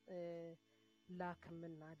በጣም ላክ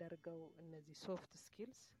የምናደርገው እነዚህ ሶፍት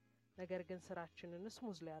ስኪልስ ነገር ግን ስራችንን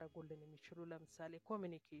ስሙዝ ሊያደርጉልን የሚችሉ ለምሳሌ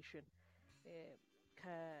ኮሚኒኬሽን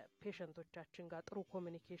ከፔሸንቶቻችን ጋር ጥሩ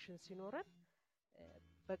ኮሚኒኬሽን ሲኖረን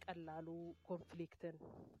በቀላሉ ኮንፍሊክትን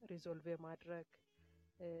ሪዞልቭ የማድረግ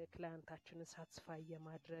ክላይንታችንን ሳትስፋይ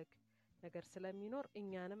የማድረግ ነገር ስለሚኖር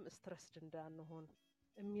እኛንም ስትረስድ እንዳንሆን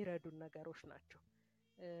የሚረዱን ነገሮች ናቸው።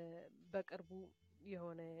 በቅርቡ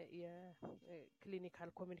የሆነ የክሊኒካል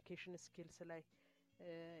ኮሚኒኬሽን ስኪልስ ላይ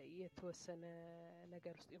የተወሰነ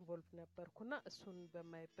ነገር ውስጥ ኢንቮልቭ ነበርኩና እሱን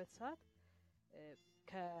በማይበት ሰዓት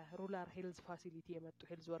ከሩላር ሄልዝ ፋሲሊቲ የመጡ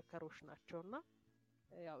ሄልዝ ወርከሮች ናቸውና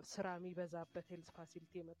ያው ስራ የሚበዛበት ሄልዝ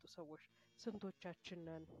ፋሲሊቲ የመጡ ሰዎች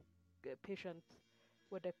ስንቶቻችንን ፔሸንት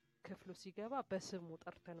ወደ ክፍሉ ሲገባ በስሙ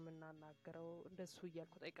ጠርተን የምናናገረው እንደሱ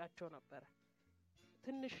እያልኩ ጠይቃቸው ነበረ።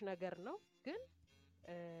 ትንሽ ነገር ነው ግን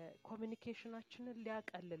ኮሚኒኬሽናችንን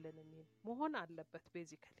ሊያቀልልን የሚል መሆን አለበት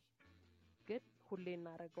ቤዚካሊ ግን ሁሌ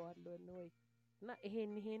እናደርገዋለን ወይ እና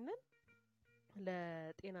ይሄንን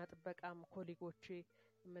ለጤና ጥበቃም ኮሊጎቼ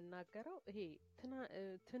የምናገረው ይሄ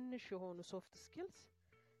ትንሽ የሆኑ ሶፍት ስኪልስ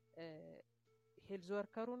ሄልዝ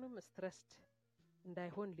ወርከሩንም ስትረስድ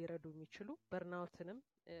እንዳይሆን ሊረዱ የሚችሉ በርናውትንም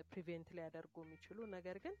ፕሪቬንት ሊያደርጉ የሚችሉ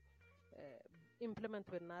ነገር ግን ኢምፕሊመንት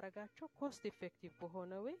ብናረጋቸው ኮስት ኢፌክቲቭ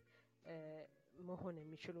በሆነ ወይ መሆን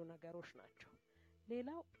የሚችሉ ነገሮች ናቸው።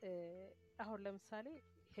 ሌላው አሁን ለምሳሌ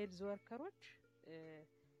ሄልዝ ወርከሮች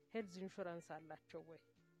ሄልዝ ኢንሹራንስ አላቸው ወይ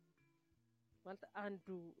ማለት አንዱ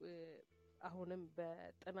አሁንም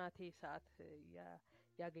በጥናቴ ሰዓት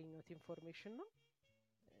ያገኘሁት ኢንፎርሜሽን ነው።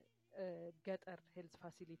 ገጠር ሄልዝ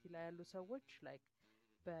ፋሲሊቲ ላይ ያሉ ሰዎች ላይክ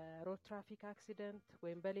በሮድ ትራፊክ አክሲደንት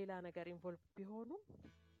ወይም በሌላ ነገር ኢንቮልቭ ቢሆኑ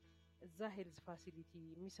እዛ ሄልዝ ፋሲሊቲ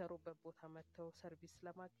የሚሰሩበት ቦታ መጥተው ሰርቪስ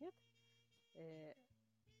ለማግኘት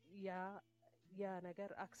ያ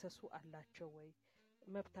ነገር አክሰሱ አላቸው ወይ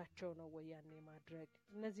መብታቸው ነው ወይ ያኔ ማድረግ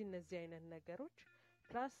እነዚህ አይነት ነገሮች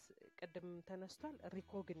ፕላስ ቅድም ተነስቷል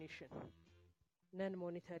ሪኮግኒሽን ነን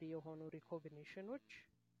ሞኒተሪ የሆኑ ሪኮግኒሽኖች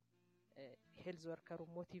ሄልዝ ወርከሩ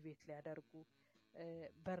ሞቲቬት ሊያደርጉ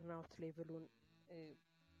በርናውት ሌቭሉን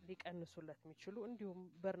ሊቀንሱለት የሚችሉ እንዲሁም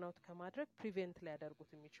በርናውት ከማድረግ ፕሪቬንት ሊያደርጉት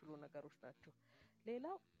የሚችሉ ነገሮች ናቸው።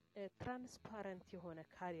 ሌላው ትራንስፓረንት የሆነ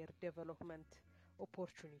ካሪየር ዴቨሎፕመንት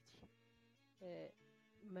ኦፖርቹኒቲ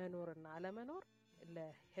መኖርና አለመኖር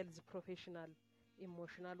ለሄልዝ ፕሮፌሽናል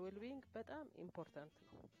ኢሞሽናል ዌልቢንግ በጣም ኢምፖርታንት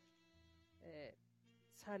ነው።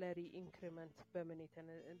 ሳላሪ ኢንክሪመንት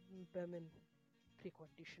በምን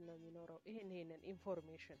ፕሪኮንዲሽን ነው የሚኖረው ይሄንን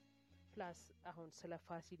ኢንፎርሜሽን ፕላስ አሁን ስለ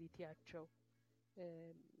ፋሲሊቲያቸው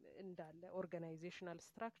እንዳለ ኦርጋናይዜሽናል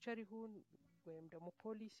ስትራክቸር ይሁን ወይም ደግሞ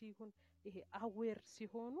ፖሊሲ ይሁን ይሄ አዌር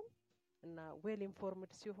ሲሆኑ እና ዌል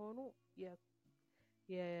ኢንፎርምድ ሲሆኑ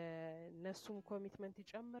የነሱን ኮሚትመንት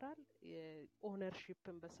ይጨምራል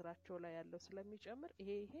ኦነርሺፕን በስራቸው ላይ ያለው ስለሚጨምር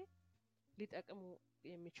ይሄ ሊጠቅሙ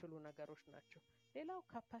የሚችሉ ነገሮች ናቸው። ሌላው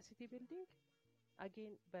ካፓሲቲ ቢልዲንግ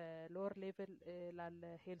አጌን በሎወር ሌቭል ላለ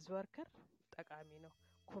ሄልዝ ወርከር ጠቃሚ ነው።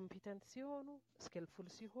 ኮምፒተንት ሲሆኑ ስኪልፉል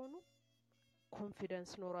ሲሆኑ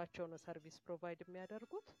ኮንፊደንስ ኖራቸው ነው ሰርቪስ ፕሮቫይድ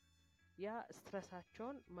የሚያደርጉት ያ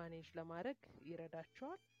ስትረሳቸውን ማኔጅ ለማድረግ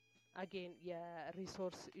ይረዳቸዋል። አጌን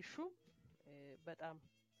የሪሶርስ ኢሹ በጣም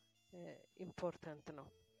ኢምፖርታንት ነው።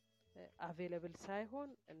 አቬሌብል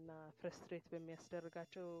ሳይሆን እና ፍረስትሬት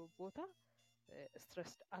በሚያስደርጋቸው ቦታ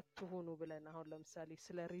ስትረስድ አትሁኑ ብለን አሁን ለምሳሌ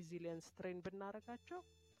ስለ ሬዚሊየንስ ትሬን ብናረጋቸው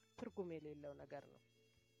ትርጉም የሌለው ነገር ነው።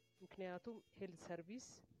 ምክንያቱም ሄልዝ ሰርቪስ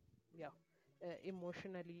ያው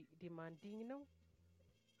ኢሞሽናሊ ዲማንዲንግ ነው።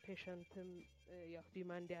 ፔሸንትም ያው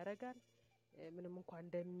ዲማንድ ያደርጋል ምንም እንኳን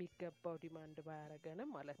እንደሚገባው ዲማንድ ባያረገንም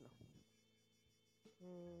ማለት ነው።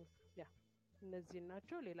 ያ እነዚህ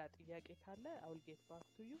ናቸው። ሌላ ጥያቄ ካለ አውል ጌት ባክ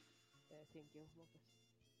ቱ ዩ ቴንክ ዩ ሞገስ።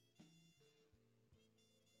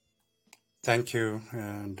 ታንክ ዩ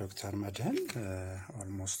ዶክተር መድህን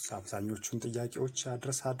ኦልሞስት አብዛኞቹን ጥያቄዎች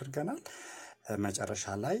አድረስ አድርገናል። መጨረሻ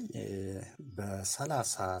ላይ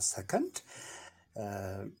በ30 ሰከንድ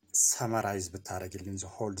ሰመራይዝ ብታረግልን ዘ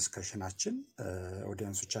ሆል ዲስከሽናችን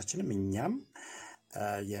ኦዲየንሶቻችንም እኛም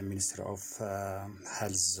የሚኒስትሪ ኦፍ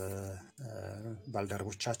ሄልዝ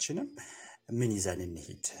ባልደረቦቻችንም ምን ይዘን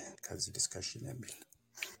እንሂድ ከዚህ ዲስከሽን የሚል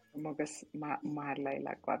ሞገስ መሀል ላይ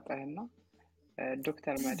ላቋርጥህና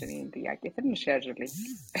ዶክተር መድህን ጥያቄ ትንሽ ያዥልኝ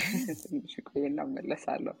ትንሽ ቆይና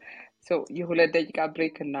መለሳለሁ። የ2 ደቂቃ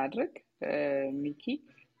ብሬክ እናድርግ ሚኪ።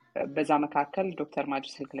 በዛ መካከል ዶክተር ማጅ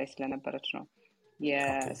ስልክ ላይ ስለነበረች ነው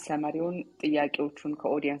የሰመሪውን ጥያቄዎቹን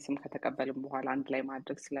ከኦዲየንስም ከተቀበልን በኋላ አንድ ላይ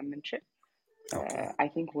ማድረግ ስለምንችል Okay. I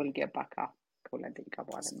think we'll get back up ከሁለት ደቂቃ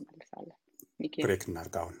በኋላ እንመለሳለን። ብሬክ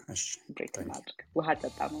እናድርግ አሁን። እሺ ብሬክ እናድርግ። ውሃ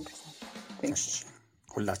ጠጣ ሞገስ። እሺ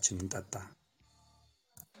ሁላችንም እንጠጣ።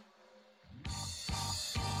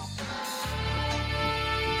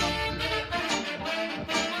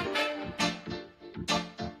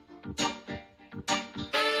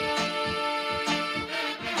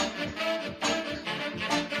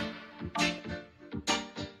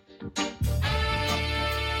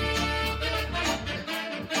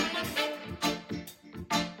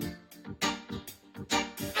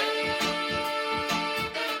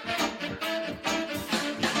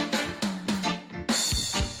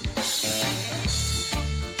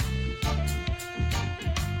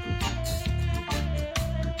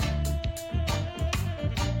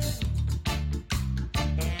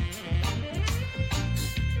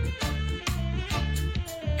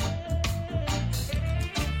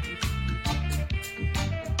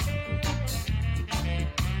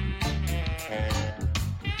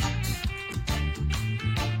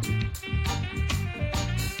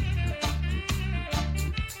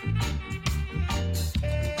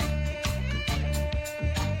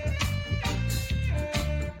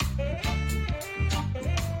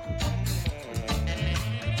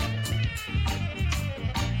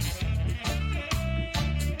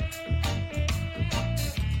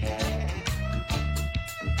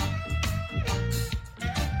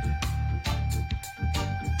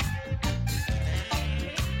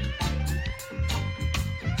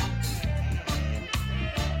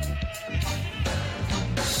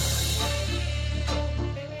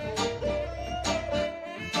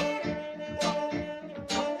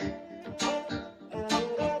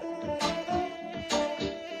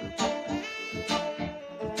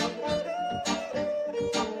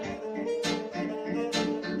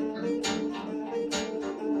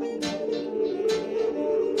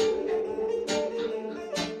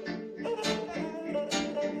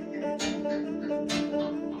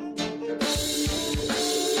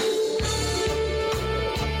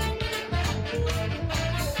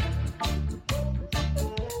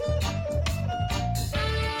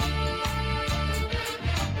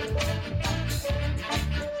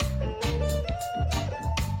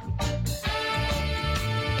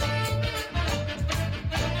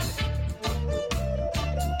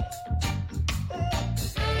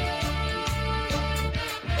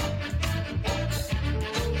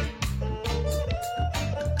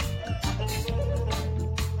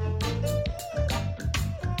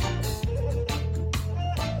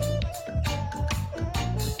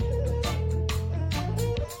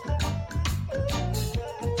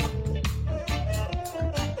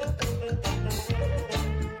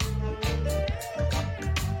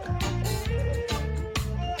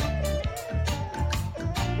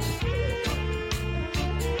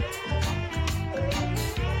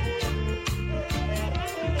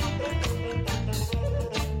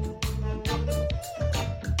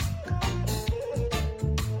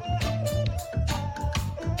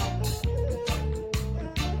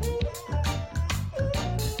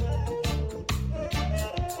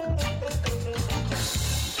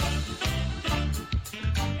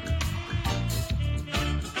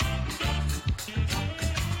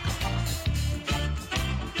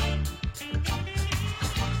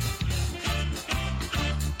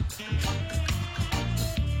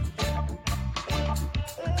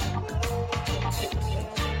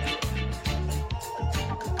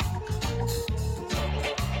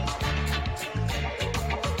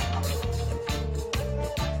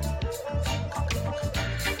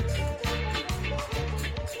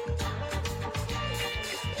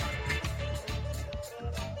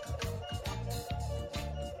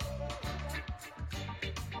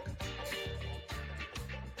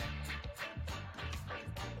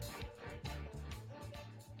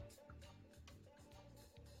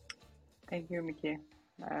 Thank you, Mickey.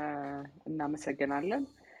 እናመሰግናለን።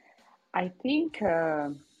 I think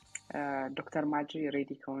ዶክተር ማጂ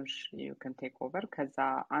ሬዲ ከሆንሽ you can take over። ከዛ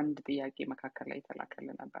አንድ ጥያቄ መካከል ላይ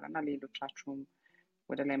ተላከልን ነበርና ሌሎቻችሁም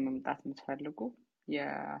ወደ ላይ መምጣት የምትፈልጉ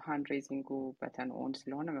የሃንድ ሬዚንጉ በተን ኦን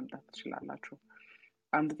ስለሆነ መምጣት ትችላላችሁ።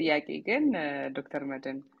 አንድ ጥያቄ ግን ዶክተር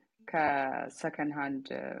መድን ከሰከንድ ሃንድ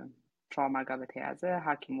ትራውማ ጋር በተያያዘ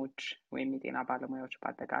ሐኪሞች ወይም የጤና ባለሙያዎች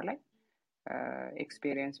በአጠቃላይ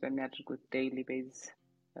ኤክስፒሪየንስ በሚያደርጉት ዴይሊ ቤዝ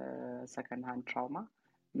ሰከንድ ሃንድ ትራውማ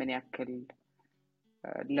ምን ያክል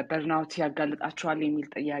ለበርናውት ያጋልጣቸዋል የሚል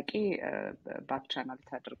ጥያቄ ባክ ቻናል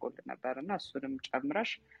ተደርጎልን ነበርና እሱንም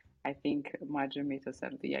ጨምረሽ I think ማጅም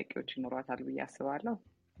የተወሰኑ ጥያቄዎች ይኖሯታል ብዬ አስባለሁ።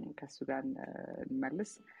 ከሱ ጋር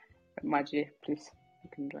እንመልስ። ማጂ please you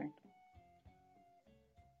can join.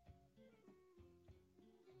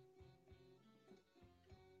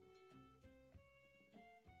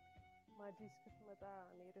 ማጂስ ክትመጣ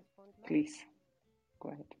እኔ ሬስፖንድ ላይ Please go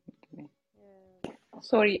ahead.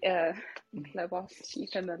 Sorry, Clubhouse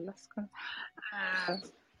ተመለስኩ.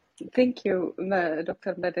 Thank you,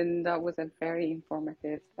 Dr. Madden. That was a very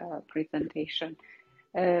informative presentation.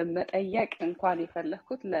 መጠየቅ እንኳን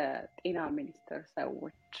የፈለኩት ለጤና ሚኒስቴር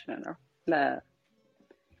ሰዎች ነው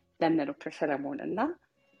ለነ ዶክተር ሰለሞን እና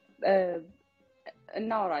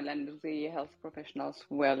እናወራለን ብዙ የሄልት ፕሮፌሽናልስ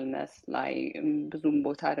ዌልነስ ላይ ብዙም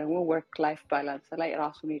ቦታ ደግሞ ወርክ ላይፍ ባላንስ ላይ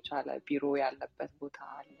ራሱን የቻለ ቢሮ ያለበት ቦታ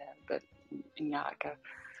አለ እኛ ሀገር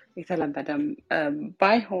የተለመደም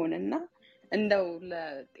ባይሆንና እንደው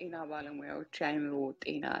ለጤና ባለሙያዎች የአእምሮ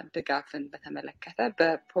ጤና ድጋፍን በተመለከተ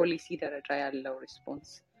በፖሊሲ ደረጃ ያለው ሪስፖንስ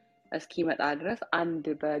እስኪመጣ ድረስ አንድ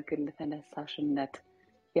በግል ተነሳሽነት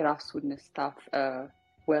የራሱን ስታፍ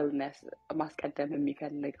ዌልነስ ማስቀደም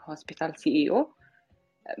የሚፈልግ ሆስፒታል ሲኢኦ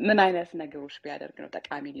ምን አይነት ነገሮች ቢያደርግ ነው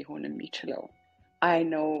ጠቃሚ ሊሆን የሚችለው? አይ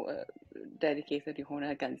ኖ ዴዲኬትድ የሆነ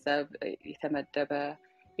ገንዘብ የተመደበ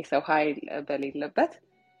የሰው ኃይል በሌለበት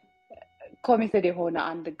committed የሆነ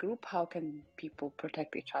አንድ group, how can people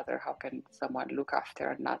protect each other, how can someone look after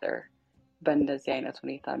another በእንደዚህ አይነት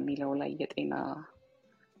ሁኔታ የሚለው ላይ የጤና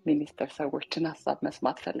ሚኒስቴር ሰዎችን ሀሳብ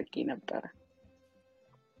መስማት ፈልጌ ነበር።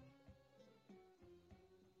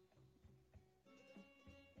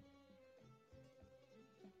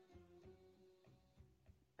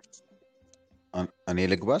 እኔ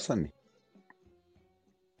ልግባ ሰኒ?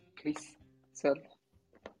 Please sir.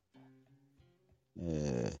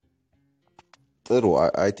 ጥሩ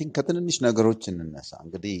አይ ቲንክ ከትንንሽ ነገሮች እንነሳ።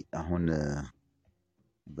 እንግዲህ አሁን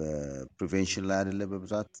በፕሪቬንሽን ላይ አይደለ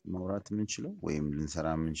በብዛት ማውራት የምንችለው ወይም ልንሰራ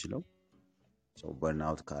የምንችለው ሰው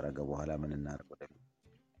በርናውት ካረገ በኋላ ምን እናደርግ ወደ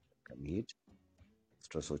ከመሄድ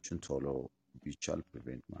ስትረሶችን ቶሎ ቢቻል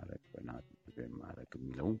ፕሪቬንት ማድረግ በርናውት ፕሪቬንት ማድረግ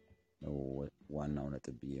የሚለው ነው ዋናው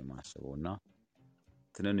ነጥብ ብዬ የማስበውና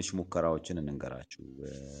ትንንሽ ሙከራዎችን እንንገራችሁ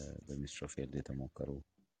በሚኒስትር ፊልድ የተሞከሩ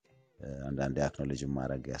አንዳንድ አክኖሎጂ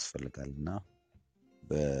ማድረግ ያስፈልጋልና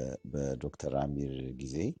በዶክተር አሚር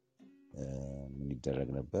ጊዜ ምን ይደረግ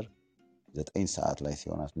ነበር 9 ሰዓት ላይ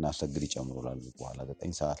ሲሆን እናሰግድ ይጨምሩላል በኋላ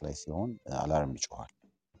 9 ሰዓት ላይ ሲሆን አላርም ይጮሃል።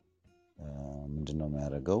 ምንድነው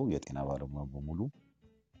የሚያደርገው የጤና ባለሙያ በሙሉ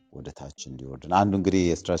ወደ ታች እንዲወርድ አንዱ እንግዲህ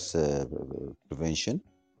የስትረስ ፕሪቬንሽን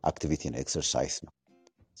አክቲቪቲ ነው ኤክሰርሳይዝ ነው።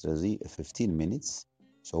 ስለዚህ 15 ሚኒትስ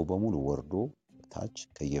ሰው በሙሉ ወርዶ ታች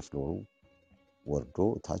ከየፍሎሩ ወርዶ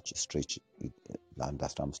ታች ስትሬች ለአንድ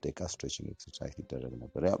 15 ደቂቃ ስትሬቺንግ ኤክሰርሳይዝ ይደረግ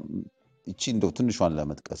ነበር። እቺ እንደው ትንሿን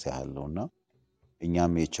ለመጥቀስ ያህል ነውና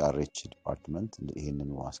እኛም የኤችአርኤች ዲፓርትመንት ይሄንን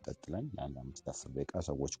ማስቀጥለን ለአንድ 5-10 ደቂቃ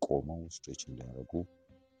ሰዎች ቆመው ስትሬች እንዲያደርጉ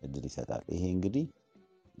እድል ይሰጣል። ይሄ እንግዲህ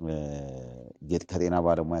ከጤና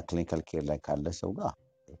ባለሙያ ክሊኒካል ኬር ላይ ካለ ሰው ጋር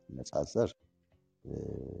ነጻጸር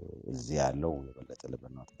እዚህ ያለው የበለጠ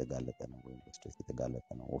ለበርናውት የተጋለጠ ነው ወይም ስትሬስ የተጋለጠ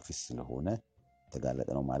ነው ኦፊስ ስለሆነ የተጋለጠ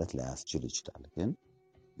ነው ማለት ላያስችል ይችላል። ግን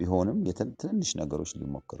ቢሆንም ትንሽ ነገሮች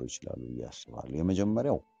ሊሞከሩ ይችላሉ ያስባሉ።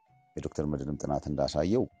 የመጀመሪያው የዶክተር መድንም ጥናት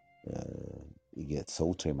እንዳሳየው ሰው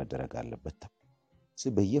ትሬን መደረግ አለበት።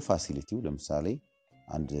 በየፋሲሊቲው ለምሳሌ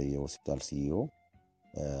አንድ የሆስፒታል ሲኢኦ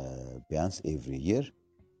ቢያንስ ኤቭሪ ይር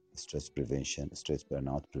ስትሬስ ፕሪቬንሽን ስትሬስ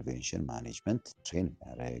በርናውት ፕሪቬንሽን ማኔጅመንት ትሬን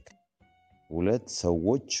ያደርግ። ሁለት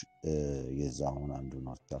ሰዎች የዛውን አንዱ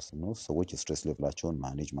ነው ታስነው ሰዎች ስትሬስ ሌቭላቸውን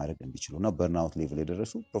ማኔጅ ማድረግ እንዲችሉና በርናውት ሌቭል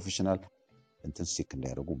የደረሱ ፕሮፌሽናል እንትን ሲክ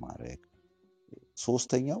እንዲያደርጉ ማድረግ።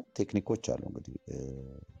 ሶስተኛው ቴክኒኮች አሉ እንግዲህ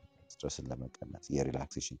ስትሬስን ለመቀነስ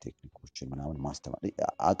የሪላክሴሽን ቴክኒኮችን ምናምን ማስተማር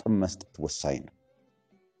አቅም መስጠት ወሳኝ ነው።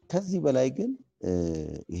 ከዚህ በላይ ግን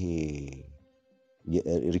ይሄ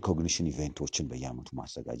የሪኮግኒሽን ኢቨንቶችን በየአመቱ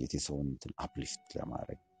ማዘጋጀት የሰውን እንትን አፕሊፍት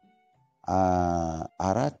ለማድረግ።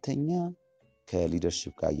 አራተኛ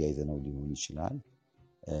ከሊደርሺፕ ጋር ያይዘነው ሊሆን ይችላል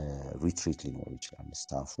ሪትሪት ሊኖር ይችላል።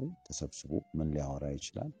 ስታፉ ተሰብስቦ ምን ሊያወራ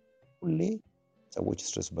ይችላል። ሁሌ ሰዎች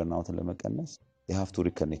ስትሬስ በርናውትን ለመቀነስ they have to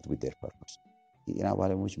reconnect with their purpose። የጤና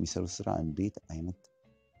ባለሙያዎች የሚሰሩት ስራ እንዴት አይነት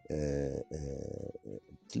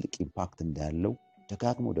ትልቅ ኢምፓክት እንዳለው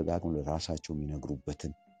ደጋግሞ ለራሳቸው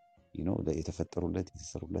የሚነግሩበትን የተፈጠሩለት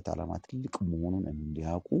የተሰሩለት ዓላማ ትልቅ መሆኑን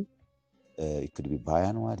እንዲያውቁ it could be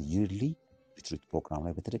biannual yearly ሪትሪት ፕሮግራም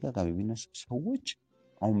ላይ በተደጋጋሚ የሚነሱ ሰዎች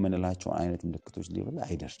አሁን ምንላቸው አይነት ምልክቶች ሊበላ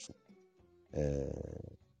አይደርሱም።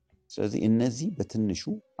 ስለዚህ እነዚህ በትንሹ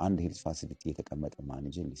አንድ ሄልዝ ፋሲሊቲ የተቀመጠ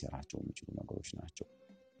ማኔጀር ሊሰራቸው የሚችሉ ነገሮች ናቸው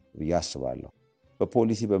ብዬ አስባለሁ።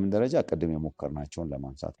 በፖሊሲ በምን ደረጃ ቀደም የሞከርናቸውን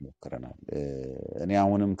ለማንሳት ሞክረናል። እኔ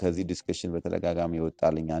አሁንም ከዚህ ዲስከሽን በተደጋጋሚ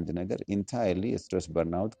ይወጣልኝ አንድ ነገር ኢንታይርሊ ስትሬስ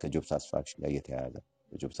በርናውት ከጆብ ሳቲስፋክሽን ጋር የተያያዘ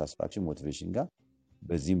ጆብ ሳቲስፋክሽን ሞቲቬሽን ጋር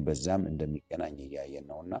በዚህም በዛም እንደሚገናኝ እያየን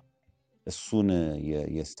ነውና እሱን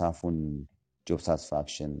የስታፉን ጆብ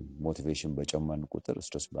ሳቲስፋክሽን ሞቲቬሽን በጨመርን ቁጥር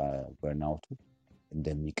ስትሬስ በርናውቱ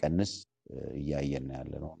እንደሚቀንስ እያየን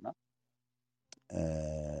ያለ ነውና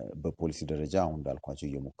በፖሊሲ ደረጃ አሁን እንዳልኳቸው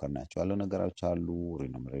እየሞከርናቸው ያለው ነገሮች አሉ።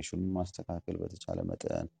 ሪኖሚሬሽኑን ማስተካከል በተቻለ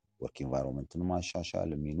መጠን ወርክ ኢንቫይሮንመንትን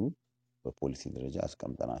ማሻሻል የሚሉ በፖሊሲ ደረጃ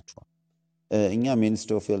አስቀምጠናቸዋል። እኛ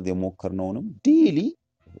ሚኒስትሪ ኦፍ ሄልዝ የሞከርነውንም ዴይሊ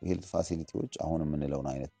ሄልት ፋሲሊቲዎች አሁን የምንለውን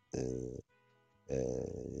አይነት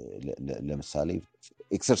ለምሳሌ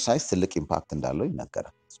ኤክሰርሳይዝ ትልቅ ኢምፓክት እንዳለው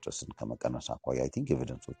ይነገራል። ስትረስን ከመቀነስ አኳያ አይ ቲንክ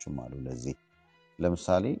ኤቪደንሶችም አሉ ለዚህ።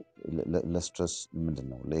 ለምሳሌ ለስትረስ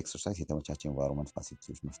ምንድነው ለኤክሰርሳይዝ የተመቻቸ ኤንቫይሮንመንት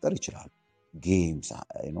ፋሲሊቲዎች መፍጠር ይችላሉ። ጌምስ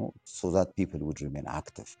so that people would remain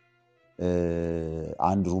active።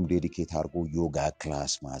 አንድ ሩም ዴዲኬት አድርጎ ዮጋ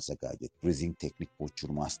ክላስ ማዘጋጀት፣ ብሪዚንግ ቴክኒኮችን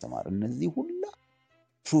ማስተማር፣ እነዚህ ሁላ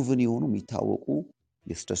ፕሩቭን የሆኑ የሚታወቁ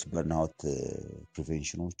የስትረስ በርናውት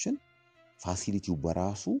ፕሪቬንሽኖችን ፋሲሊቲው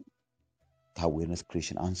በራሱ ታዌርነስ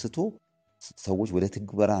ክሬሽን አንስቶ ሰዎች ወደ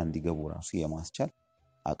ትግበራ እንዲገቡ ራሱ የማስቻል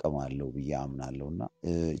አቅም አለው ብዬ አምናለሁና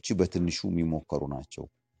እቺ በትንሹ የሚሞከሩ ናቸው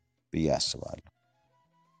ብዬ አስባለሁ።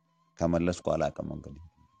 ከመለስኩ አላቅም እንግዲህ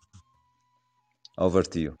ኦቨር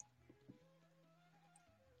ቱ ዩ።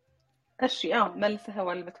 እሺ ያው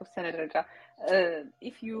መልሰኸዋል በተወሰነ ደረጃ።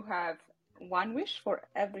 if you have one wish for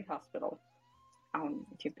every hospital አሁን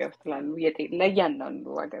ኢትዮጵያ ውስጥ ላሉ ለእያንዳንዱ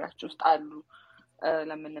ሀገራችን ውስጥ አሉ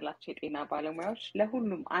ለምንላቸው የጤና ባለሙያዎች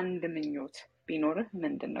ለሁሉም አንድ ምኞት ቢኖርህ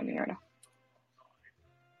ምንድን ነው የሚሆነው?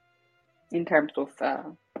 in terms of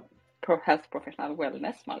health professional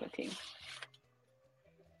wellness ማለት ነው።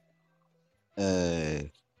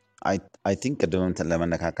 I think ቅድምም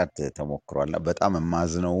ለመነካካት ተሞክሯል። በጣም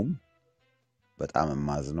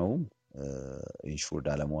የማዝነውም ኢንሹርድ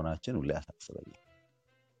አለመሆናችን ሁሌ ያሳስበኛል።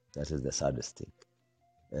 that is the saddest thing።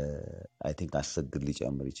 I think አስቸግር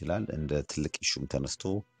ሊጨምር ይችላል እንደ ትልቅ ኢሹም ተነስቶ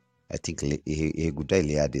I think ይሄ ጉዳይ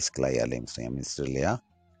ሊያ ዴስክ ላይ ያለ ይመስለኛል። ሚኒስትር ሊያ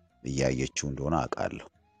እያየችው እንደሆነ አውቃለሁ።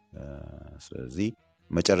 ስለዚህ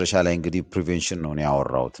መጨረሻ ላይ እንግዲህ ፕሪቬንሽን ነው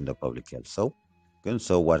ያወራሁት እንደ ፐብሊክ ሄልት ሰው። ግን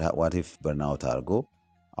ሰው what if burnout አድርጎ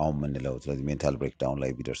አሁን ምንለው ስለዚህ ሜንታል ብሬክዳውን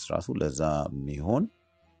ላይ ቢደርስ ራሱ ለዛ የሚሆን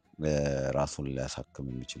ራሱን ሊያሳክም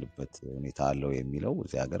የሚችልበት ሁኔታ አለው የሚለው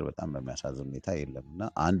እዚህ ሀገር በጣም በሚያሳዝን ሁኔታ የለምና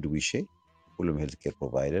አንድ ዊሼ ሁሉም ሄልት ኬር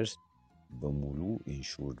ፕሮቫይደርስ በሙሉ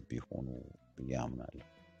ኢንሹርድ ቢሆኑ ብዬ አምናለሁ።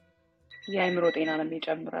 የአእምሮ ጤናንም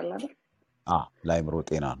ይጨምራል አይደል? ለአእምሮ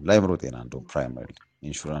ጤና እንደው ፕራይመሪ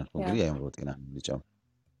ኢንሹራንስ እንግዲህ የአእምሮ ጤና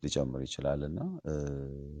ሊጨምር ይችላልና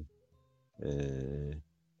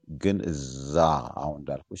ግን እዛ አሁን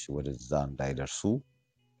እንዳልኩሽ ወደዛ እንዳይደርሱ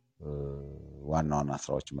ዋና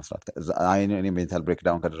ስራዎች መስራት እኔ ሜንታል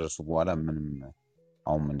ብሬክዳውን ከደረሱ በኋላ ምንም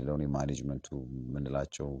አሁን ምንለው ማኔጅመንቱ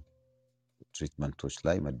ምንላቸው ትሪትመንቶች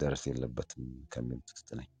ላይ መደረስ የለበትም ከሚል ውስጥ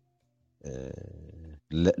ነኝ።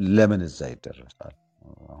 ለምን እዛ ይደረሳል?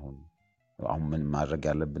 አሁን ምን ማድረግ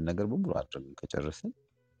ያለብን ነገር በሙሉ አድርገን ከጨረስን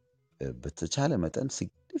በተቻለ መጠን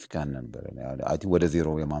ሲግኒፊካንት ነበር ወደ ዜሮ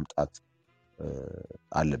የማምጣት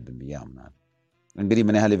አለብን ብዬ አምናለሁ። እንግዲህ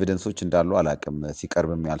ምን ያህል ኤቪደንሶች እንዳሉ አላቅም።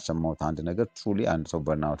 ሲቀርብም ያልሰማሁት አንድ ነገር ትሩሊ አንድ ሰው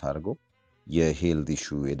በርናውት አድርጎ የሄልት ኢሹ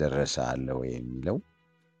የደረሰ አለ ወይ የሚለው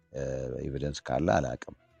ኤቪደንስ ካለ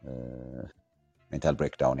አላቅም። ሜንታል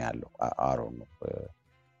ብሬክዳውን ያለው አሮ ነው።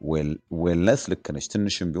 ዌልነስ ልክ ነች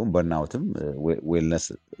ትንሽም ቢሆን በርናውትም ዌልነስ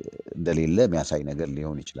እንደሌለ የሚያሳይ ነገር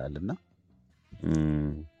ሊሆን ይችላልና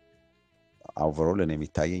ኦቨርኦል እኔ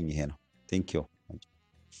የሚታየኝ ይሄ ነው። ቴንክ ዩ።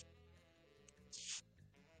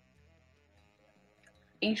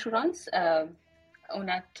 ኢንሹራንስ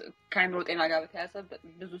እውነት ከአእምሮ ጤና ጋር በተያያዘ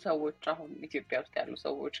ብዙ ሰዎች አሁን ኢትዮጵያ ውስጥ ያሉ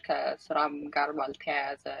ሰዎች ከስራም ጋር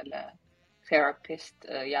ባልተያያዘ ለቴራፒስት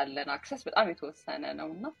ያለን አክሰስ በጣም የተወሰነ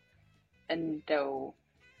ነውና እንደው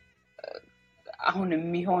አሁን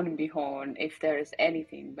የሚሆን ቢሆን if there is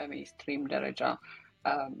anything በሜንስትሪም ደረጃ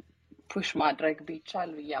ፑሽ ማድረግ ቢቻል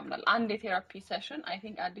ብዬ አምናለሁ። አንድ የቴራፒ ሴሽን አይ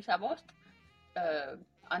ቲንክ አዲስ አበባ ውስጥ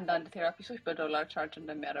አንዳንድ ቴራፒስቶች በዶላር ቻርጅ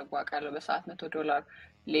እንደሚያደርጉ አውቃለሁ፣ በሰዓት $100።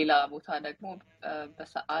 ሌላ ቦታ ደግሞ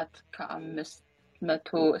በሰዓት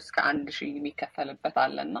ከ500 እስከ 1000 የሚከፈልበት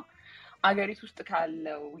አለና አገሪቱ ውስጥ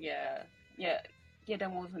ካለው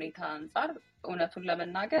የደሞዝ ሁኔታ አንጻር እውነቱን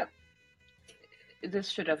ለመናገር this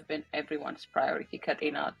should have been everyone's priority።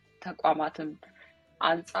 ከጤና ተቋማትም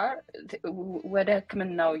አንጻር ወደ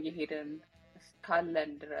ሕክምናው እየሄድን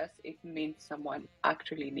ካለን ድረስ it means someone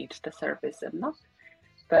actually needs the service እና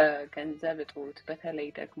በገንዘብ እጦት በተለይ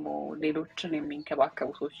ደግሞ ሌሎችን የሚንከባከቡ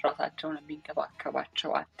ሰዎች ራሳቸውን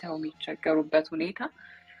የሚንከባከባቸው አጥተው የሚቸገሩበት ሁኔታ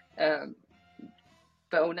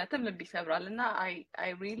በእውነትም ልብ ይሰብራል እና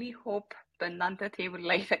I really hope በእናንተ ቴብል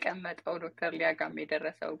ላይ የተቀመጠው ዶክተር ሊያጋም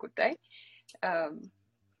የደረሰው ጉዳይ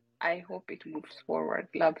I hope it moves forward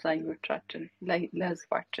ለአብዛኞቻችን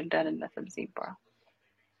ለህዝባችን ደህንነትም ሲባል።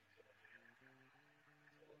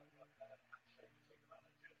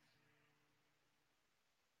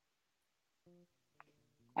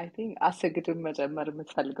 I think አሰግድም መጨመር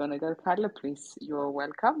የምትፈልገው ነገር ካለ ፕሊዝ ዩ አር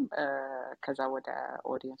ዌልካም። ከዛ ወደ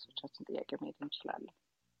ኦዲየንሶቻችን ጥያቄ መሄድ እንችላለን።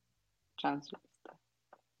 ቻንስ ልስጥ።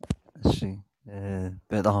 እሺ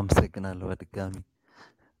በጣም አመሰግናለሁ በድጋሚ።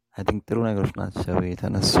 አይ ቲንክ ጥሩ ነገሮች ናቸው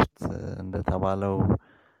የተነሱት። እንደተባለው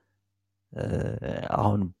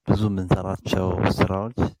አሁን ብዙ የምንሰራቸው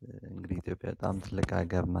ስራዎች እንግዲህ ኢትዮጵያ በጣም ትልቅ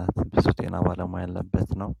ሀገር ናት፣ ብዙ ጤና ባለሙያ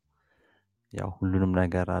ያለበት ነው። ያው ሁሉንም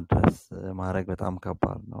ነገር አድረስ ማድረግ በጣም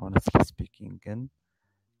ከባድ ነው honestly speaking። ግን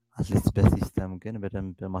አትሊስት በሲስተም ግን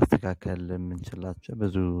በደንብ ማስተካከል የምንችላቸው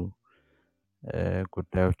ብዙ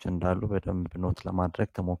ጉዳዮች እንዳሉ በደንብ ኖት ለማድረግ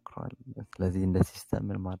ተሞክሯል። ስለዚህ እንደ ሲስተም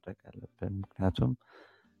ምን ማድረግ አለብን? ምክንያቱም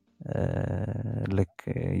ልክ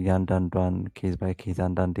እያንዳንዷን ኬዝ ባይ ኬዝ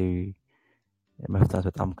አንዳንዴ መፍታት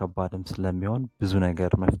በጣም ከባድም ስለሚሆን ብዙ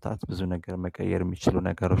ነገር መፍታት ብዙ ነገር መቀየር የሚችሉ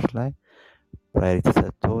ነገሮች ላይ ፕራዮሪቲ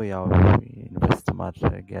ሰጥቶ ያው ኢንቨስት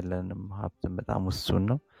ማድረግ ያለንም ሀብትም በጣም ውሱን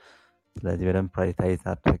ነው። ስለዚህ በደንብ ፕራዮሪታይዝ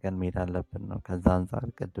አድርገን መሄድ አለብን ነው። ከዛ አንፃር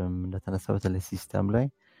ቅድም እንደተነሳው በተለይ ሲስተም ላይ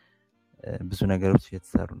ብዙ ነገሮች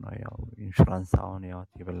እየተሰሩ ነው። ያው ኢንሹራንስ አሁን ያው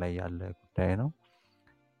ቴብል ላይ ያለ ጉዳይ ነው።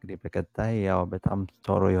 እንግዲህ በቀጣይ ያው በጣም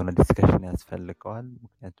ቶሮ የሆነ ዲስከሽን ያስፈልገዋል።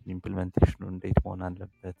 ምክንያቱም ኢምፕሊሜንቴሽኑ እንዴት መሆን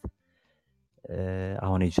አለበት።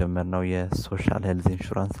 አሁን የጀመርነው የሶሻል ሄልዝ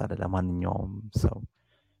ኢንሹራንስ አለ ለማንኛውም ሰው።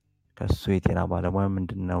 ከሱ የጤና ባለሙያ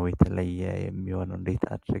ምንድነው የተለየ የሚሆነው፣ እንዴት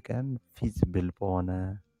አድርገን ፊዚብል በሆነ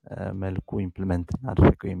መልኩ ኢምፕሊሜንት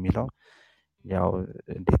እናድርገው የሚለው ያው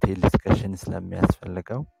ዲቴይል ዲስከሽን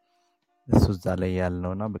ስለሚያስፈልገው እሱ እዛ ላይ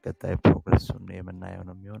ያልነውና በቀጣይ ፕሮግረሱን የምናየው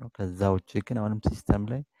ነው የሚሆነው። ከዛ ውጪ ግን አሁንም ሲስተም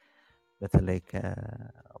ላይ በተለይ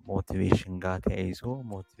ከሞቲቬሽን ጋር ተያይዞ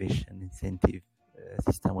ሞቲቬሽን ኢንሴንቲቭ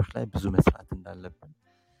ሲስተሞች ላይ ብዙ መስራት እንዳለብን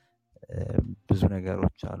ብዙ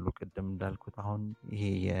ነገሮች አሉ። ቅድም እንዳልኩት አሁን ይሄ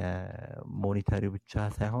የሞኒተሪ ብቻ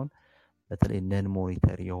ሳይሆን በተለይ ነን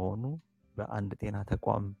ሞኒተሪ የሆኑ በአንድ ጤና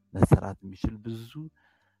ተቋም መሰራት የሚችል ብዙ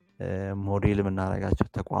ሞዴል የምናደርጋቸው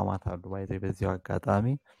ተቋማት አሉ። በዚሁ አጋጣሚ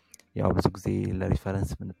ያው ብዙ ጊዜ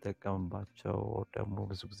ለሪፈረንስ የምንጠቀምባቸው ደግሞ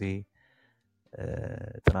ብዙ ጊዜ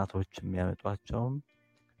ጥናቶች የሚያመጧቸውም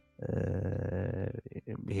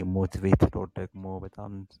ይሄ ሞቲቬትድ ኦር ደግሞ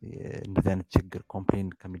በጣም እንደዚህ አይነት ችግር ኮምፕሌን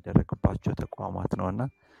ከሚደረግባቸው ተቋማት ነውና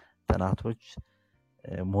ጥናቶች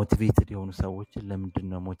ሞቲቬትድ የሆኑ ሰዎችን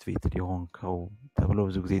ለምንድነው ሞቲቬትድ የሆንከው ተብሎ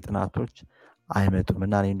ብዙ ጊዜ ጥናቶች አይመጡም።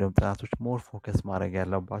 እና እኔ እንደውም ጥናቶች ሞር ፎከስ ማድረግ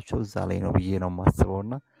ያለባቸው እዛ ላይ ነው ብዬ ነው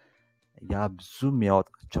የማስበውና ያ ብዙም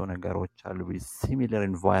ያወጣቸው ነገሮች አሉ። ሲሚለር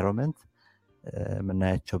ኢንቫይሮንመንት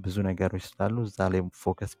የምናያቸው ብዙ ነገሮች ስላሉ እዛ ላይ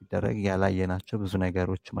ፎከስ ቢደረግ ያላየናቸው ብዙ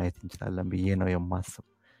ነገሮች ማየት እንችላለን ብዬ ነው የማስበው።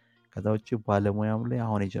 ከዛ ውጪ ባለሙያም ላይ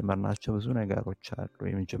አሁን የጀመርናቸው ብዙ ነገሮች አሉ።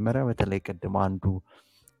 የመጀመሪያው በተለይ ቅድም አንዱ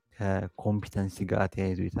ከኮምፒተንሲ ጋር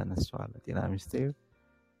ተያይዞ የተነሳው ጤና ሚኒስቴር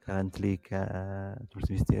ከረንትሊ ከትምህርት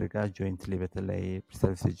ሚኒስቴር ጋር ጆይንትሊ በተለይ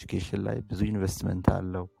ሰርቪስ ኤጁኬሽን ላይ ብዙ ኢንቨስትመንት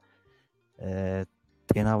አለው።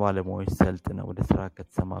 ጤና ባለሙያዎች ሰልጥነው ወደ ስራ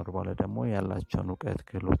ከተሰማሩ በኋላ ደግሞ ያላቸውን እውቀት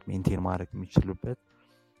ክህሎት ሜንቴን ማድረግ የሚችሉበት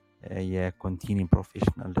የኮንቲኒዩም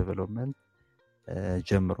ፕሮፌሽናል ዴቨሎፕመንት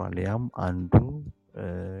ጀምሯል። ያም አንዱ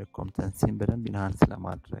ኮምፒተንሲን በደንብ ኢንሃንስ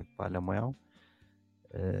ለማድረግ ባለሙያው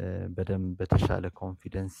በደንብ በተሻለ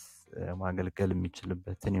ኮንፊደንስ ማገልገል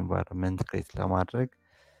የሚችልበትን ኢንቫይሮንመንት ክሬት ለማድረግ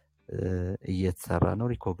እየተሰራ ነው።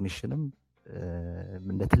 ሪኮግኒሽንም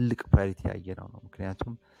እንደ ትልቅ ፕራዮሪቲ ያየነው ነው።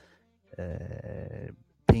 ምክንያቱም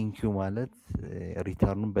ቴንኪዩ ማለት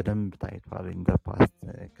ሪተርኑን በደንብ ታይቷል ኢን ዘ ፓስት።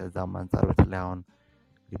 ከዛም አንፃር በተለይ አሁን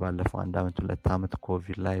ባለፈው 1 አመት 2 አመት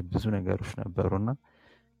ኮቪድ ላይ ብዙ ነገሮች ነበሩና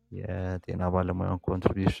የጤና ባለሙያውን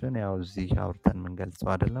ኮንትሪቢዩሽን ያው እዚህ አውርተን የምንገልጸው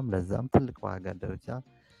አይደለም። ለዛም ትልቅ በሀገር ደረጃ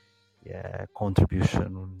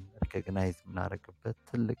የኮንትሪቢዩሽኑን ሪኮግናይዝ የምናደርግበት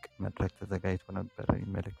ትልቅ መድረክ ተዘጋጅቶ ነበር።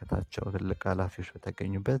 የሚመለከታቸው ትልቅ ኃላፊዎች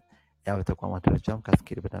በተገኙበት ያው በተቋማት ደረጃም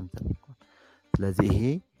ካስኬድ በደንብ ተደርጓል። ስለዚህ ይሄ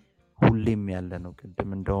ሁሌም ያለ ነው።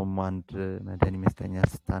 ቅድም እንደውም አንድ መድህን ይመስለኛል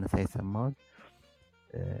ስታነሳ የሰማሁት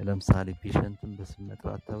ለምሳሌ ፔሸንትን በስም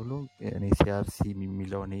መጥራት ተብሎ እኔ ሲአርሲ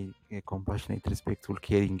የሚለው እኔ ኮምፓሽኔት ሪስፔክትፉል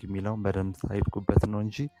ኬሪንግ የሚለውን በደንብ ሳይድኩበት ነው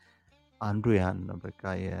እንጂ አንዱ ያን ነው። በቃ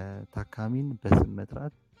የታካሚን በስም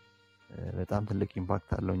መጥራት በጣም ትልቅ ኢምፓክት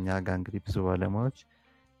አለው። እኛ ጋር እንግዲህ ብዙ ባለሙያዎች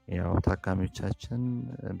ያው ታካሚዎቻችን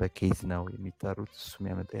በኬዝ ነው የሚጠሩት። እሱ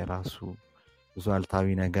የሚያመጣ የራሱ ብዙ አልታዊ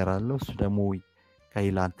ነገር አለው። እሱ ደግሞ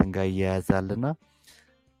ከሌላ እንትን ጋር ይያያዛልና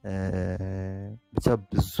ብቻ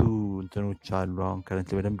ብዙ እንትኖች አሉ። አሁን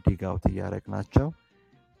ከረንትሊ በደንብ ዲግ አውት እያደረግናቸው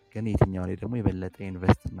ግን የትኛው ላይ ደግሞ የበለጠ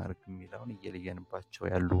ኢንቨስት እናድርግ የሚለውን እየለየንባቸው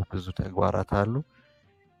ያሉ ብዙ ተግባራት አሉ።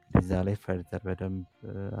 እዛ ላይ ፈርዘር በደንብ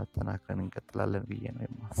አጠናክረን እንቀጥላለን ብዬ ነው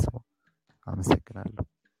የማስበው። አመሰግናለሁ።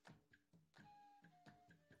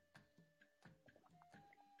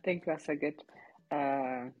 ቴንክ ዩ አሰገድ።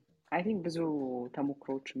 አይ ቲንክ ብዙ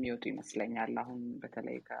ተሞክሮዎች የሚወጡ ይመስለኛል። አሁን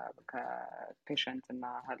በተለይ ከፔሸንት እና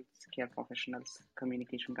ሄልት ኬር ፕሮፌሽናልስ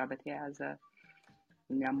ኮሚኒኬሽን ጋር በተያያዘ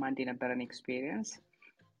እኛም አንድ የነበረን ኤክስፒሪየንስ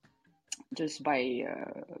just by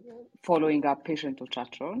following up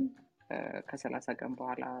ፔሸንቶቻቸውን ከ30 ቀን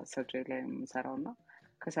በኋላ ሰርጀሪ ላይ የምሰራውና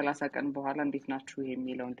ከ30 ቀን በኋላ እንዴት ናችሁ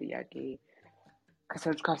የሚለውን ጥያቄ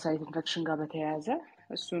ከሰርጂካል ሳይት ኢንፌክሽን ጋር በተያያዘ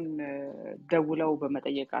እሱን ደውለው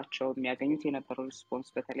በመጠየቃቸው የሚያገኙት የነበረው ሪስፖንስ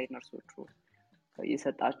በተለይ ነርሶቹ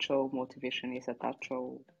የሰጣቸው ሞቲቬሽን የሰጣቸው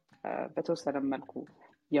በተወሰነ መልኩ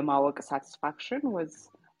የማወቅ ሳቲስፋክሽን was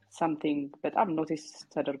something በጣም ኖቲስ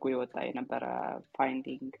ተደርጎ የወጣ የነበረ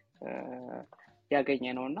ፋይንዲንግ ያገኘ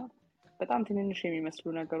ነውና በጣም ትንንሽ የሚመስሉ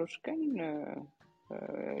ነገሮች ግን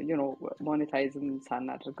ሞኔታይዝም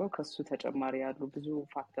ሳናደርገው ከሱ ተጨማሪ ያሉ ብዙ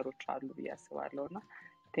ፋክተሮች አሉ ብዬ አስባለሁና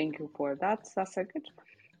thank you for that ሳሰግድ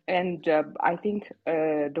and I think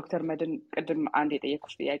ዶክተር መድን ቅድም አንድ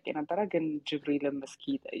የጠየኩሽ ጥያቄ ነበረ ግን ጅብሪልም እስኪ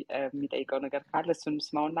የሚጠይቀው ነገር ካለ እሱን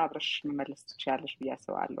ስማውና አብረሽ መመለስ ትችያለሽ ብዬ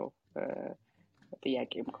አስባለሁ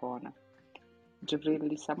ጥያቄም ከሆነ ጅብሪል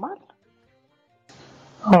ይሰማል?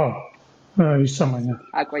 ይሰማኛል።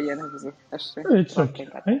 አቆየነህ ብዙ። እሺ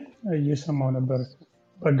እየሰማው ነበር።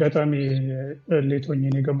 በአጋጣሚ ሌቶኝ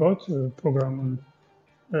ነው የገባሁት ፕሮግራሙን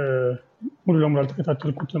ሙሉ ለሙሉ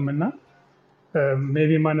አልተከታተልኩትም እና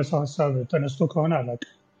ሜቢ ማነሳው ሀሳብ ተነስቶ ከሆነ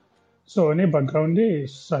አላውቅም። እኔ ባክግራውንዴ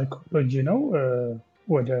ሳይኮሎጂ ነው።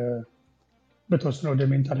 በተወሰነ ወደ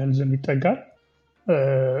ሜንታል ሄልዝ ይጠጋል።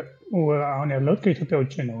 አሁን ያለሁት ከኢትዮጵያ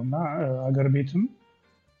ውጭ ነው እና አገር ቤትም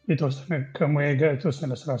የተወሰነ ከሙያዬ ጋር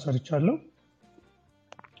የተወሰነ ስራ ሰርቻለሁ።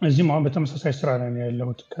 እዚህም አሁን በተመሳሳይ ስራ ላይ ነው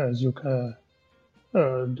ያለሁት። ከዚሁ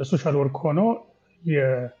ሶሻል ወርክ ሆኖ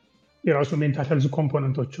የራሱ ሜንታል ሄልዝ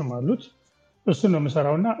ኮምፖነንቶችም አሉት። እሱን ነው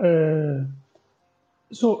የምሰራው እና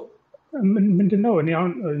ምንድነው እኔ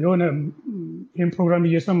አሁን የሆነ ይህን ፕሮግራም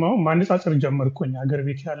እየሰማሁ ማነጻጸር ጀመርኩኝ። አገር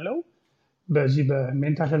ቤት ያለው በዚህ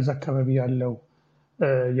በሜንታል ሄልዝ አካባቢ ያለው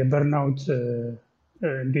የበርናውት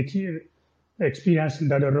እንዴት ኤክስፒሪየንስ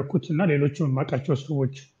እንዳደረኩት እና ሌሎችም የማውቃቸው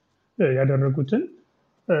ሰዎች ያደረጉትን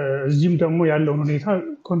እዚህም ደግሞ ያለውን ሁኔታ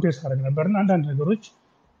ኮምፔር ሳደርግ ነበርና አንዳንድ ነገሮች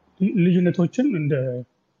ልዩነቶችን እንደ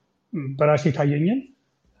በራሴ ታየኝን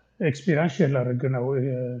ኤክስፒሪየንስ ሼር ላደርግ ነው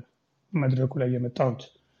መድረኩ ላይ የመጣሁት።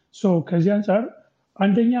 ከዚህ አንጻር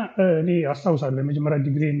አንደኛ እኔ አስታውሳለሁ የመጀመሪያ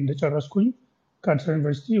ዲግሪን እንደጨረስኩኝ ከአዲስ አበባ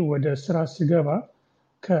ዩኒቨርሲቲ ወደ ስራ ስገባ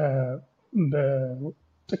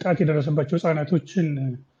በጥቃት የደረሰባቸው ህጻናቶችን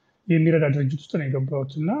የሚረዳ ድርጅት ውስጥ ነው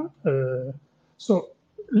የገባሁት እና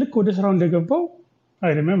ልክ ወደ ስራው እንደገባው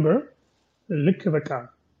አይ ሪሜምበር ልክ በቃ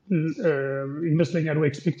ይመስለኛል ወይ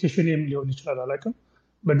ኤክስፔክቴሽን ሊሆን ይችላል አላውቅም።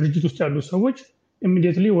 በድርጅት ውስጥ ያሉ ሰዎች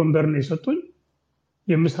ኢሚዲየትሊ ወንበር ነው የሰጡኝ።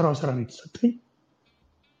 የምሰራው ስራ ነው የተሰጠኝ።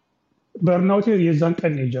 በርናውት የዛን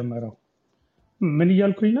ቀን ነው የጀመረው። ምን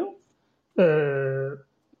እያልኩኝ ነው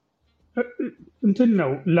እንትን ነው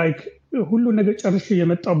ላይክ ሁሉ ነገር ጨርሼ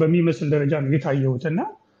የመጣው በሚመስል ደረጃ ነው የታየሁት እና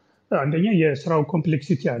አንደኛ የስራው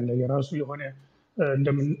ኮምፕሌክሲቲ አለ የራሱ የሆነ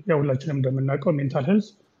ሁላችንም እንደምናውቀው ሜንታል ሄልዝ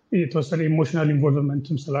የተወሰነ ኢሞሽናል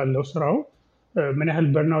ኢንቮልቭመንትም ስላለው ስራው ምን ያህል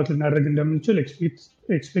በርናውት ልናደርግ እንደምንችል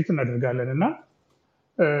ኤክስፔክት እናደርጋለን እና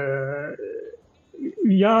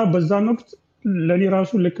ያ በዛን ወቅት ለእኔ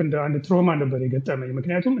ራሱ ልክ እንደ አንድ ትሮማ ነበር የገጠመኝ።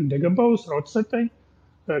 ምክንያቱም እንደገባው ስራው ተሰጠኝ፣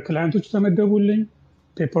 ክላይንቶች ተመደቡልኝ፣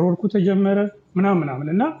 ፔፐር ወርኩ ተጀመረ ምናምን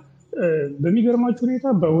እና በሚገርማችሁ ሁኔታ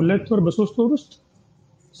በ2 ወር በ3 ወር ውስጥ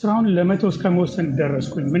ስራውን ለመተው እስከመወሰን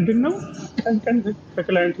ደረስኩኝ። ምንድነው ቀን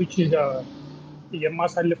ከክላይንቶች ጋር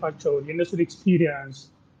የማሳልፋቸውን የእነሱን ኤክስፒሪየንስ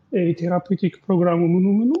ቴራፒውቲክ ፕሮግራሙ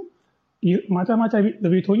ምኑ ማታ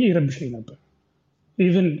ቤት ሆኜ ይረብሸኝ ነበር።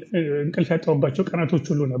 ኢቨን እንቅልፍ ያጣሁባቸው ቀናቶች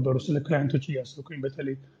ሁሉ ነበሩ ስለ ክላይንቶች እያሰብኩኝ።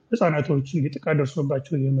 በተለይ ህፃናቶች ጥቃት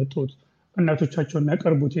ደርሶባቸው የመጡት እናቶቻቸው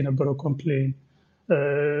የሚያቀርቡት የነበረው ኮምፕሌን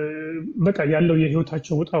በቃ ያለው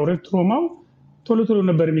የህይወታቸው ውጣ ውረድ ትሮማው ቶሎ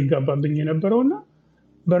ነበር የሚጋባብኝ የነበረውና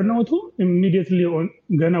በርናውቱ ኢሚዲየትሊ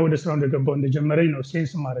ገና ወደ ስራው እንደገባው እንደጀመረኝ ነው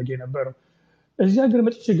ሴንስ ማድረግ የነበረው። እዚህ ሀገር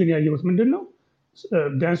መጥቼ ግን ያየሁት ምንድነው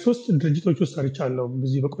ቢያንስ 3 ድርጅቶች ውስጥ ሰርቻለሁ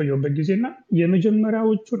በዚህ በቆየሁበት ጊዜና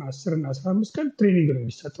የመጀመሪያዎቹን 10 እና 15 ቀን ትሬኒንግ ነው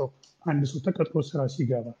የሚሰጠው አንድ ሰው ተቀጥሮ ስራ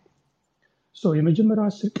ሲገባ። የመጀመሪያው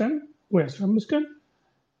 10 ቀን ወይ 15 ቀን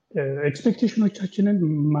ኤክስፔክቴሽኖቻችንን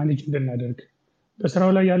ማኔጅ እንድናደርግ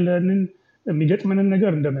በስራው ላይ ያለንን የሚገጥመንን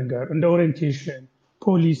ነገር እንደመንገር እንደ ኦሪየንቴሽን፣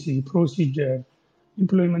 ፖሊሲ፣ ፕሮሲጀር፣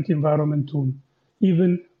 ኢምፕሎይመንት ኢንቫይሮንመንቱን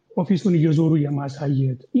ኢቭን ኦፊሱን እየዞሩ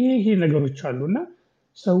የማሳየት ይሄ ነገሮች አሉና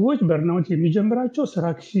ሰዎች በርናውት የሚጀምራቸው ስራ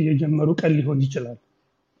የጀመሩ ቀን ሊሆን ይችላል።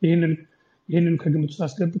 ይህንን ከግምት ውስጥ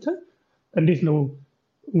አስገብተን እንዴት ነው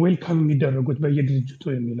ዌልካም የሚደረጉት በየድርጅቱ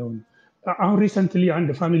የሚለው ነው። አሁን ሪሰንትሊ አንድ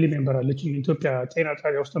ፋሚሊ ሜምበር አለች ኢትዮጵያ ጤና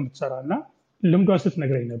ጣቢያ ውስጥ የምትሰራ እና ልምዷን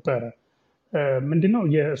ስትነግረኝ ነበረ። ምንድነው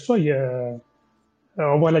የእሷ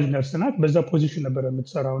የአዋላጅ ነርስ ናት። በዛ ፖዚሽን ነበረ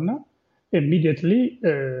የምትሰራው እና ኢሚዲየትሊ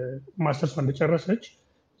ማስተርሷ እንደጨረሰች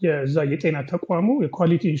የዛ የጤና ተቋሙ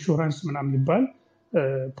የኳሊቲ ኢንሹራንስ ምናምን የሚባል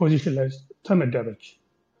ፖዚሽን ላይ ተመደበች።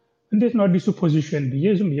 እንዴት ነው አዲሱ ፖዚሽን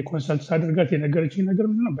ብዬ ዝም የኮንሰልት ሳደርጋት የነገረችኝ ነገር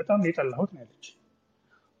ምንድነው በጣም የጠላሁት ነው ያለች።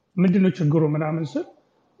 ምንድነው ችግሩ ምናምን ስል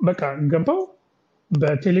በቃ ገባው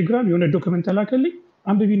በቴሌግራም የሆነ ዶክመንት ተላከልኝ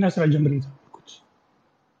አንብቢና ስራ ጀምሪ ተባልኩት።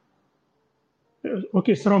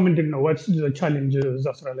 ኦኬ ስራው ምንድነው ዋትስ ዘ ቻሌንጅ እዛ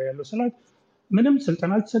ስራ ላይ ያለው ስላት ምንም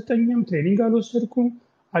ስልጠና አልተሰጠኝም፣ ትሬኒንግ አልወሰድኩም፣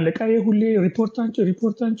 አለቃዬ ሁሌ ሪፖርት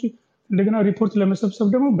አንቺ እንደገና ሪፖርት ለመሰብሰብ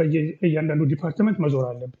ደግሞ በእያንዳንዱ ዲፓርትመንት መዞር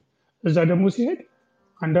አለብኝ። እዛ ደግሞ ሲሄድ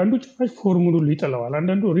አንዳንዱ ጭራሽ ፎርሙን ሁሉ ይጥለዋል፣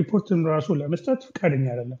 አንዳንዱ ሪፖርትን ራሱ ለመስጠት ፈቃደኛ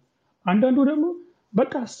አይደለም፣ አንዳንዱ ደግሞ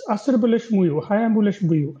በቃ 10 ብለሽ ሙዩ 20 ብለሽ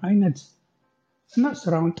ሙዩ አይነት እና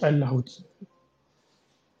ስራውን ጠላሁት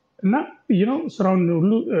እና ስራውን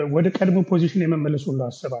ሁሉ ወደ ቀድሞ ፖዚሽን የመመለስ ሁሉ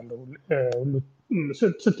አስባለሁ ሁሉ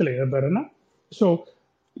ስትለኝ ነበርና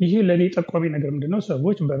ይሄ ለእኔ ጠቋሚ ነገር ምንድነው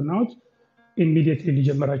ሰዎች በርናውት ኢሚዲየትሊ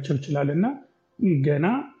ሊጀምራቸው ይችላል እና ገና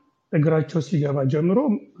እግራቸው ሲገባ ጀምሮ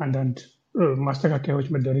አንዳንድ ማስተካከያዎች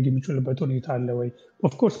መደረግ የሚችሉበት ሁኔታ አለ ወይ?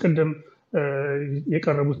 ኦፍኮርስ ቅድም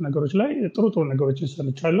የቀረቡት ነገሮች ላይ ጥሩ ነገሮችን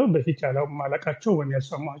ሰምቻለሁ። በፊት ያለው ማለቃቸው ወይም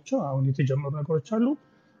ያልሰማቸው አሁን የተጀመሩ ነገሮች አሉ።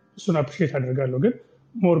 እሱን አፕሪሼት አደርጋለሁ። ግን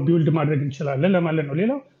ሞር ቢውልድ ማድረግ እንችላለን ለማለት ነው።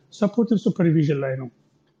 ሌላው ሰፖርቲቭ ሱፐርቪዥን ላይ ነው።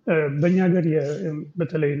 በእኛ ሀገር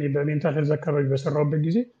በተለይ እኔ በሜንታል ሄልዝ አካባቢ በሰራሁበት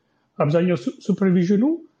ጊዜ አብዛኛው ሱፐርቪዥኑ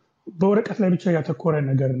በወረቀት ላይ ብቻ ያተኮረ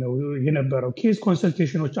ነገር ነው የነበረው። ኬዝ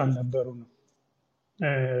ኮንሰልቴሽኖች አልነበሩ ነው።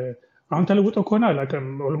 አሁን ተለውጠው ከሆነ አላውቅም።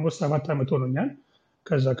 ኦልሞስት 7 ዓመት ሆኖኛል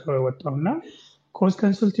ከዛ ከወጣውና ኮዝ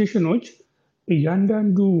ኮንሰልቴሽኖች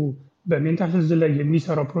እያንዳንዱ በሜንታል ሄልዝ ላይ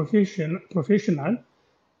የሚሰራው ፕሮፌሽናል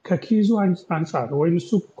ከኬዙ አንጻር ወይም እሱ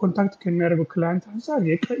ኮንታክት ከሚያደርገው ክላይንት አንጻር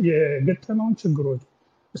የገጠመውን ችግሮች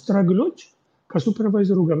ስትራግሎች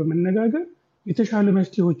ከሱፐርቫይዘሩ ጋር በመነጋገር የተሻለ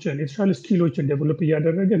መፍትሄዎችን የተሻለ ስኪሎችን ዴቨሎፕ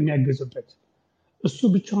እያደረገ የሚያገዝበት እሱ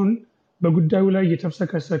ብቻውን በጉዳዩ ላይ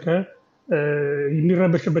እየተብሰከሰከ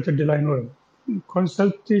የሚረበሽበት እድል አይኖርም።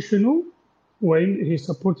 ኮንሰልቴሽኑ ወይም ይሄ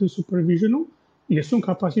ሰፖርቲቭ ሱፐርቪዥኑ የእሱን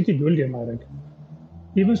ካፓሲቲ ቢውልድ የማድረግ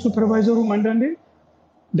ኢቨን ሱፐርቫይዘሩም አንዳንዴ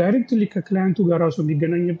ዳይሬክትሊ ከክላይንቱ ጋር ራሱ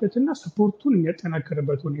የሚገናኝበትና ሰፖርቱን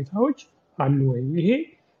የሚያጠናክርበት ሁኔታዎች አሉ ወይ? ይሄ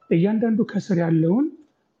እያንዳንዱ ከስር ያለውን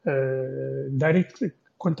ዳይሬክት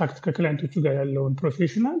ኮንታክት ከክላይንቶቹ ጋር ያለውን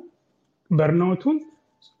ፕሮፌሽናል በርናውቱን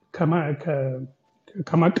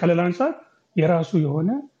ከማቃለል አንጻር የራሱ የሆነ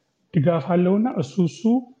ድጋፍ አለውና እሱ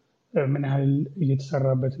ምን ያህል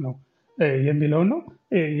እየተሰራበት ነው የሚለው ነው።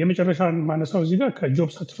 የመጨረሻን ማነሳው እዚህ ጋር ከጆብ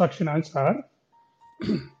ሳቲስፋክሽን አንጻር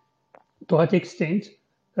ቱ ዋት ኤክስቴንት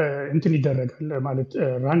እንትን ይደረጋል ማለት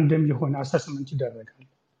ራንደም የሆነ አሰስመንት ይደረጋል።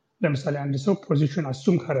 ለምሳሌ አንድ ሰው ፖዚሽን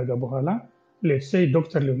አሱም ካረገ በኋላ ሌትስ ሴይ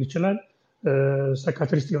ዶክተር ሊሆን ይችላል፣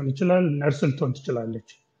 ሳይካትሪስት ሊሆን ይችላል፣ ነርስ ልትሆን ትችላለች።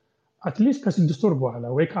 አትሊስት ከ6 ወር በኋላ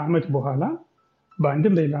ወይ ከዓመት በኋላ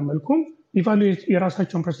በአንድም በሌላ መልኩም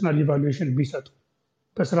የራሳቸውን ፐርሰናል ኢቫሉዌሽን ቢሰጡ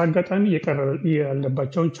በስራ አጋጣሚ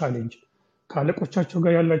ያለባቸውን ቻሌንጅ ከአለቆቻቸው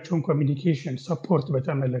ጋር ያላቸውን ኮሚኒኬሽን ሰፖርት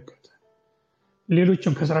በተመለከተ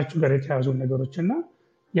ሌሎችም ከስራቸው ጋር የተያዙ ነገሮች እና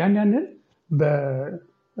ያንን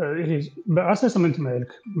በአሰስመንት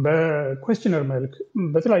መልክ በኩዌስችነር መልክ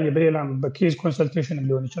በተለያየ በሌላም በኬዝ ኮንሰልቴሽን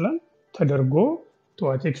ሊሆን ይችላል ተደርጎ ቱ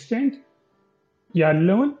ዋት ኤክስቴንት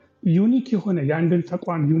ያለውን ዩኒክ የሆነ የአንድን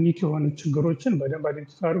ተቋም ዩኒክ የሆኑ ችግሮችን በደንብ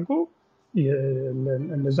አይደንቲፋይ አድርጎ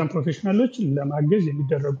እነዛን ፕሮፌሽናሎች ለማገዝ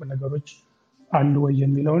የሚደረጉ ነገሮች አሉ ወይ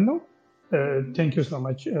የሚለውን ነው። ቴንክ ዩ ሶ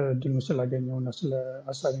ማች ድሉ ስላገኘውና ስለ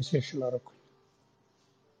ሀሳቤን ሼር ስላደረኩኝ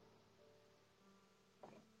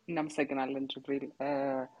እናመሰግናለን ጅብሪል።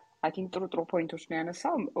 አይ ቲንክ ጥሩ ፖይንቶች ነው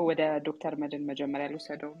ያነሳው። ወደ ዶክተር መድን መጀመሪያ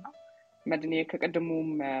ልውሰደውና መድን ከቅድሙም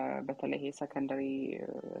በተለይ ሰከንደሪ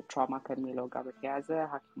ትራውማ ከሚለው ጋር በተያያዘ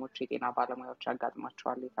ሐኪሞች የጤና ባለሙያዎች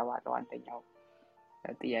ያጋጥማቸዋል የተባለው አንደኛው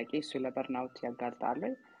ጥያቄ እሱ ለበርናውት ያጋልጣል።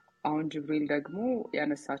 አሁን ጅብሪል ደግሞ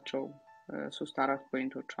ያነሳቸው 3-4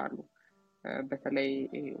 ፖይንቶች አሉ። በተለይ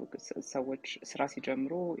ሰዎች ስራ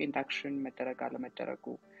ሲጀምሩ ኢንዳክሽን መደረግ አለመደረጉ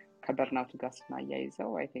ከበርናውት ጋር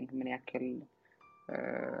ስናያይዘው አይ ቲንክ ምን ያክል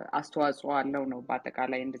አስተዋጽኦ አለው ነው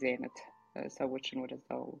በአጠቃላይ እንደዚህ አይነት ሰዎችን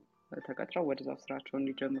ወደዛው ተቀጥረው ወደዛው ስራቸውን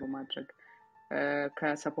እንዲጀምሩ ማድረግ።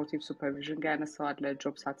 ከሰፖርቲቭ ሱፐርቪዥን ጋር ያነሳው አለ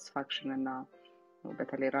ጆብ ሳቲስፋክሽን እና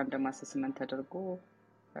በተለይ ራንደም አሰስመንት ተደርጎ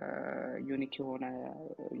ዩኒክ የሆነ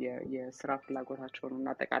የስራ ፍላጎታቸውን እና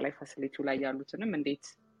አጠቃላይ ፋሲሊቲው ላይ ያሉትንም እንዴት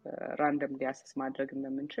ራንደም ሊያሰስ ማድረግ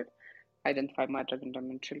እንደምንችል አይደንቲፋይ ማድረግ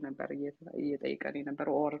እንደምንችል ነበር እየጠየቀን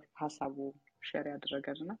የነበረው ኦር ሀሳቡ ሼር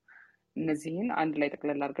ያደረገንና እነዚህን አንድ ላይ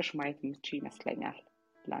ጠቅለል አድርገሽ ማየት የምትችይ ይመስለኛል።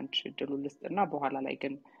 ላንች እድሉ ልስጥና በኋላ ላይ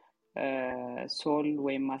ግን ሶል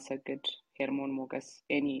ወይም ማሰግድ ሄርሞን ሞገስ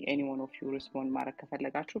ኤኒ ዋን ኦፍ ዩ ሪስፖንድ ማድረግ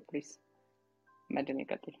ከፈለጋችሁ ፕሊዝ መድን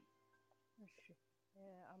ይቀጥል። እሺ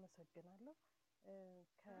አመሰግናለሁ።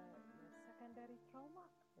 ከሰከንደሪ ትራውማ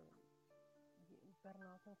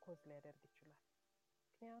በርናውትን ኮዝ ሊያደርግ ይችላል።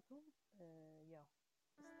 ምክንያቱም ያው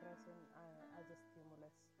ስትረስን አዘ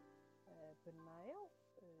ስቲሙለስ ብናየው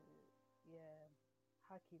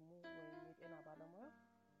የሐኪሙ ወይም የጤና ባለሙያ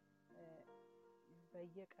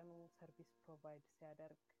በየቀኑ ሰርቪስ ፕሮቫይድ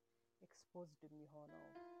ሲያደርግ ኤክስፖዝድ የሚሆነው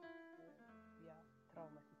ያ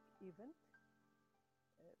ትራውማቲክ ኢቨንት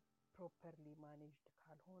ፕሮፐርሊ ማኔጅድ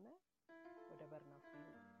ካልሆነ ወደ በርናውት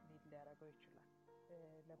ሊድ ሊያደርገው ይችላል።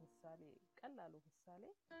 ለምሳሌ ቀላሉ ምሳሌ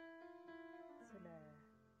ስለ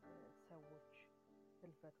ሰዎች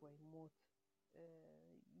ህልፈት ወይም ሞት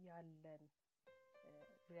ያለን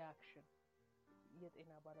ሪአክሽን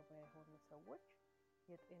የጤና ባለሙያ የሆኑ ሰዎች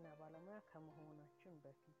የጤና ባለሙያ ከመሆናችን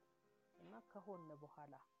በፊት እና ከሆነ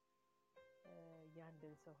በኋላ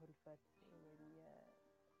ያንድን ሰው ህልፈት ወይም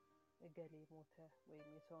የገሌ ሞተ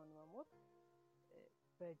ወይም የሰውን መሞት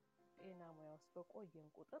በጤና ሙያ ውስጥ በቆየን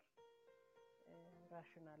ቁጥር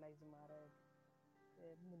ራሽናላይዝ ማድረግ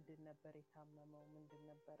ምንድን ነበር የታመመው ምንድን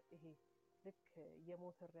ነበር ይሄ ልክ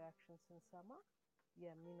የሞት ሪአክሽን ስንሰማ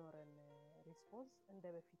የሚኖረን ሪስፖንስ እንደ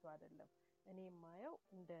በፊቱ አይደለም። እኔ የማየው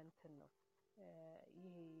እንደ እንትን ነው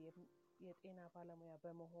ይሄ የጤና ባለሙያ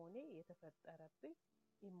በመሆኔ የተፈጠረብኝ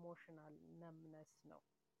ኢሞሽናል ነምነስ ነው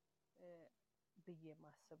ብዬ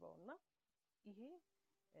ማስበውና ይሄ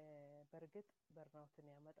በርግጥ በርናውትን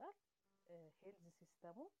ያመጣል። ሄልዝ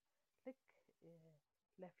ሲስተሙ ልክ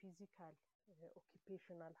ለፊዚካል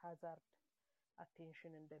ኦኪፔሽናል ሃዛርድ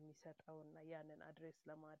አቴንሽን እንደሚሰጠውና ያንን አድሬስ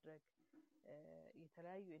ለማድረግ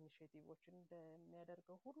የተለያዩ ኢኒሺዬቲቮችን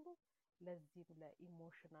እንደሚያደርገው ሁሉ ለዚህ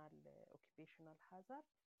ለኢሞሽናል ኦኪፔሽናል ሃዛርድ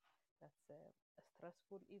that's a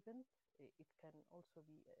stressful event. It can also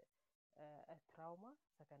be a trauma,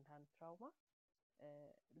 second hand trauma.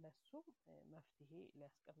 ለሱም መፍትሄ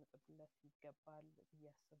ሊያስቀምጥለት ይገባል ብዬ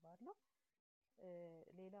አስባለሁ።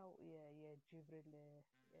 ሌላው የጂብሪል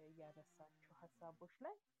ያነሳቸው ሀሳቦች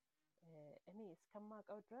ላይ እኔ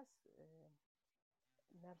እስከማውቀው ድረስ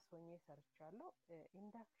ነርስ ሆኜ ሰርቻለሁ።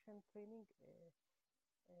 ኢንዳክሽን ትሬኒንግ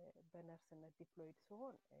በነርስነት ዲፕሎይድ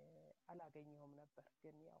ሲሆን አላገኘሁም ነበር፣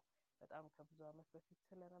 ግን ያው በጣም ከብዙ አመት በፊት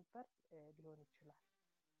ስለነበር ሊሆን ይችላል።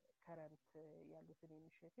 ከረንት ያሉትን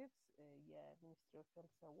ኢኒሺዬቲቭስ የሚኒስትሪ ኦፍ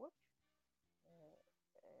ሄልዝ ሰዎች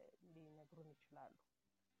ሊነግሩን ይችላሉ።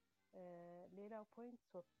 ሌላው ፖይንት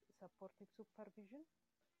ሰፖርቲቭ ሱፐርቪዥን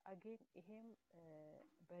አጌን ይሄም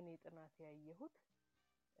በእኔ ጥናት ያየሁት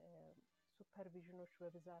ሱፐርቪዥኖች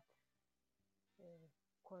በብዛት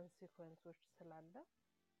ኮንሲኩዌንሶች ስላለ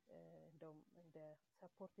እንደውም እንደ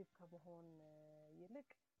ሰፖርቲቭ ከመሆን ይልቅ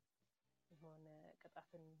የሆነ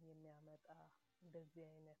ቅጣትን የሚያመጣ እንደዚህ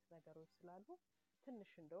አይነት ነገሮች ስላሉ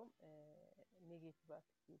ትንሽ እንደውም ኔጌቲቭ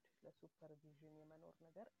አቲቲዩድ ለሱፐርቪዥን የመኖር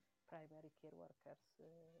ነገር ፕራይመሪ ኬር ወርከርስ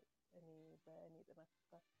በእኔ ጥናት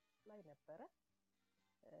ላይ ነበረ።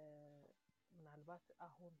 ምናልባት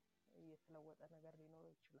አሁን የተለወጠ ነገር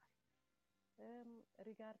ሊኖረው ይችላል።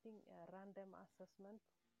 ሪጋርዲንግ ራንደም አሰስመንት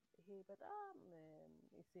ይሄ በጣም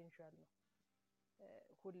ኢሴንሻል ነው።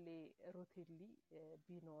 ሁሌ ሩቲንሊ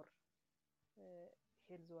ቢኖር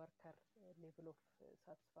ሄልዝ ወርከር ሌቭል ኦፍ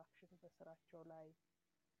ሳቲስፋክሽን በስራቸው ላይ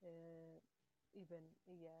ኢቨን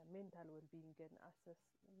የሜንታል ዌልቢንግን አሰስ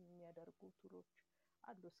የሚያደርጉ ቱሎች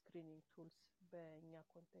አሉ። ስክሪኒንግ ቱልስ በእኛ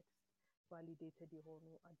ኮንቴክስት ቫሊዴትድ የሆኑ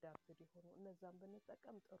አዳፕትድ የሆኑ እነዛን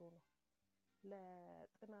ብንጠቀም ጥሩ ነው።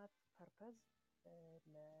 ለጥናት ፐርፐዝ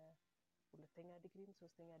ለሁለተኛ ዲግሪም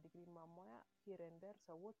ሶስተኛ ዲግሪ ማሟያ ሂረንደር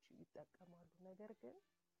ሰዎች ይጠቀማሉ። ነገር ግን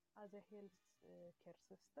አዘ ሄልዝ ኬር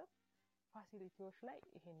ሲስተም ፋሲሊቲዎች ላይ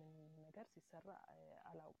ይሄንን ነገር ሲሰራ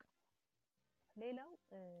አላውቅም። ሌላው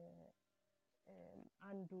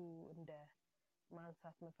አንዱ እንደ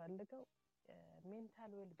ማንሳት መፈልገው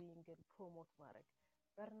ሜንታል ዌልቢንግን ፕሮሞት ማድረግ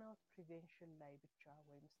በርናውት ፕሪቬንሽን ላይ ብቻ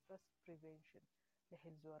ወይም ስትረስ ፕሪቬንሽን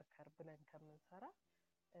ለሄልዝ ወርከር ብለን ከምንሰራ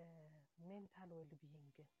ሜንታል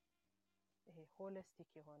ዌልቢንግን ይሄ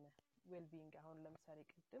ሆሊስቲክ የሆነ ዌልቢንግ አሁን ለምሳሌ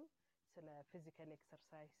ቅድም ስለ ፊዚካል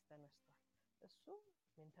ኤክሰርሳይዝ ተነስቷል። እሱ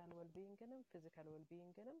ሜንታል ዌልቢንግንም ፊዚካል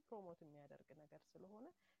ዌልቢንግንም ፕሮሞት የሚያደርግ ነገር ስለሆነ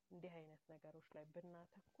እንዲህ አይነት ነገሮች ላይ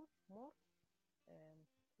ብናተኩር ሞር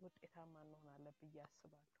ውጤታማ እንሆናለን ብዬ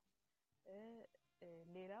አስባለሁ።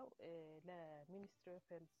 ሌላው ለሚኒስትሪ ኦፍ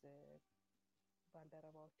ሄልዝ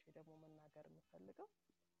ባልደረባዎች ደግሞ መናገር የምፈልገው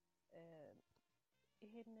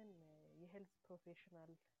ይሄንን የሄልዝ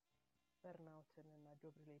ፕሮፌሽናል በርናውትን እና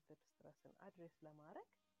ጆብ ሪሌትድ ስትረስን አድሬስ ለማድረግ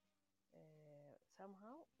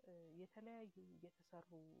somehow የተለያዩ የተሰሩ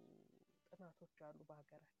ጥናቶች አሉ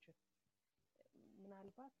በሀገራችን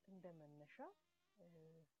ምናልባት እንደመነሻ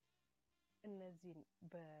እነዚህን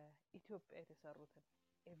በኢትዮጵያ የተሰሩትን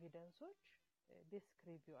ኤቪደንሶች ዲስክ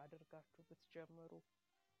ሪቪው አድርጋችሁ ብትጀምሩ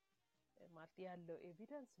ማለት ያለው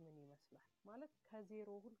ኤቪደንስ ምን ይመስላል ማለት ከዜሮ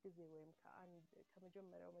ሁሉ ጊዜ ወይም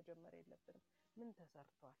ከመጀመሪያው መጀመር የለብንም ምን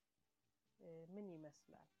ተሰርቷል ምን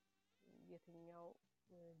ይመስላል የትኛው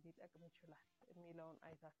ሊጠቅም ይችላል የሚለውን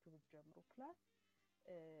አይታችሁ ብትጀምሩ ፕላስ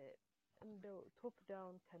እንደው ቶፕ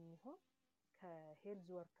ዳውን ከሚሆን ከሄልዝ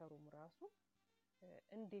ወርከሩም ራሱ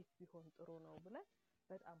እንዴት ቢሆን ጥሩ ነው ብለን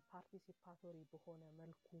በጣም ፓርቲሲፓቶሪ በሆነ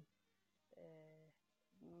መልኩ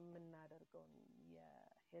ምናደርገው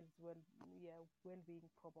የሄልዝ የዌልቢንግ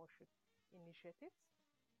ፕሮሞሽን ኢኒሺየቲቭስ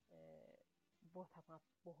ቦተም አፕ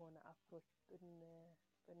በሆነ አፕሮች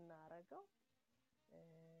ብናረገው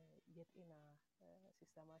የጤና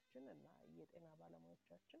ሲስተማችን እና የጤና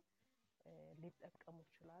ባለሙያዎቻችን ሊጠቀሙ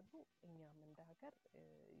ይችላሉ እኛም እንደ ሀገር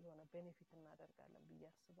የሆነ ቤኔፊት እናደርጋለን ብዬ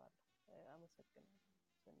አስባለሁ አመሰግናለሁ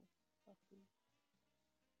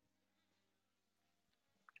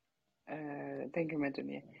thank you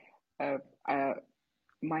Madhuni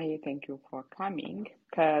ማሂ thank you for coming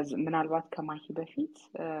ምናልባት ከማሂ በፊት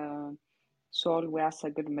ሶል ወይ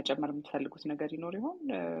አሰግድ መጨመር የምትፈልጉት ነገር ይኖር ይሆን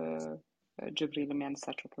ጅብሪል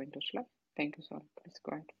የሚያነሳቸው ፖይንቶች ላይ thank you Sol please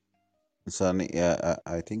go ahead ሳኒ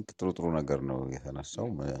አይ ቲንክ ጥሩ ነገር ነው የተነሳው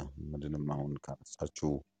ምንድነው አሁን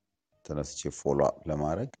ካነሳችሁ ተነስቼ ፎሎ አፕ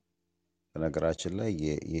ለማድረግ በነገራችን ላይ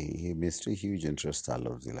ይሄ ሚኒስትሪ ሂውጅ ኢንትረስት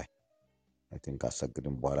አለው እዚህ ላይ አይ ቲንክ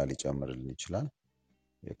አሰግድም በኋላ ሊጨምርልን ይችላል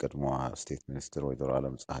የቀድሞ ስቴት ሚኒስትር ወይዘሮ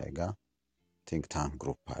አለም ፀሐይ ጋር ቲንክ ታንክ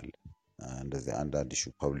ግሩፕ አለ እንደዚህ አንዳንድ ኢሹ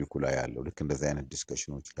ፐብሊኩ ላይ ያለው ልክ እንደዚህ አይነት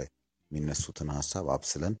ዲስከሽኖች ላይ የሚነሱትን ሐሳብ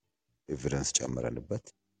አብስለን ኤቪደንስ ጨምረንበት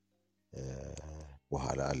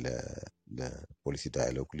በኋላ ለፖሊሲ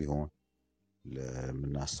ዳያሎግ ሊሆን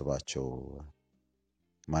ለምናስባቸው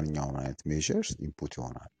ማንኛውም አይነት ሜዠርስ ኢንፑት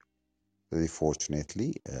ይሆናል ስለዚህ ፎርቹኔትሊ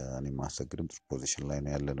እኔ ማሰግድም ጥሩ ፖዚሽን ላይ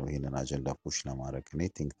ነው ያለነው ይሄንን አጀንዳ ፑሽ ለማድረግ እኔ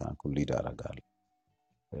ቲንክ ታንኩን ሊድ አደርጋለሁ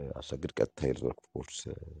አሰግድ ቀጥታ ሄልዝ ወርክ ፎርስ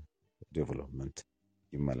ዴቨሎፕመንት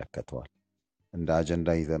ይመለከተዋል እንደ አጀንዳ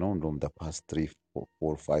ይዘነው እንደውም the past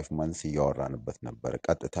 3-4-5 months እያወራንበት ነበር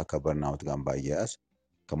ቀጥታ ከበርናውት ጋር ባያያዝ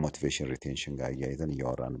ከሞቲቬሽን ሪቴንሽን ጋር ያይዘን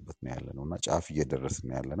እያወራንበት ነው ያለነውና ጫፍ እየደረስን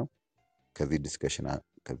ነው ያለነው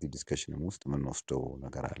ከዚህ ዲስከሽን ውስጥ ምን ወስደው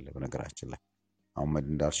ነገር አለ በነገራችን ላይ አሁን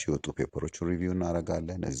እንዳልሽ የወጡ ፔፐሮች ሪቪው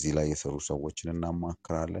እናደርጋለን እዚህ ላይ የሰሩ ሰዎችን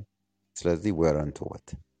እናማክራለን ስለዚህ ወረንት ወት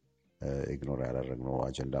ኢግኖር ያደረግነው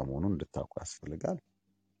አጀንዳ መሆኑን እንድታውቁ ያስፈልጋል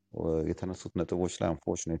የተነሱት ነጥቦች ላይ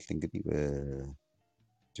አንፎርቹኔትሊ እንግዲህ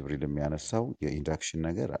ጅብሪል የሚያነሳው የኢንዳክሽን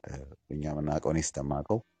ነገር እኛ ምናቀው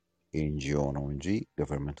ነውስተማቀው ኤንጂኦ ነው እንጂ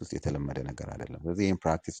ገቨርንመንት ውስጥ የተለመደ ነገር አይደለም ስለዚህ ይሄን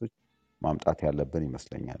ፕራክቲሶች ማምጣት ያለብን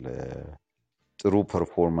ይመስለኛል ጥሩ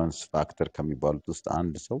ፐርፎርማንስ ፋክተር ከሚባሉት ውስጥ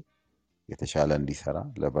አንድ ሰው የተሻለ እንዲሰራ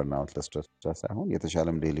ለበርናውት ለስትረስ ብቻ ሳይሆን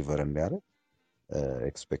የተሻለም ዴሊቨር እንዲያደርግ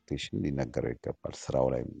ኤክስፔክቴሽን ሊነገረው ይገባል ስራው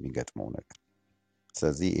ላይ የሚገጥመው ነገር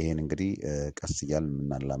ስለዚህ ይሄን እንግዲህ ቀስ እያል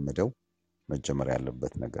የምናላምደው መጀመር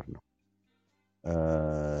ያለበት ነገር ነው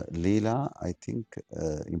ሌላ አይ ቲንክ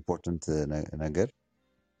ኢምፖርታንት ነገር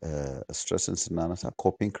ስትረስን ስናነሳ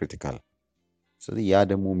ኮፒንግ ክሪቲካል ስለዚህ ያ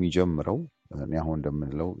ደግሞ የሚጀምረው እኔ አሁን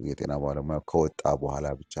እንደምንለው የጤና ባለሙያ ከወጣ በኋላ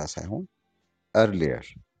ብቻ ሳይሆን earlier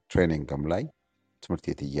ትሬኒንግም ላይ ትምህርት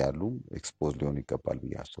ቤት እያሉ ኤክስፖዝ ሊሆን ይገባል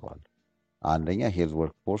ብዬ አስባለሁ አንደኛ ሄልዝ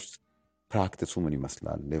ወርክ ፎርስ ፕራክቲሱ ምን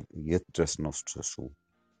ይመስላል የት ድረስ ነው ስትረሱ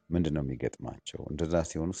ምንድነው የሚገጥማቸው እንደዛ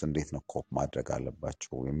ሲሆኑስ እንዴት ነው ኮፕ ማድረግ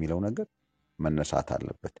አለባቸው የሚለው ነገር መነሳት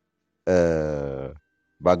አለበት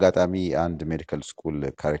በአጋጣሚ አንድ ሜዲካል ስኩል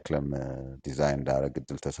ካሪኩለም ዲዛይን እንዳደረግ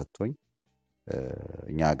እድል ተሰጥቶኝ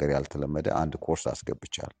እኛ ሀገር ያልተለመደ አንድ ኮርስ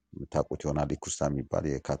አስገብቻለሁ የምታውቁት ይሆናል ኢኩስታ የሚባል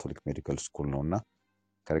የካቶሊክ ሜዲካል ስኩል ነውና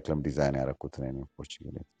ካሪኩለም ዲዛይን ያደረኩት ነው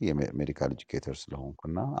ፎርቹኔትሊ የሜዲካል ኤጁኬተር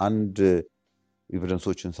ስለሆንኩና አንድ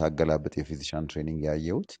ኤቪደንሶችን ሳገላብጥ የፊዚሻን ትሬኒንግ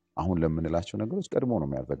ያየሁት አሁን ለምንላቸው ነገሮች ቀድሞ ነው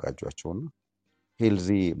የሚያዘጋጇቸውና ሄልዚ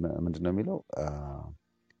ምንድነው የሚለው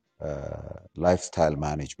ላይፍ ስታይል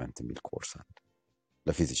ማኔጅመንት የሚል ኮርስ አለ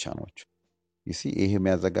ለፊዚሻኖች ይሄ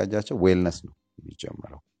የሚያዘጋጃቸው ዌልነስ ነው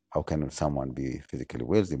የሚጀምረው how can someone be physically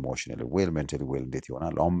well emotionally well mentally well እንዴት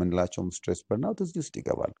ይሆናል አሁን ምንላቸው ስትሬስ በርናውት እዚህ ውስጥ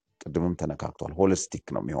ይገባል ቅድምም ተነካክቷል ሆሊስቲክ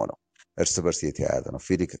ነው የሚሆነው እርስ በርስ የተያያዘ ነው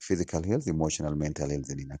ፊዚካል ሄልዝ ኢሞሽናል ሜንታል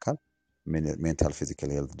ሄልዝን ይነካል ሜንታል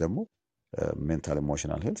ፊዚካል ሄልዝ ደግሞ ሜንታል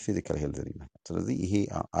ኢሞሽናል ሄልዝ ፊዚካል ሄልዝን ይነካል ስለዚህ ይሄ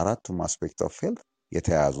አራቱም አስፔክት ኦፍ ሄልዝ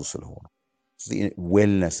የተያያዙ ስለሆኑ ስለዚህ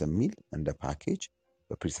ዌልነስ የሚል እንደ ፓኬጅ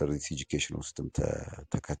በፕሪሰርቪስ ኤጁኬሽን ውስጥም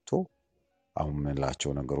ተከቶ አሁን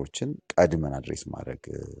ምንላቸው ነገሮችን ቀድመን አድሬስ ማድረግ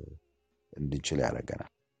እንድንችል ያደርገናል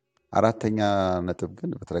አራተኛ ነጥብ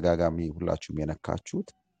ግን በተደጋጋሚ ሁላችሁም የነካችሁት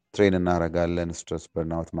ትሬን እናደርጋለን። ስትረስ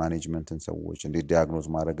በርናውት ማኔጅመንትን ሰዎች እንዴት ዲያግኖዝ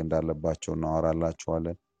ማድረግ እንዳለባቸው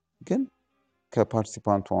እናወራላቸዋለን። ግን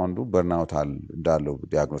ከፓርቲሲፓንቱ አንዱ በርናውት እንዳለው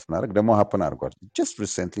ዲያግኖዝ ማድረግ ደግሞ ሀፕን አድርጓል። ጀስት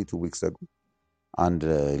ሪሰንትሊ 2 weeks ago አንድ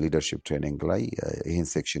ሊደርሺፕ ትሬኒንግ ላይ ይህን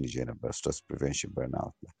ሴክሽን ይዤ ነበር። ስትረስ ፕሪቨንሽን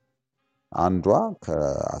በርናውት ላይ አንዷ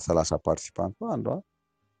ከ30 ፓርቲሲፓንቱ አንዷ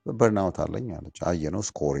በርናውት አለኝ አለች። አየነው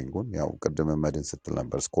ስኮሪንጉን። ያው ቅድም መድን ስትል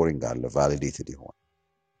ነበር ስኮሪንግ አለ ቫሊዴትድ ይሆን።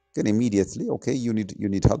 ግን ኢሚዲየትሊ ኦኬ ዩ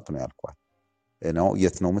ኒድ ሄልፕ ነው ያልኳት። ነው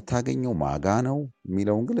የት ነው የምታገኘው ማጋ ነው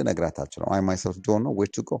የሚለውን ግን ልነግራት አልችልም። አይ ማይሰልፍ ዶንት ኖ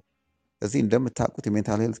ዌር ቱ ጎ። እዚህ እንደምታውቁት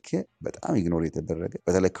የሜንታል ሄልት ኬር በጣም ኢግኖር የተደረገ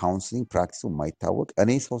በተለይ ካውንስሊንግ ፕራክቲሱ የማይታወቅ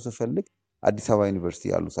እኔ ሰው ስፈልግ አዲስ አበባ ዩኒቨርሲቲ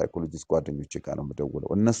ያሉ ሳይኮሎጂስት ጓደኞቼ ጋር ነው የምደውለው።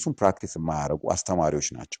 እነሱም ፕራክቲስ የማያደርጉ አስተማሪዎች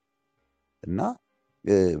ናቸው እና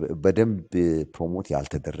በደንብ ፕሮሞት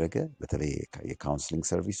ያልተደረገ በተለይ የካውንስሊንግ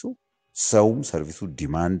ሰርቪሱ ሰውም ሰርቪሱ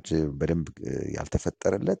ዲማንድ በደንብ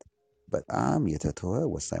ያልተፈጠረለት በጣም የተተወ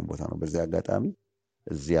ወሳኝ ቦታ ነው። በዚህ አጋጣሚ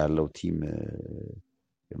እዚህ ያለው ቲም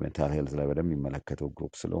የሜንታል ሄልዝ ላይ በደንብ የሚመለከተው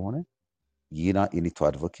ግሩፕ ስለሆነ you need to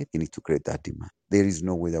advocate, you need to create that demand. There is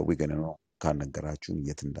no way that we're going to know ካልነገራችሁን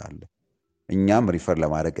የት እንዳለ እኛም ሪፈር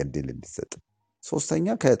ለማድረግ እድል እንዲሰጥ።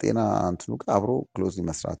 ሶስተኛ ከጤና እንትኑ ጋር አብሮ ክሎዝሊ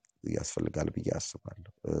መስራት ያስፈልጋል ብዬ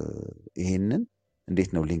አስባለሁ። ይሄንን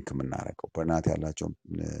እንዴት ነው ሊንክ የምናደርገው? በርናት ያላቸው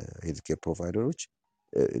ሄልዝ ኬር ፕሮቫይደሮች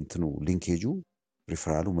እንትኑ ሊንኬጁ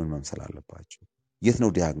ሪፈራሉ ምን መምሰል አለባቸው? የት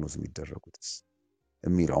ነው ዲያግኖዝ የሚደረጉትስ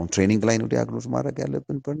የሚለው አሁን ትሬኒንግ ላይ ነው ዲያግኖዝ ማድረግ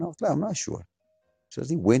ያለብን በርናውት ላይ አምና ሹር።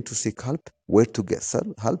 ስለዚህ when to seek help, where to get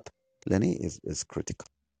help ለኔ is critical።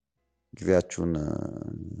 ጊዜያችሁን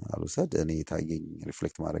አልወሰድ። እኔ የታየኝ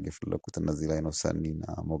ሪፍሌክት ማድረግ የፈለኩት እነዚህ ላይ ነው። ሰኒና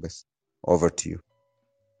ሞገስ ኦቨር ቱ ዩ።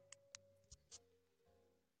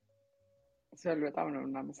 ስለ በጣም ነው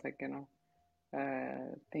እናመሰግነው።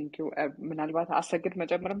 ቴንክ ዩ። ምናልባት አሰግድ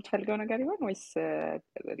መጨመር የምትፈልገው ነገር ይሆን ወይስ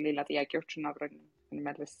ሌላ ጥያቄዎችን አብረን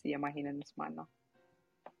እንመልስ? የማሂንን እንስማና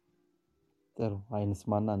ጥሩ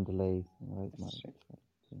አይንስማና አንድ ላይ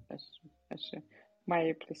እሺ ማይ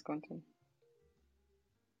ፕሊዝ ኮንቲኒው።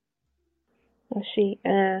 እሺ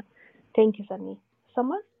ቴንክ ዩ ሰኒ።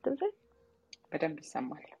 ሰማል ድምጼ በደንብ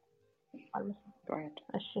ይሰማል።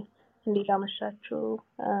 እሺ እንዴት አመሻችሁ?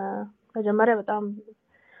 መጀመሪያ በጣም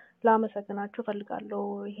ላመሰግናችሁ ፈልጋለሁ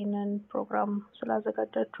ይሄንን ፕሮግራም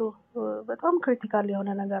ስላዘጋጃችሁ። በጣም ክሪቲካል የሆነ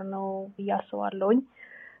ነገር ነው ብዬ አስባለሁኝ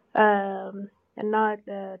እና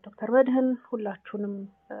ዶክተር መድህን ሁላችሁንም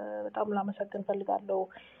በጣም ላመሰግን ፈልጋለሁ።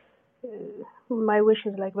 my wish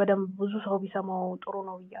is like በደንብ ብዙ ሰው ቢሰማው ጥሩ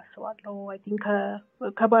ነው ብዬ አስባለሁ። I think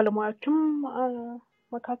ከባለሙያዎችም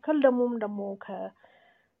መካከል ደግሞ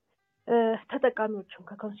ተጠቃሚዎችም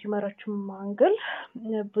ከኮንሱመሮችም አንግል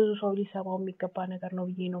ብዙ ሰው ሊሰማው የሚገባ ነገር ነው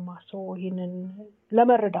ብዬ ነው ማስበው። ይሄንን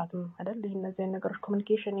ለመረዳትም አይደል እነዚህ ነገሮች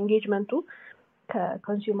ኮሚኒኬሽን ኢንጌጅመንቱ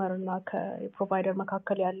ከኮንሱመር እና ከፕሮቫይደር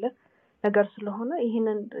መካከል ያለ ነገር ስለሆነ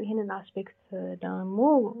ይሄንን አስፔክት ደግሞ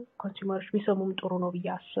ኮንሱመሮች ቢሰሙም ጥሩ ነው ብዬ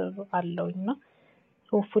አስባለሁና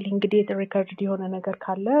ሆፕፉሊ እንግዲህ ሪከርድ የሆነ ነገር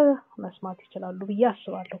ካለ መስማት ይችላሉ ብዬ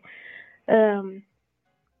አስባለሁ።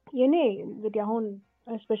 የኔ እንግዲህ አሁን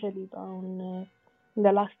especially አሁን in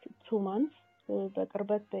the last 2 months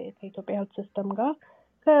በቅርበት ከኢትዮጵያ ሄልት ሲስተም ጋር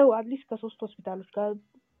ከአትሊስት ከ3 ሆስፒታሎች ጋር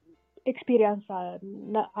ኤክስፒሪየንስ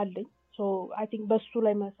አለኝ። ሶ አይ ቲንክ በሱ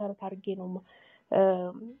ላይ መሰረት አድርጌ ነው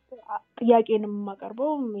ጥያቄንም ማቀርበው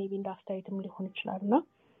ሜቢ እንዳስተያየትም ሊሆን ይችላልና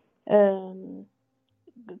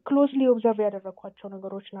ክሎዝሊ ኦብዘርቭ ያደረኳቸው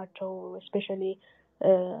ነገሮች ናቸው። ስፔሻሊ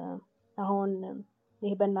አሁን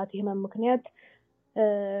ይሄ በእናት ህመም ምክንያት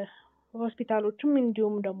ሆስፒታሎችም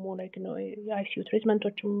እንዲሁም ደግሞ ላይክ ነው የአይሲዩ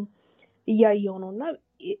ትሪትመንቶችም እያየው ነውና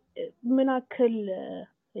ምን አክል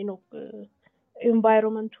ነው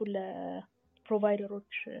ኤንቫይሮንመንቱ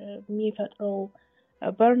ለፕሮቫይደሮች የሚፈጥረው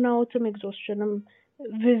በርናውትም ኤግዞስሽንም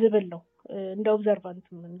ቪዚብል ነው እንደ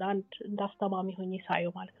ኦብዘርቫንትም እንዳስተማሚ ሆኜ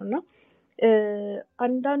ሳየው ማለት ነውና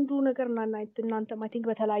አንዳንዱ ነገር እናንተም አይ ቲንክ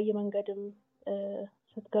በተለያየ መንገድም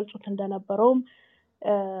ስትገልጹት እንደነበረውም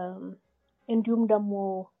እንዲሁም ደግሞ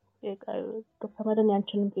ዶክተር መድህን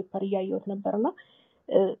ያንቺንም ፔፐር እያየሁት ነበርና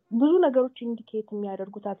ብዙ ነገሮች ኢንዲኬት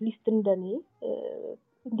የሚያደርጉት አትሊስት እንደኔ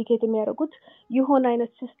ኢንዲኬት የሚያደርጉት የሆነ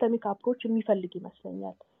አይነት ሲስተሚክ አፕሮች የሚፈልግ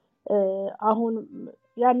ይመስለኛል። አሁን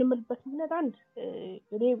ያን የምልበት ምክንያት አንድ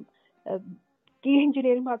እኔ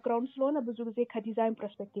የኢንጂነሪንግ ባክግራውንድ ስለሆነ ብዙ ጊዜ ከዲዛይን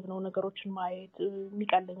ፐርስፔክቲቭ ነው ነገሮችን ማየት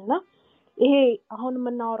የሚቀለኝና ይሄ አሁን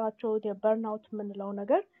የምናወራቸው የበርናውት የምንለው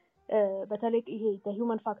ነገር በተለይ ይሄ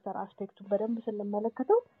የሂውመን ፋክተር አስፔክቱን በደንብ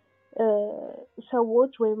ስንመለከተው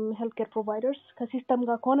ሰዎች ወይም ሄልት ኬር ፕሮቫይደርስ ከሲስተም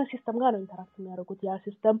ጋር ከሆነ ሲስተም ጋር ነው ኢንተራክት የሚያደርጉት። ያ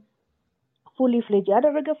ሲስተም fully fledged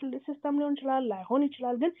ያደረገ ሲስተም ሊሆን ይችላል ላይሆን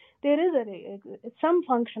ይችላል ግን there is some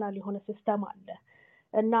functional የሆነ ሲስተም አለ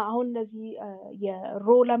እና አሁን እነዚህ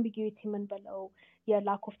የሮል አምቢጊዩቲ ምን በለው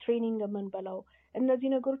የላክ ኦፍ ትሬኒንግ ምን በለው እነዚህ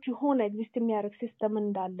ነገሮች የሆነ ኤግዚስት የሚያደርግ ሲስተም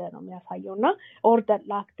እንዳለ ነው የሚያሳየውና or that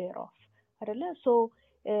lack thereof አይደለ so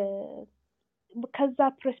ከዛ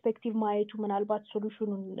ፐርስፔክቲቭ ማየቱ ምናልባት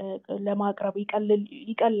ሶሉሽኑን ለማቅረብ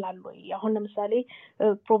ይቀላል ወይ አሁን ለምሳሌ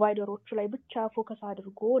ፕሮቫይደሮቹ ላይ ብቻ ፎከስ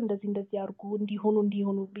አድርጎ እንደዚህ ያርጉ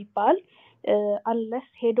እንዲሆኑ ቢባል unless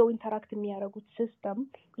ሄደው ኢንተራክት የሚያደርጉት ሲስተም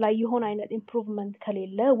ላይ የሆነ አይነት ኢምፕሩቭመንት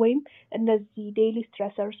ከሌለ ወይም እነዚህ ዴይሊ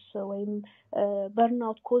ስትሬሰርስ ወይም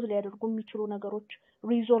በርናውት ኮዝ ሊያደርጉ የሚችሉ ነገሮች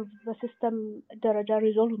ሪዞልቭ በሲስተም ደረጃ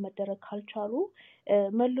ሪዞልቭ መደረግ ካልቻሉ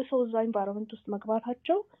መልሰው እዛ ኢንቫይሮንመንት ውስጥ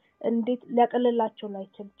መግባታቸው እንዴት ሊያቀልላቸው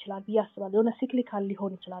ላይችል ይችላል ብዬ አስባለሁ የሆነ ሲክሊካል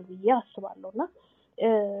ሊሆን ይችላል ብዬ አስባለሁና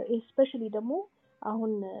ስፔሻሊ ደግሞ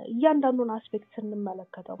አሁን እያንዳንዱን አስፔክት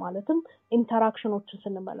ስንመለከተው ማለትም ኢንተራክሽኖችን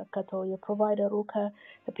ስንመለከተው የፕሮቫይደሩ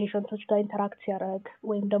ከፔሸንቶች ጋር ኢንተራክት ሲያደርግ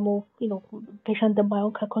ወይም ደግሞ ፔሸንትን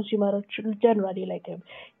ባይሆን ከኮንሱመሮች ጀነራሊ ላይ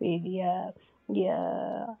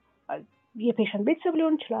የፔሸንት ቤተሰብ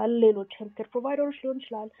ሊሆን ይችላል ሌሎች ሄልኬር ፕሮቫይደሮች ሊሆን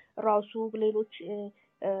ይችላል ራሱ ሌሎች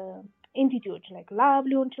ኤንቲቲዎች ላይክ ላብ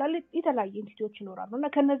ሊሆን ይችላል የተለያዩ ኤንቲቲዎች ይኖራሉ እና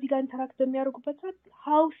ከነዚህ ጋር ኢንተራክት በሚያደርጉበት ሰዓት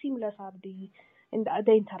how seamless are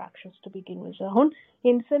the interactions to begin with አሁን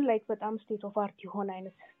ኢንሰል ላይክ በጣም ስቴት ኦፍ አርት የሆነ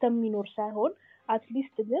አይነት ሲስተም ሚኖር ሳይሆን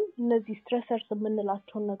አትሊስት ግን እነዚህ ስትሬሰርስ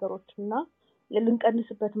የምንላቸውን ነገሮች እና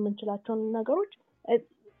ልንቀንስበት የምንችላቸውን ነገሮች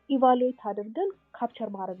ኢቫሉዌት አድርገን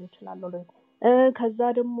ካፕቸር ማድረግ እንችላለን ከዛ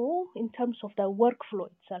ደግሞ in terms of the workflow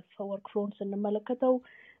itself workflow ስንመለከተው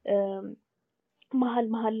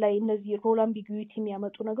መሀል ላይ እነዚህ ሮል አምቢጊዩቲ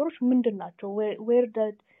የሚያመጡ ነገሮች ምንድናቸው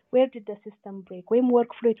where did the system break ወይም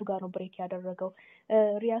ወርክ ፍሎው ጋር ነው ብሬክ ያደረገው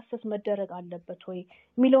ሪአሰስ መደረግ አለበት ወይ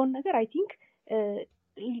የሚለውን ነገር አይ ቲንክ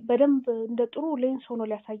በደንብ እንደ ጥሩ ሌንስ ሆኖ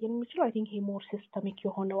ሊያሳየን የሚችለው አይ ቲንክ ይሄ ሞር ሲስተሚክ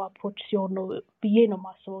የሆነው አፕሮች ሲሆን ነው ብዬ ነው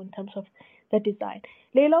የማስበው in terms of the design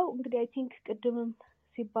ሌላው እንግዲህ አይ ቲንክ ቅድምም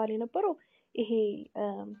ሲባል የነበረው ይሄ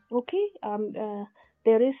okay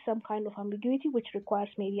there is some kind of ambiguity which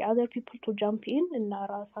requires maybe other people to jump in እና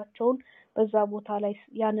ራሳቸውን በዛ ቦታ ላይ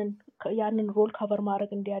ያንን ሮል ከቨር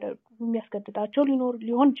ማድረግ እንዲያደርጉ የሚያስገድዳቸው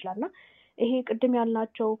ሊሆን ይችላልና ይሄ ቅድም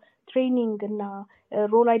ያልናቸው ትሬኒንግ እና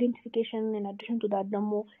ሮል አይደንቲፊኬሽን in addition to that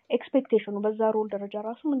ደግሞ ኤክስፔክቴሽኑ በዛ ሮል ደረጃ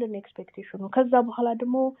ራሱ ምንድነው ኤክስፔክቴሽኑ ከዛ በኋላ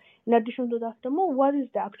ደግሞ in addition to that ደግሞ what is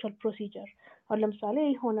the actual procedure አሁን ለምሳሌ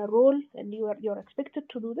የሆነ ሮል you're expected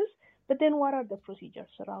to do this but then what are the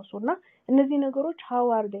procedures ራሱና እነዚህ ነገሮች how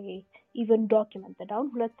are they even documented አሁን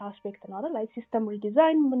ሁለት አስፔክት ነው አይደል like system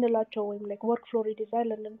redesign ምንላቸው ወይም like workflow redesign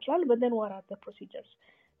ልንችላል but then what are the procedures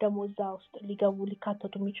ደግሞ እዛ ውስጥ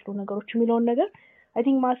ሊካተቱ የሚችሉ ነገሮች የሚለውን ነገር I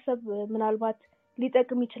think ማሰብ ምናልባት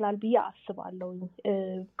ሊጠቅም ይችላል ብዬ አስባለሁ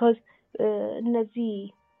because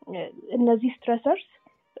እነዚህ ስትሬሰርስ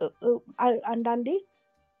አንዳንዴ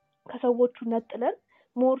ከሰዎቹ ነጥለን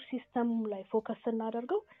ሞር ሲስተም ላይ ፎከስ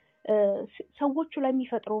እናደርገው ሰዎቹ ላይ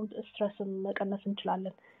የሚፈጥረውን ስትረስም መቀነስ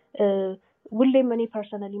እንችላለን ሁሌም እኔ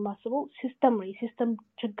ፐርሰናሊ ማስበው ሲስተም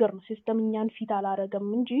ችግር ነው ሲስተም እኛን ፊት አላረገም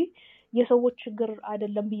እንጂ የሰዎች ችግር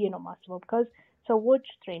አይደለም ብዬ ነው ማስበው because ሰዎች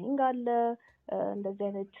ትሬኒንግ አለ እንደዚህ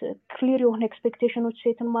አይነት ክሊር የሆነ ኤክስፔክቴሽኖች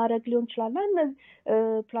ሴትን ማድረግ ሊሆን ይችላል እና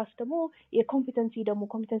ፕላስ ደግሞ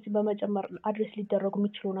ኮምፒተንሲ በመጨመር አድሬስ ሊደረጉ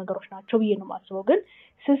የሚችሉ ነገሮች ናቸው ብዬ ነው ማስበው ግን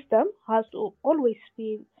ሲስተም has to always be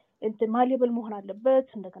ማሌብል መሆን አለበት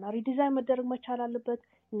እንደገና ሪዲዛይን መደረግ መቻል አለበት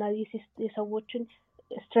እና የሰዎችን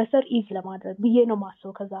ስትሬሰር ኢዝ ለማድረግ ብዬ ነው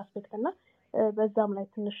ማስበው ከዛ አስፔክት እና በዛም ላይ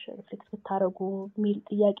ትንሽ ሪፍሌክት ብታረጉ ሚል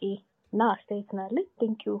ጥያቄ እና አስተያየት ነው ያለኝ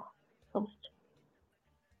thank you so much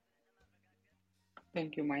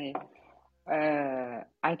thank you ማይ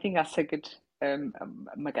I think አሰግድ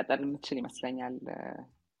መቀጠል የምትችል ይመስለኛል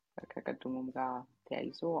ከቀድሞም ጋር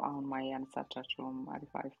ተያይዞ አሁን ማይ ያነሳቻቸውም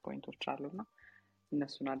አሪፍ ፖይንቶች አሉና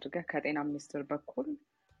እነሱን አድርገህ ከጤና ሚኒስቴር በኩል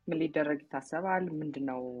ምን ሊደረግ ይታሰባል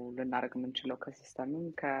ምንድነው ልናደርግ የምንችለው ከሲስተምም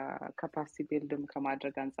ከካፓሲቲ ቢልድም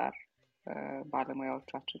ከማድረግ አንፃር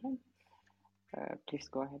ባለሙያዎቻችንን please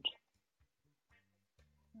go ahead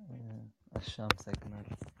እሺ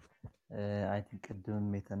አመሰግናለሁ አይ ቲንክ ቅድም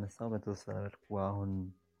የተነሳው በተወሰነ መልኩ አሁን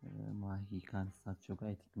ማሂ ካነሳቸው ጋር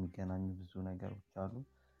የሚገናኙ ብዙ ነገሮች አሉ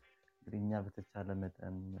እንግዲህ እኛ በተቻለ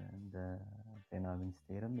መጠን እንደ ጤና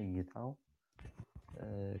ሚኒስቴርም እይታው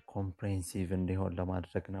ኮምፕሬሄንሲቭ እንዲሆን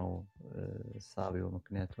ለማድረግ ነው ሳቢው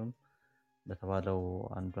ምክንያቱም ለተባለው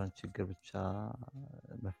አንዷን ችግር ብቻ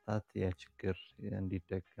መፍታት የችግር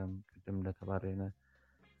እንዲደገም ቅድም ለተባረነ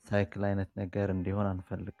ሳይክል አይነት ነገር እንዲሆን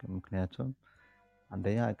አንፈልግም ምክንያቱም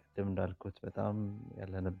አንደኛ ቅድም እንዳልኩት በጣም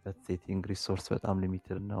ያለንበት ሴቲንግ ሪሶርስ በጣም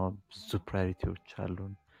ሊሚትድ ነው ብዙ ፕራዮሪቲዎች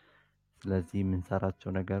አሉን ስለዚህ የምንሰራቸው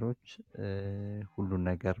ነገሮች ሁሉን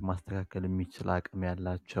ነገር ማስተካከል የሚችል አቅም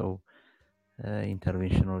ያላቸው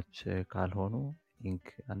ኢንተርቬንሽኖች ካልሆኑ ቲንክ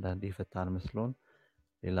አንዳንዴ የፈታን መስሎን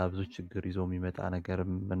ሌላ ብዙ ችግር ይዞ የሚመጣ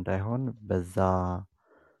ነገርም እንዳይሆን በዛ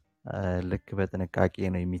ልክ በጥንቃቄ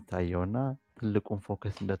ነው የሚታየውና ትልቁን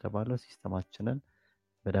ፎከስ እንደተባለው ሲስተማችንን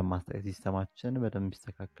በደንብ ማስተካከል ሲስተማችን በደንብ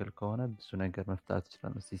የሚስተካከል ከሆነ ብዙ ነገር መፍታት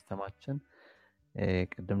ይችላል። ሲስተማችን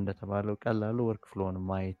ቅድም እንደተባለው ቀላሉ ወርክ ፍሎውን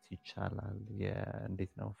ማየት ይቻላል።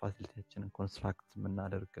 እንዴት ነው ፋሲሊቲያችንን ኮንስትራክት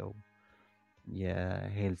የምናደርገው፣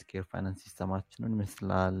 የሄልዝ ኬር ፋይናንስ ሲስተማችንን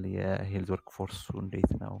ይመስላል፣ የሄልዝ ወርክ ፎርሱ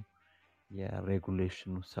እንዴት ነው፣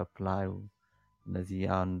 የሬጉሌሽኑ ሰፕላዩ፣ እነዚህ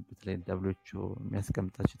አሁን በተለይ ደብሊውኤችኦ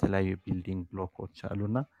የሚያስቀምጣቸው የተለያዩ ቢልዲንግ ብሎኮች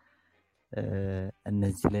አሉና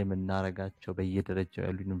እነዚህ ላይ የምናደርጋቸው በየደረጃው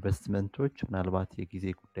ያሉ ኢንቨስትመንቶች ምናልባት የጊዜ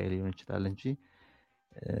ጉዳይ ሊሆን ይችላል እንጂ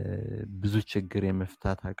ብዙ ችግር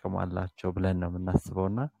የመፍታት አቅም አላቸው ብለን ነው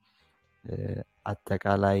የምናስበውና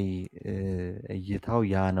አጠቃላይ እይታው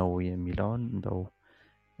ያ ነው የሚለውን እንደው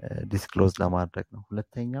ዲስክሎዝ ለማድረግ ነው።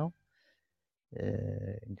 ሁለተኛው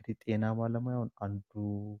እንግዲህ ጤና ባለሙያውን አንዱ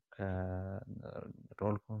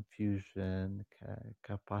ከሮል ኮንፊውዥን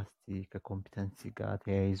ከካፓሲቲ ከኮምፒተንሲ ጋር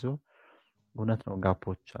ተያይዞ እውነት ነው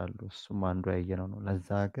ጋፖች አሉ። እሱም አንዱ ያየነው ነው። ለዛ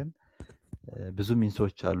ግን ብዙ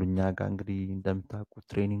ሚንሶች አሉ። እኛ ጋር እንግዲህ እንደምታውቁት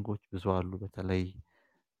ትሬኒንጎች ብዙ አሉ። በተለይ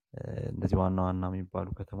እንደዚህ ዋና ዋና የሚባሉ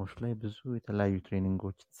ከተሞች ላይ ብዙ የተለያዩ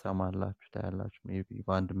ትሬኒንጎች ትሰማላችሁ፣ ታያላችሁ። ሜይ ቢ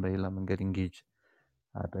በአንድም በሌላ መንገድ ኢንጌጅ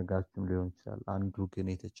አድርጋችሁም ሊሆን ይችላል። አንዱ ግን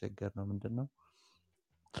የተቸገርነው ምንድነው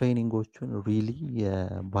ትሬኒንጎቹን ሪሊ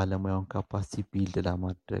የባለሙያውን ካፓሲቲ ቢልድ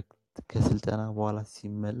ለማድረግ ከስልጠና በኋላ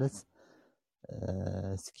ሲመለስ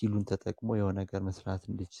ስኪሉን ተጠቅሞ የሆነ ነገር መስራት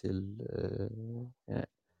እንዲችል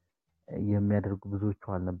የሚያደርጉ ብዙዎቹ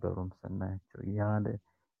አልነበሩም ስናያቸው።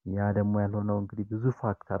 ያ ደግሞ ያልሆነው እንግዲህ ብዙ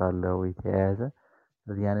ፋክተር አለው የተያያዘ።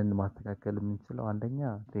 ስለዚህ ያንን ማስተካከል የምንችለው አንደኛ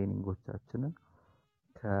ትሬኒንጎቻችንን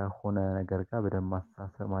ከሆነ ነገር ጋር በደንብ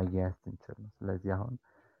ማስተሳሰር ማያያዝ ስንችል ነው። ስለዚህ አሁን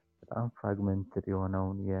በጣም ፍራግመንትድ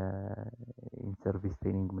የሆነውን የኢንሰርቪስ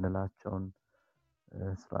ትሬኒንግ የምንላቸውን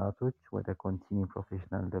ስርዓቶች ወደ ኮንቲኒው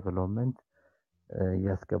ፕሮፌሽናል ዴቨሎፕመንት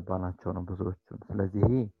እያስገባናቸው ነው ብዙዎቹን። ስለዚህ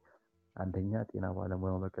ይሄ አንደኛ ጤና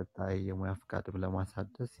ባለሙያው በቀጣይ የሙያ ፍቃድም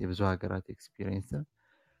ለማሳደስ የብዙ ሀገራት ኤክስፒሪየንስ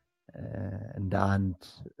እንደ አንድ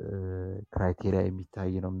ክራይቴሪያ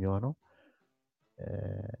የሚታይ ነው የሚሆነው።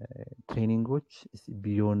 ትሬኒንጎች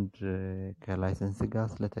ቢዮንድ ከላይሰንስ ጋር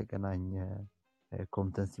ስለተገናኘ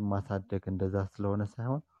ኮምፒተንሲ ማሳደግ እንደዛ ስለሆነ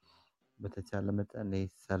ሳይሆን በተቻለ መጠን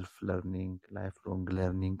ሰልፍ ለርኒንግ ላይፍ ሎንግ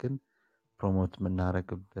ለርኒንግን ፕሮሞት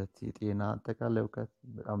የምናደርግበት የጤና አጠቃላይ እውቀት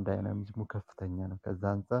በጣም ዳይናሚዝሙ ከፍተኛ ነው። ከዛ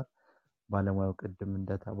አንፃር ባለሙያው ቅድም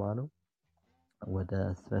እንደተባለው ወደ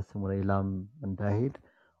ስትረስም ሌላም እንዳይሄድ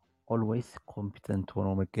ኦልዌይስ ኮምፒተንት ሆኖ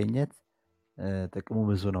መገኘት ጥቅሙ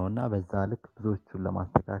ብዙ ነው እና በዛ ልክ ብዙዎቹን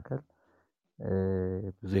ለማስተካከል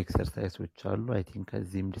ብዙ ኤክሰርሳይሶች አሉ። አይ ቲንክ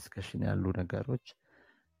ከዚህም ዲስከሽን ያሉ ነገሮች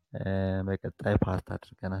በቀጣይ ፓርት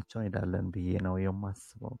አድርገናቸው እንሄዳለን ብዬ ነው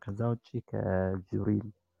የማስበው። ከዛ ውጭ ከጁሪል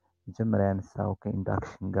መጀመሪያ ያነሳው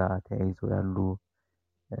ከኢንዳክሽን ጋር ተያይዞ ያሉ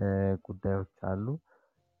ጉዳዮች አሉ።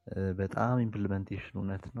 በጣም ኢምፕሊሜንቴሽን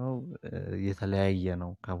እውነት ነው የተለያየ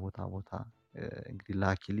ነው ከቦታ ቦታ። እንግዲህ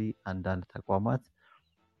ላኪሊ አንዳንድ ተቋማት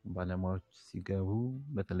ባለሙያዎች ሲገቡ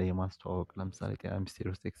በተለይ ማስተዋወቅ ለምሳሌ ጤና ሚኒስቴር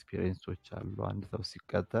ውስጥ ኤክስፒሪየንሶች አሉ። አንድ ሰው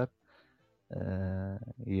ሲቀጠር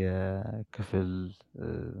የክፍል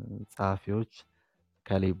ጸሐፊዎች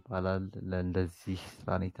ከላይ ይባላል ለእንደዚህ ስራ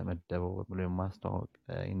ነው የተመደበው ብሎ የማስተዋወቅ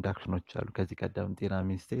ኢንዳክሽኖች አሉ። ከዚህ ቀደም ጤና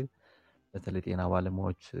ሚኒስቴር በተለይ ጤና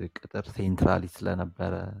ባለሙያዎች ቅጥር ሴንትራሊ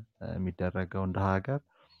ስለነበረ የሚደረገው እንደ ሀገር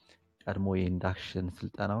ቀድሞ የኢንዳክሽን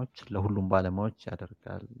ስልጠናዎች ለሁሉም ባለሙያዎች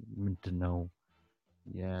ያደርጋል። ምንድነው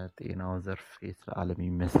የጤናው ዘርፍ የስራ ዓለም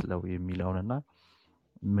የሚመስለው የሚለውንና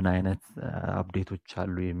ምን አይነት አፕዴቶች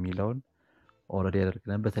አሉ የሚለውን ኦልሬዲ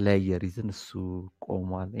ያደርግናል። በተለያየ ሪዝን እሱ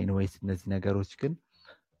ቆሟል። ኤኒዌይስ እነዚህ ነገሮች ግን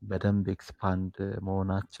በደንብ ኤክስፓንድ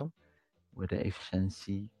መሆናቸው ወደ ኤፊሸንሲ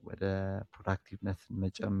ወደ ፕሮዳክቲቭነስ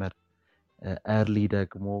መጨመር ኤርሊ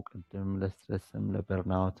ደግሞ ቅድም ለስትረስም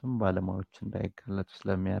ለበርናውትም ባለሙያዎች እንዳይጋለጡ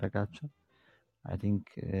ስለሚያደርጋቸው አይ ቲንክ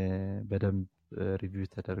በደንብ ሪቪው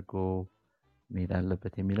ተደርጎ መሄድ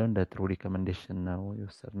አለበት የሚለው እንደ ጥሩ ሪኮሜንዴሽን ነው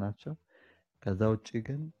የወሰድናቸው። ከዛ ውጭ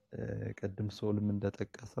ግን ቅድም ሶልም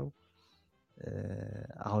እንደጠቀሰው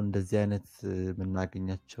አሁን እንደዚህ አይነት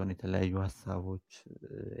የምናገኛቸውን የተለያዩ ሀሳቦች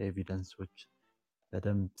ኤቪደንሶች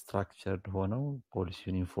በደንብ ስትራክቸርድ ሆነው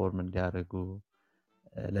ፖሊሲውን ኢንፎርም እንዲያደርጉ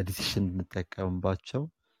ለዲሲሽን እንጠቀምባቸው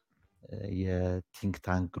የቲንክ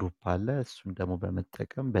ታንክ ግሩፕ አለ። እሱም ደግሞ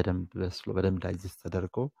በመጠቀም በደንብ በስሎ በደንብ ዳይጀስት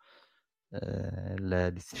ተደርጎ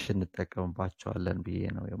ለዲሲሽን እንጠቀምባቸዋለን ብዬ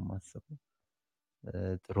ነው የማስበው።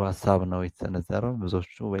 ጥሩ ሀሳብ ነው የተሰነዘረው።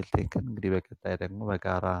 ብዙዎቹ ዌል ቴክን። እንግዲህ በቀጣይ ደግሞ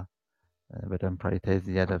በጋራ በደንብ ፕራዮሪታይዝ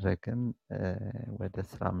እያደረግን ወደ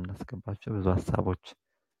ስራ የምናስገባቸው ብዙ ሀሳቦች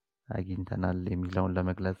አግኝተናል የሚለውን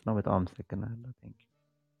ለመግለጽ ነው። በጣም አመሰግናለሁ።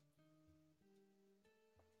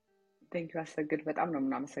 ቴንክ ዩ አሰግድ፣ በጣም ነው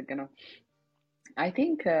የምናመሰግነው። አይ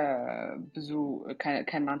ቲንክ ብዙ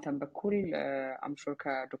ከእናንተም በኩል አምሹር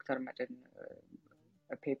ከዶክተር መድን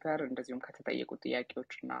ፔፐር እንደዚሁም ከተጠየቁት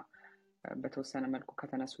ጥያቄዎች እና በተወሰነ መልኩ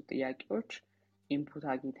ከተነሱት ጥያቄዎች ኢንፑት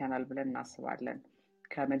አግኝተናል ብለን እናስባለን።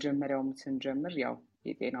 ከመጀመሪያውም ስንጀምር ያው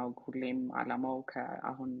የጤናው ሁሌም አላማው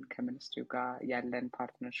አሁን ከሚኒስትሪው ጋር ያለን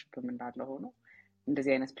ፓርትነርሽፕም እንዳለ ሆኖ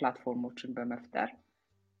እንደዚህ አይነት ፕላትፎርሞችን በመፍጠር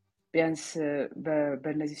ቢያንስ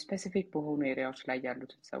በእነዚህ ስፔሲፊክ በሆኑ ኤሪያዎች ላይ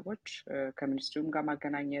ያሉትን ሰዎች ከሚኒስትሪውም ጋር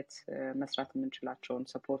ማገናኘት፣ መስራት የምንችላቸውን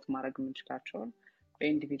ሰፖርት ማድረግ የምንችላቸውን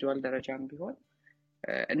በኢንዲቪጁዋል ደረጃም ቢሆን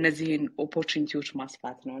እነዚህን ኦፖርቹኒቲዎች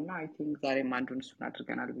ማስፋት ነው እና አይ ቲንክ ዛሬም አንዱን እሱን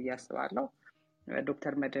አድርገናል ብዬ አስባለሁ።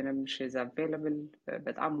 ዶክተር መድንም ሺዝ አቬይለብል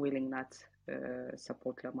በጣም ዊሊንግ ናት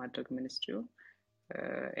ሰፖርት ለማድረግ ሚኒስትሪውን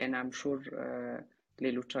ኤንድ አም ሹር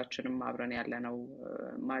ሌሎቻችንም አብረን ያለነው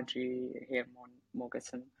ማጂ፣ ሄርሞን፣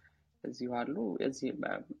 ሞገስም እዚሁ አሉ። እዚህ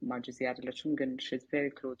ማጂ እዚህ አይደለችም ግን ሺዝ ቬሪ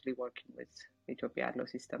ክሎዝሊ ወርኪንግ ዊዝ ኢትዮጵያ ያለው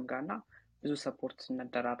ሲስተም ጋር እና ብዙ ሰፖርት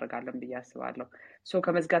እንደራረጋለን ብዬ አስባለሁ። ሶ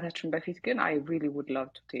ከመዝጋታችን በፊት ግን አይ ሪሊ ውድ ላቭ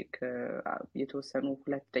ቱ ቴክ የተወሰኑ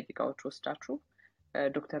 2 ደቂቃዎች ወስዳችሁ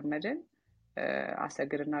ዶክተር መድን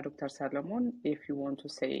አሰግድ እና ዶክተር ሰለሞን if you want to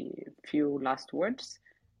say few last words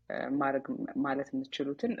ማለት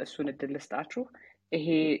የምትችሉትን እሱን እድል ልስጣችሁ። ይሄ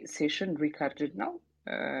ሴሽን ሪከርድድ ነው።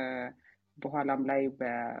 በኋላም ላይ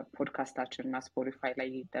በፖድካስታችን እና ስፖቲፋይ ላይ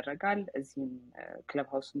ይደረጋል። እዚህም ክለብ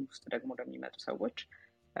ሃውስም ውስጥ ደግሞ ለሚመጡ ሰዎች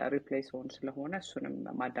ሪፕሌስ ሆን ስለሆነ እሱንም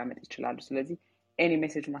ማዳመጥ ይችላሉ። ስለዚህ ኤኒ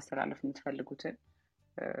ሜሴጅ ማስተላለፍ የምትፈልጉትን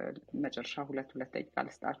መጨረሻ 2 ደቂቃ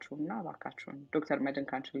ልስጣችሁ እና እባካችሁን ዶክተር መድን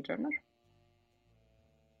ካንቺ ልጀምር።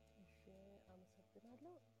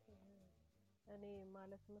 አመሰግናለሁ። እኔ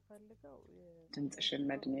ማለት የምፈልገው ድምፅሽን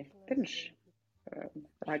መድኔ ትንሽ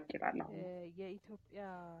ራቅ ይላል። የኢትዮጵያ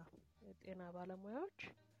ጤና ባለሙያዎች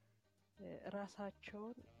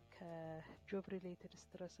ራሳቸውን ከጆብ ሪሌትድ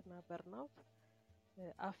ስትረስ እና በርናውት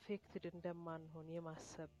አፌክትድ እንደማንሆን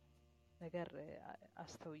የማሰብ ነገር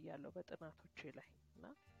አስተውያለሁ በጥናቶች ላይ እና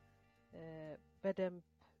በደንብ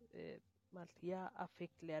ማለት ያ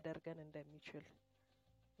አፌክት ሊያደርገን እንደሚችል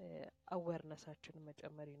አዌርነሳችንን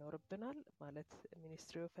መጨመር ይኖርብናል። ማለት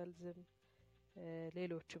ሚኒስትሪ ኦፍ ሄልዝም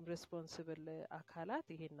ሌሎችም ሬስፖንሲብል አካላት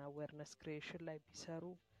ይሄን አዌርነስ ክሪኤሽን ላይ ቢሰሩ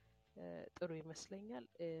ጥሩ ይመስለኛል።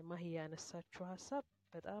 ማሂ ያነሳችው ሀሳብ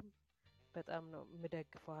በጣም ነው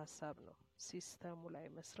የምደግፈው ሀሳብ ነው። ሲስተሙ ላይ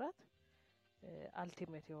መስራት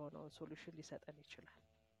አልቲሜት የሆነውን ሶሉሽን ሊሰጠን ይችላል።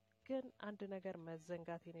 ግን አንድ ነገር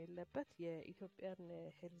መዘንጋት የሌለበት የኢትዮጵያን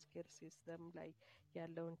ሄልዝ ኬር ሲስተም ላይ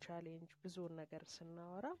ያለውን ቻሌንጅ ብዙውን ነገር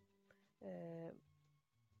ስናወራ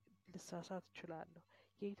ልሳሳት እችላለሁ።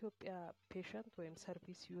 የኢትዮጵያ ፔሸንት ወይም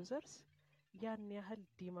ሰርቪስ ዩዘርስ ያን ያህል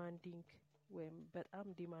ዲማንዲንግ ወይም በጣም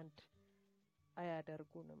ዲማንድ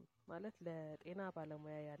አያደርጉንም። ማለት ለጤና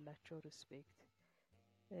ባለሙያ ያላቸው ሪስፔክት፣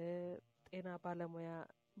 ጤና ባለሙያ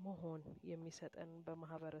መሆን የሚሰጠን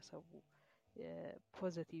በማህበረሰቡ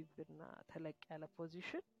ፖዚቲቭ እና ተለቅ ያለ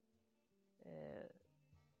ፖዚሽን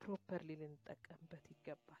ፕሮፐርሊ ልንጠቀምበት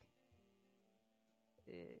ይገባል።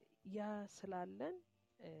 ያ ስላለን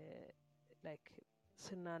ላይክ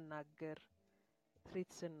ስናናገር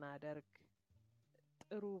ትሪት ስናደርግ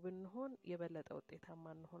ጥሩ ብንሆን የበለጠ ውጤታማ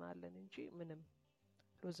እንሆናለን እንጂ ምንም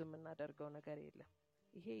ሉዝ የምናደርገው ነገር የለም።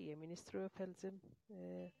 ይሄ የሚኒስትሪ ኦፍ ሄልዝም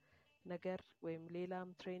ነገር ወይም ሌላም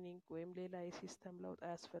ትሬኒንግ ወይም ሌላ የሲስተም ለውጥ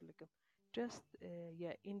አያስፈልግም። ጀስት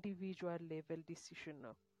የኢንዲቪጁዋል ሌቨል ዲሲሽን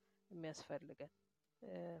ነው የሚያስፈልገን።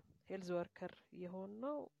 ሄልዝ ወርከር የሆን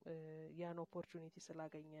ነው ያን ኦፖርቹኒቲ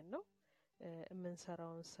ስላገኘን ነው።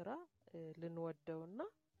 የምንሰራውን ስራ ልንወደውና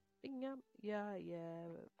እኛም ያ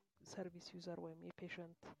የሰርቪስ ዩዘር ወይም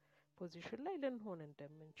የፔሸንት ፖዚሽን ላይ ልንሆን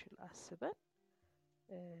እንደምንችል አስበን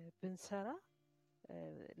ብንሰራ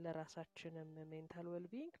ለራሳችንም ሜንታል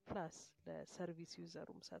ዌልቢንግ ፕላስ ለሰርቪስ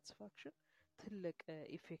ዩዘሩም ሳቲስፋክሽን ትልቅ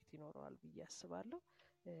ኢፌክት ይኖረዋል ብዬ አስባለሁ።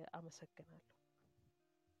 አመሰግናለሁ።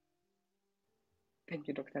 ቴንክ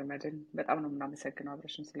ዩ ዶክተር መድን በጣም ነው የምናመሰግነው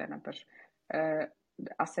አብረሽን ስለነበር።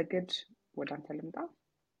 አሰግድ ወደ አንተ ልምጣ።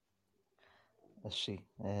 እሺ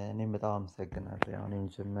እኔም በጣም አመሰግናለሁ። ያው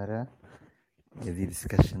መጀመሪያ የዚህ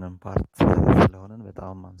ዲስከሽንን ፓርት ስለሆነን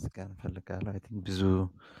በጣም ማመስገን እፈልጋለሁ። አይ ቲንክ ብዙ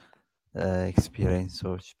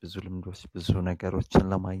ኤክስፒሪየንሶች፣ ብዙ ልምዶች፣ ብዙ ነገሮችን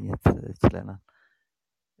ለማግኘት ችለናል።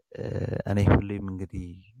 እኔ ሁሌም እንግዲህ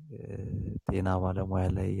ጤና ባለሙያ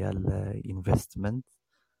ላይ ያለ ኢንቨስትመንት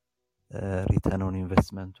ሪተርን ኦን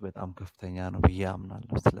ኢንቨስትመንቱ በጣም ከፍተኛ ነው ብዬ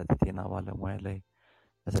አምናለሁ። ስለዚህ ጤና ባለሙያ ላይ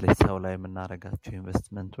በተለይ ሰው ላይ የምናደርጋቸው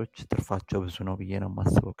ኢንቨስትመንቶች ትርፋቸው ብዙ ነው ብዬ ነው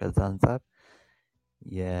የማስበው። ከዛ አንጻር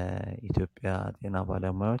የኢትዮጵያ ጤና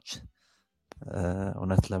ባለሙያዎች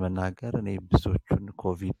እውነት ለመናገር እኔ ብዙዎቹን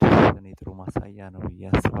ኮቪድ እኔ ጥሩ ማሳያ ነው ብዬ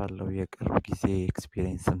አስባለሁ። የቅርብ ጊዜ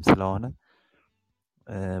ኤክስፒሪየንስም ስለሆነ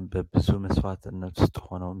በብዙ መስዋዕትነት ውስጥ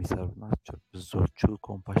ሆነው የሚሰሩ ናቸው። ብዙዎቹ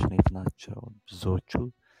ኮምፓሽኔት ናቸው። ብዙዎቹ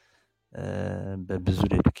በብዙ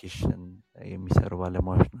ዴዲኬሽን የሚሰሩ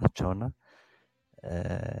ባለሙያዎች ናቸውና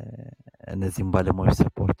እነዚህም ባለሙያዎች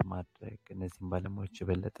ሰፖርት ማድረግ፣ እነዚህም ባለሙያዎች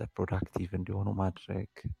የበለጠ ፕሮዳክቲቭ እንዲሆኑ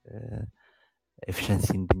ማድረግ፣ ኤፊሽንሲ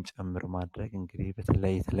እንድንጨምር ማድረግ እንግዲህ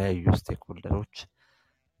በተለይ የተለያዩ ስቴክሆልደሮች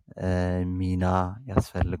ሚና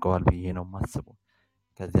ያስፈልገዋል ብዬ ነው የማስበው።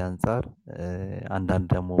 ከዚህ አንጻር አንዳንድ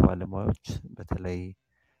ደግሞ ባለሙያዎች በተለይ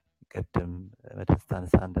ቅድም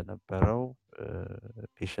በደስታንሳ እንደነበረው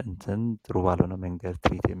ፔሸንትን ጥሩ ባልሆነ መንገድ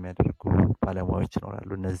ትሪት የሚያደርጉ ባለሙያዎች ይኖራሉ።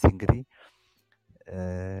 እነዚህ እንግዲህ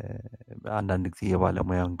አንዳንድ ጊዜ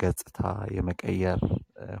የባለሙያውን ገጽታ የመቀየር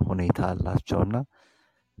ሁኔታ አላቸውና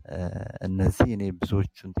እነዚህ እኔ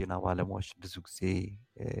ብዙዎቹን ጤና ባለሙያዎች ብዙ ጊዜ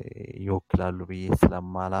ይወክላሉ ብዬ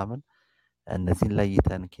ስለማላምን እነዚህን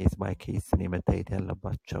ለይተን ኬስ ባይ ኬስ መታየት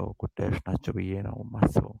ያለባቸው ጉዳዮች ናቸው ብዬ ነው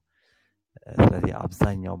የማስበው። ስለዚህ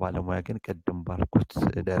አብዛኛው ባለሙያ ግን ቅድም ባልኩት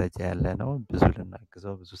ደረጃ ያለ ነው። ብዙ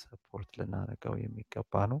ልናግዘው፣ ብዙ ሰፖርት ልናደርገው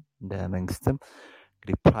የሚገባ ነው። እንደ መንግስትም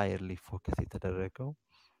እንግዲህ ፕራየርሊ ፎከስ የተደረገው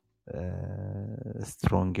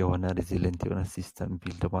ስትሮንግ የሆነ ሬዚሊየንት የሆነ ሲስተም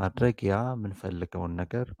ቢልድ ማድረግ ያ የምንፈልገውን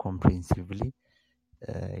ነገር ኮምፕሬሄንሲቭሊ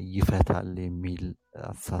ይፈታል የሚል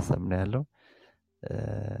አስተሳሰብ ነው ያለው።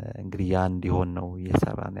 እንግዲህ ያ እንዲሆን ነው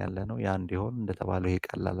እየሰራን ያለ ነው። ያ እንዲሆን እንደተባለው ይሄ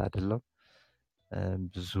ቀላል አይደለም።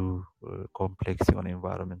 ብዙ ኮምፕሌክስ የሆነ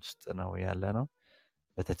ኤንቫይሮንመንት ውስጥ ነው ያለ ነው።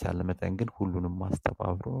 በተቻለ መጠን ግን ሁሉንም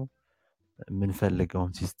ማስተባብሮ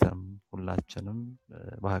የምንፈልገውን ሲስተም ሁላችንም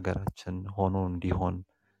በሀገራችን ሆኖ እንዲሆን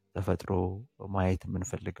ተፈጥሮ ማየት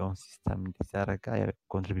የምንፈልገውን ሲስተም እንዲዘረጋ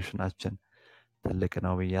ኮንትሪቢዩሽናችን ትልቅ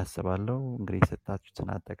ነው ብዬ አስባለሁ። እንግዲህ የሰጣችሁትን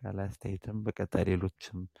አጠቃላይ አስተያየትም በቀጣይ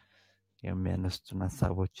ሌሎችም የሚያነሱትን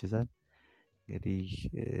ሀሳቦች ይዘን እንግዲህ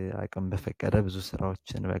አቅም በፈቀደ ብዙ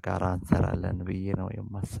ስራዎችን በጋራ እንሰራለን ብዬ ነው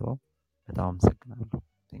የማስበው። በጣም አመሰግናለሁ።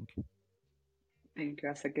 ቴንኪው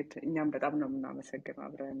አሰግድ። እኛም በጣም ነው የምናመሰግነው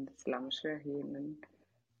አብረን ስላመሸህ። ይህንን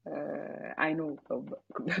አይኖ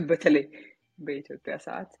በተለይ በኢትዮጵያ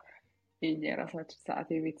ሰዓት የኛ የራሳችን ሰዓት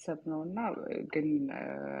የቤተሰብ ነው እና ግን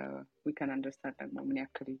we can understand ደግሞ ምን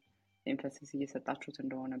ያክል ኤምፋሲስ እየሰጣችሁት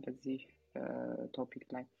እንደሆነ በዚህ ቶፒክ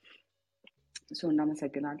ላይ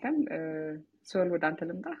እናመሰግናለን። ሶል ወደ አንተ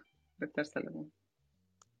ልምጣ። ዶክተር ሰለሞን።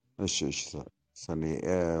 እሺ ሰኔ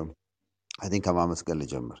አይ ቲንክ ከማመስገን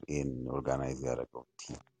ልጀምር። ይሄን ኦርጋናይዝ ያደረገው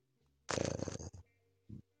ቲም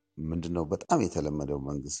ምንድነው በጣም የተለመደው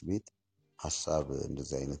መንግስት ቤት ሐሳብ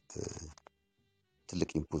እንደዚህ አይነት ትልቅ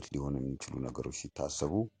ኢንፑት ሊሆን የሚችሉ ነገሮች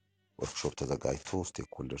ሲታሰቡ ወርክሾፕ ተዘጋጅቶ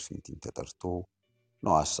ስቴክሆልደርስ ሚቲንግ ተጠርቶ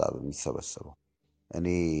ነው ሐሳብ የሚሰበሰበው። እኔ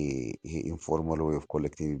ይሄ ኢንፎርማል ዌይ ኦፍ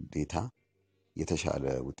ኮሌክቲንግ ዴታ የተሻለ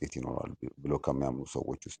ውጤት ይኖራል ብሎ ከሚያምኑ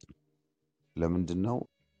ሰዎች ውስጥ ነው። ለምንድነው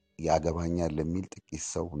ያገባኛል ለሚል ጥቂት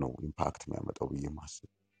ሰው ነው ኢምፓክት የሚያመጣው ብዬ ማስብ።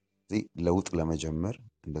 እዚህ ለውጥ ለመጀመር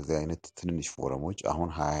እንደዚህ አይነት ትንንሽ ፎረሞች አሁን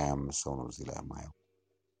 25 ሰው ነው እዚህ ላይ ማየው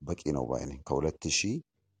በቂ ነው ባይ ነኝ። ከ2000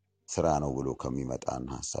 ስራ ነው ብሎ ከሚመጣና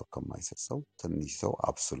ሐሳብ ከማይሰጥ ሰው ትንሽ ሰው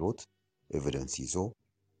አብስሎት ኤቪደንስ ይዞ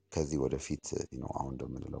ከዚህ ወደፊት አሁን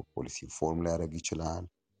እንደምንለው ፖሊሲ ፎርም ሊያደርግ ይችላል።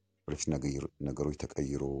 ወደፊት ነገሮች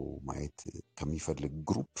ተቀይሮ ማየት ከሚፈልግ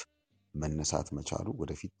ግሩፕ መነሳት መቻሉ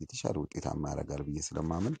ወደፊት የተሻለ ውጤታማ ያደርጋል ብዬ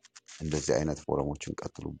ስለማምን እንደዚህ አይነት ፎረሞችን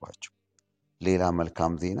ቀጥሉባቸው። ሌላ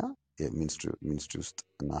መልካም ዜና ሚኒስትሪ ውስጥ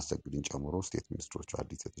እናሰግድን ጨምሮ ስቴት ሚኒስትሮቹ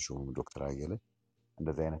አዲስ የተሾሙ ዶክተር አየለ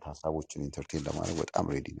እንደዚህ አይነት ሐሳቦችን ኢንተርቴን ለማድረግ በጣም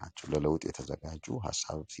ሬዲ ናቸው። ለለውጥ የተዘጋጁ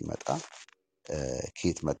ሐሳብ ሲመጣ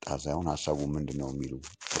ከየት መጣ ሳይሆን ሐሳቡ ምንድነው የሚሉ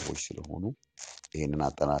ሰዎች ስለሆኑ ይሄንን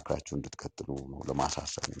አጠናክራችሁ እንድትቀጥሉ ነው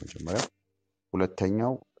ለማሳሰብ ነው መጀመሪያ።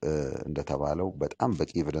 ሁለተኛው እንደተባለው በጣም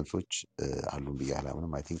በቂ ኤቪደንሶች አሉን ብዬ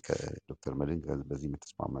አላምንም። አይ ቲንክ ዶክተር መድን በዚህ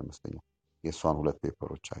የምትስማማ ይመስለኛል። የእሷን 2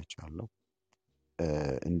 ፔፐሮች አይቻለሁ።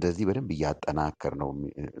 እንደዚህ በደንብ እያጠናከር ነው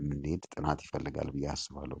የምንሄድ ጥናት ይፈልጋል ብዬ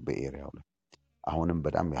አስባለሁ። በኤሪያው ላይ አሁንም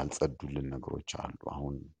በጣም ያልጸዱልን ነገሮች አሉ።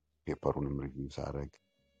 አሁን ፔፐሩንም ሪቪው ሳደርግ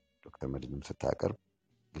ዶክተር መድንም ስታቀርብ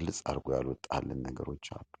ግልጽ አድርጎ ያልወጣልን ነገሮች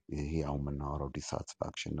አሉ። ይሄ አሁን የምናወራው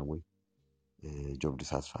ዲሳቲስፋክሽን ነው ወይ ጆብ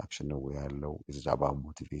ዲሳቲስፋክሽን ነው ወይ ያለው is it about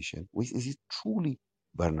motivation or is it truly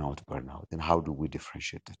burnout and how do we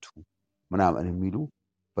differentiate the two ምናምን የሚሉ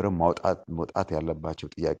በደንብ መውጣት ያለባቸው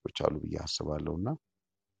ጥያቄዎች አሉ ብዬ አስባለሁና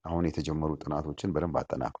አሁን የተጀመሩ ጥናቶችን በደንብ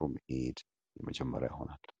አጠናክሮ መሄድ የመጀመሪያ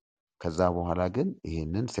ይሆናል። ከዛ በኋላ ግን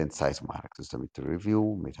ይህንን ሴንቲሳይዝ ማድረግ ሲስተሚክ ሪቪው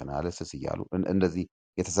ሜታ አናሊሲስ እያሉ እንደዚህ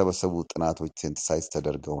የተሰበሰቡ ጥናቶች ሴንቲሳይዝ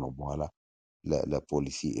ተደርገው ነው በኋላ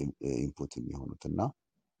ለፖሊሲ ኢንፑት የሚሆኑት እና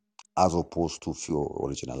አዝ ኦፖዝ ቱ ፊው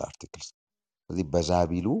ኦሪጂናል አርቲክልስ። ስለዚህ በዛ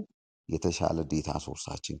ቢሉ የተሻለ ዴታ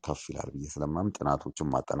ሶርሳችን ከፍ ይላል ብዬ ስለማምን ጥናቶችን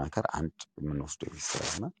ማጠናከር አንድ የምንወስደው የቤት ስራ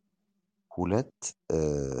እና ሁለት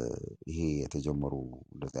ይሄ የተጀመሩ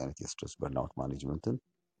እንደዚህ አይነት የስትረስ በርናውት ማኔጅመንትን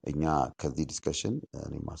እኛ ከዚህ ዲስከሽን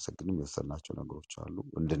እኔ ማሰግንም የወሰድናቸው ነገሮች አሉ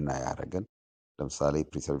እንድናይ ያደረገን። ለምሳሌ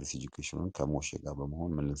ፕሪሰርቪስ ኤጁኬሽኑን ከሞሼ ጋር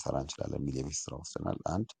በመሆን ምን ልንሰራ እንችላለን የሚል የቤት ስራ ወስደናል።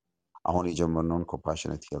 አንድ አሁን የጀመርነውን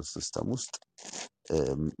ኮምፓሽኔት ሄልት ሲስተም ውስጥ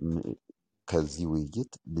ከዚህ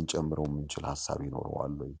ውይይት ልንጨምረው የምንችል ሀሳብ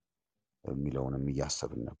ይኖረዋል ወይ የሚለውንም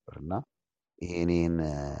እያሰብን ነበር እና ይሄንን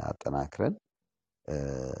አጠናክረን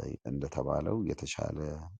እንደተባለው የተሻለ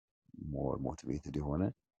ሞር ሞቲቬትድ የሆነ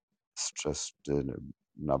ስትረስ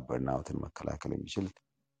እና በርናውትን መከላከል የሚችል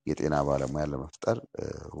የጤና ባለሙያ ለመፍጠር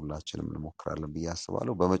ሁላችንም እንሞክራለን ብዬ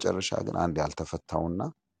አስባለሁ። በመጨረሻ ግን አንድ ያልተፈታውና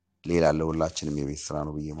ሌላ ለሁላችንም የቤት ስራ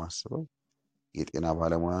ነው ብዬ ማስበው የጤና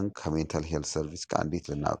ባለሙያን ከሜንታል ሄልት ሰርቪስ ጋር እንዴት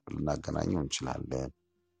ልናገናኘው እንችላለን?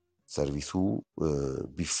 ሰርቪሱ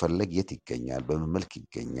ቢፈለግ የት ይገኛል፣ በምን መልክ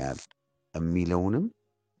ይገኛል የሚለውንም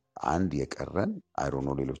አንድ የቀረን አይሮኖ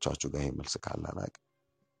ሌሎቻችሁ ጋር ይሄ መልስ ካላላቅ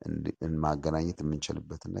ማገናኘት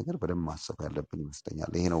የምንችልበትን ነገር በደንብ ማሰብ ያለብን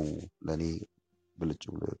ይመስለኛል። ይሄ ነው ለእኔ ብልጭ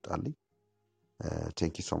ብሎ ይወጣልኝ።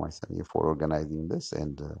 ቴንክ ዩ ሶ ማች ሰኒ ፎር ኦርጋናይዚንግ ዲስ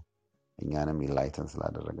ኤንድ እኛንም ኢንላይተን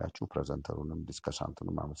ስላደረጋችሁ ፕሬዘንተሩንም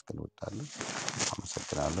ዲስከሻንቱንም አመስገን እወዳለሁ።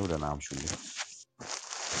 አመሰግናለሁ። ደህና አምሹልኝ።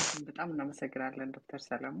 በጣም እናመሰግናለን ዶክተር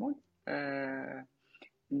ሰለሞን።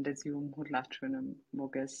 እንደዚሁም ሁላችሁንም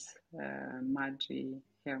ሞገስ፣ ማጂ፣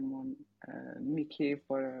 ሄርሞን፣ ሚኪ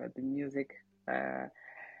ፎር ዘ ሚውዚክ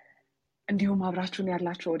እንዲሁም አብራችሁን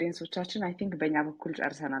ያላችሁ ኦዲየንሶቻችን አይ ቲንክ በእኛ በኩል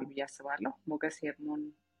ጨርሰናል ብዬ አስባለሁ። ሞገስ፣ ሄርሞን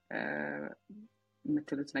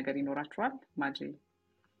የምትሉት ነገር ይኖራችኋል? ማጂ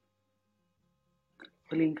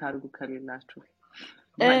ሊንክ አድርጉ ከሌላችሁ።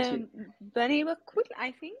 በእኔ በኩል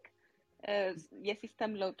አይ ቲንክ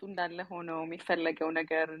የሲስተም ለውጡ እንዳለ ሆኖ የሚፈለገው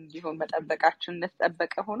ነገር እንዲሆን መጠበቃችን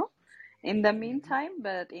እንደተጠበቀ ሆኖ ኢን ዘ ሚን ታይም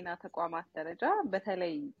በጤና ተቋማት ደረጃ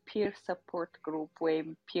በተለይ ፒር ሰፖርት ግሩፕ ወይም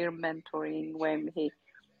ፒር ሜንቶሪንግ ወይም ይሄ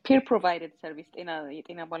ፒር ፕሮቫይደድ ሰርቪስ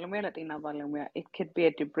የጤና ባለሙያ ለጤና ባለሙያ it could be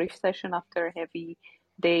a debrief session after a heavy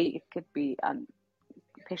day, it could be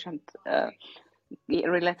patient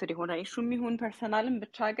ሪሌትድ የሆነ ኢሹም ይሁን ፐርሰናልም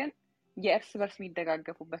ብቻ ግን የእርስ በርስ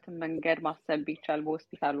የሚደጋገፉበትን መንገድ ማሰብ ይቻል።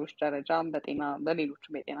 በሆስፒታሎች ደረጃም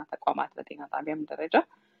በሌሎችም የጤና ተቋማት በጤና ጣቢያም ደረጃ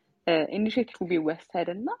ኢኒሼቲቭ ቢወሰድ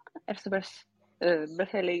እና እርስ በርስ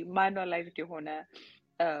በተለይ ማኑዋላይዝድ የሆነ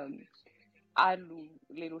አሉ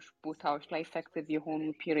ሌሎች ቦታዎች ላይ ኢፌክቲቭ የሆኑ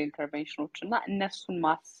ፒር ኢንተርቬንሽኖች እና እነሱን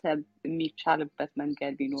ማሰብ የሚቻልበት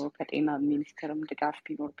መንገድ ቢኖር ከጤና ሚኒስቴርም ድጋፍ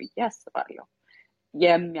ቢኖር ብዬ አስባለሁ።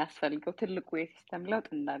 የሚያስፈልገው ትልቁ የሲስተም ለውጥ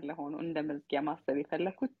እንዳለ ሆኖ እንደ መዝጊያ ማሰብ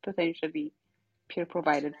የፈለኩት ፖቴንሻሊ ፒር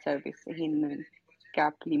ፕሮቫይደድ ሰርቪስ ይሄንን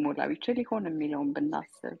ጋፕ ሊሞላ ቢችል ይሆን የሚለውን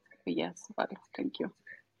ብናስብ ብዬ አስባለሁ። ቴንክ ዩ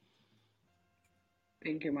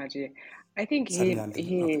ማጂ። አይ ቲንክ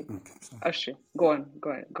ይሄ እሺ ጎ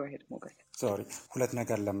ሄድ ሞገስ። ሶሪ ሁለት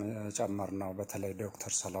ነገር ለመጨመር ነው። በተለይ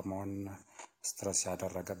ዶክተር ሰለሞን ስትረስ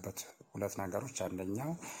ያደረገበት ሁለት ነገሮች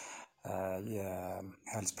አንደኛው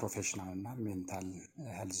የሄልዝ ፕሮፌሽናል እና ሜንታል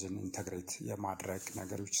ሄልዝን ኢንተግሬት የማድረግ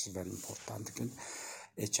ነገሮች ቨሪ ኢምፖርታንት። ግን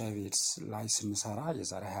ኤችአይቪ ኤድስ ላይ ስንሰራ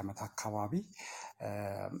የዛሬ 20 ዓመት አካባቢ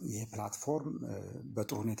ይሄ ፕላትፎርም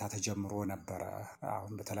በጥሩ ሁኔታ ተጀምሮ ነበረ።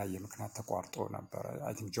 አሁን በተለያየ ምክንያት ተቋርጦ ነበረ።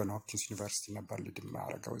 አይ ቲንክ ጆን ሆፕኪንስ ዩኒቨርሲቲ ነበር ሊድ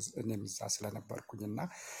የሚያደርገው እኔም እዛ ስለነበርኩኝ እና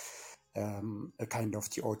ካይንድ ኦፍ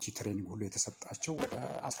ቲኦቲ ትሬኒንግ ሁሉ የተሰጣቸው ወደ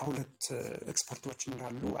 12 ኤክስፐርቶች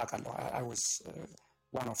እንዳሉ አውቃለሁ። አይ ዋዝ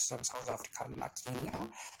ዋን ኦፍ ሰም ሳውዝ አፍሪካ እና ኬንያ።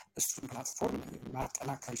 እሱን ፕላትፎርም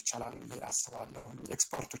ማጠናከር ይቻላል አስባለሁ።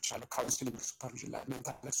 ኤክስፐርቶች አሉ ካውንስሊንግ ሱፐርቪዥን ላይ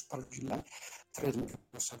ሜንታል ሱፐርቪዥን ላይ ትሬኒንግ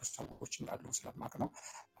የወሰዱ ሰዎች እንዳሉ ስለማቅ ነው።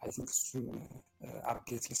 አይ ቲንክ እሱን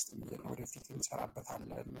አፕዴት ሊስት ወደፊት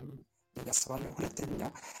እንሰራበታለን ያስባለሁ። ሁለተኛ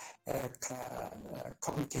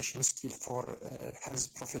ከኮሚኒኬሽን ስኪል ፎር ሄልዝ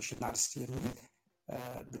ፕሮፌሽናልስ የሚል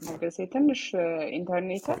ሞገሴ ትንሽ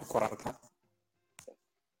ኢንተርኔት ቆራርጣ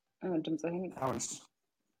ድምፅህን አሁንስ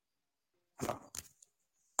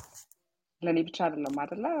ለእኔ ብቻ አይደለም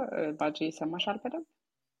አይደለ? ባጂ ይሰማሻል በደንብ?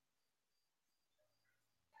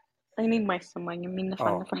 እኔም አይሰማኝም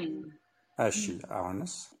የሚነፋነፋል። እሺ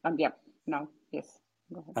አሁንስ? ነው የስ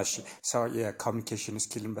እሺ ሰው የኮሚኒኬሽን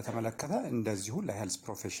ስኪልን በተመለከተ እንደዚሁ ለሄልዝ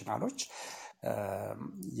ፕሮፌሽናሎች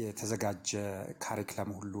የተዘጋጀ ካሪክለም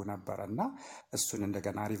ሁሉ ነበረ እና እሱን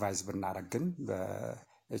እንደገና ሪቫይዝ ብናደርግ ግን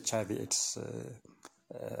በኤችአይቪ ኤድስ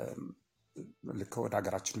ልክ ወደ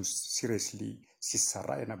ሀገራችን ውስጥ ሲሪየስሊ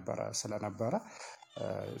ሲሰራ የነበረ ስለነበረ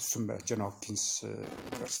እሱም በጆን ሆፕኪንስ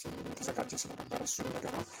ዩኒቨርሲቲ የተዘጋጀ ስለነበረ እሱም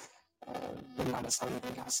እንደገና ብናነሳው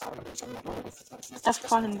የሚል ሀሳብ ለመጨመር ነው። ወደፊት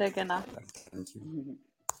ጠፋህ እንደገና።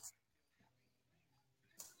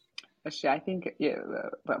 እሺ አይ ቲንክ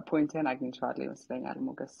ፖይንትን አግኝቼዋለሁ ይመስለኛል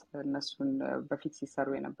ሞገስ። እነሱን በፊት ሲሰሩ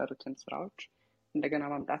የነበሩትን ስራዎች እንደገና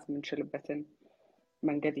ማምጣት የምንችልበትን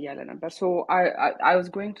መንገድ እያለ ነበር። ሶ አይ ዋዝ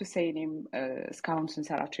ጎይንግ ቱ ሴይ እኔም እስካሁን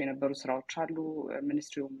ስንሰራቸው የነበሩ ስራዎች አሉ፣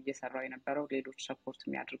 ሚኒስትሪውም እየሰራው የነበረው ሌሎች ሰፖርት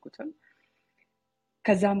የሚያደርጉትም።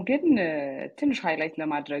 ከዛም ግን ትንሽ ሃይላይት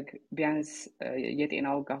ለማድረግ ቢያንስ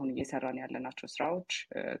የጤናው ጋር አሁን እየሰራን ያለናቸው ስራዎች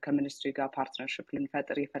ከሚኒስትሪ ጋር ፓርትነርሽፕ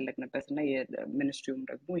ልንፈጥር የፈለግንበት እና የሚኒስትሪውም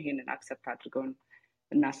ደግሞ ይሄንን አክሰፕት አድርገውን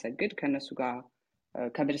እናሰግድ ከነሱ ጋር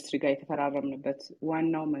ከሚኒስትሪ ጋር የተፈራረምንበት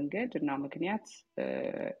ዋናው መንገድ እና ምክንያት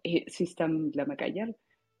ይሄ ሲስተም ለመቀየር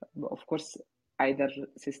ኦፍኮርስ አይደር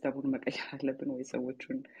ሲስተሙን መቀየር አለብን ወይ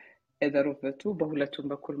ሰዎቹን ኤዘሮበቱ በሁለቱም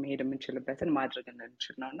በኩል መሄድ የምንችልበትን ማድረግ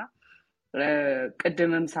እንችል ነው እና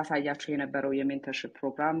ቅድምም ሳሳያችሁ የነበረው የሜንተርሽፕ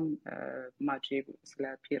ፕሮግራም ማጄ ስለ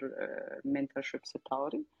ፒር ሜንተርሽፕ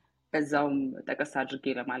ስታወሪ በዛውም ጠቀስ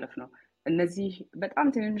አድርጌ ለማለፍ ነው። እነዚህ በጣም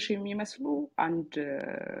ትንንሽ የሚመስሉ አንድ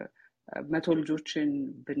 100 ልጆችን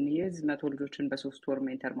ብንይዝ 100 ልጆችን በ3 ወር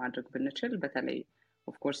ሜንተር ማድረግ ብንችል በተለይ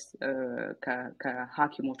ኦፍኮርስ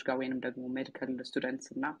ከሐኪሞች ጋር ወይንም ደግሞ ሜዲካል ስቱደንትስ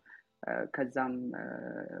እና ከዛም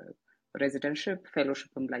ሬዚደንሽፕ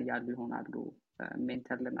ፌሎሺፕም ላይ ያሉ ይሆናሉ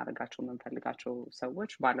ሜንተር ልናደርጋቸው የምንፈልጋቸው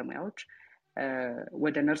ሰዎች ባለሙያዎች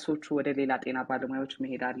ወደ ነርሶቹ ወደ ሌላ ጤና ባለሙያዎች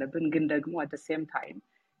መሄድ አለብን። ግን ደግሞ አት ሴም ታይም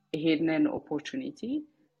ይሄንን ኦፖርቹኒቲ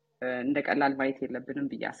እንደ ቀላል ማየት የለብንም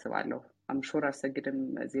ብዬ አስባለሁ። አምሹር አሰግድም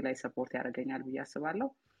እዚህ ላይ ሰፖርት ያደርገኛል ብዬ አስባለሁ።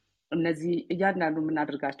 እነዚህ እያንዳንዱ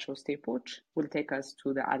የምናደርጋቸው ስቴፖች will take us to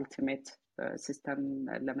the ultimate ሲስተም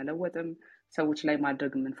ለመለወጥም ሰዎች ላይ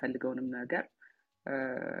ማድረግ የምንፈልገውንም ነገር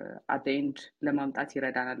at the end ለማምጣት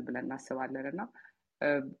ይረዳናል ብለን እናስባለን እና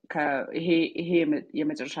ይሄ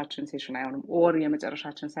የመጨረሻችን ሴሽን አይሆንም ኦር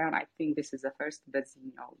የመጨረሻችን ሳይሆን I think this is the first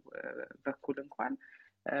በዚህኛው በኩል እንኳን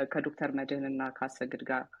ከዶክተር መድህን እና ከአሰግድ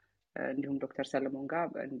ጋር እንዲሁም ዶክተር ሰለሞን ጋር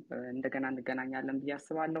እንደገና እንገናኛለን ብዬ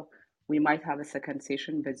አስባለሁ። we might have a second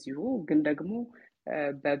session በዚሁ ግን ደግሞ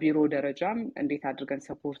በቢሮ ደረጃም እንዴት አድርገን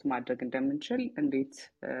ሰፖርት ማድረግ እንደምንችል እንዴት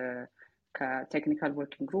ከቴክኒካል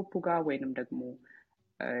ወርኪንግ ግሩፕ ጋር ወይንም ደግሞ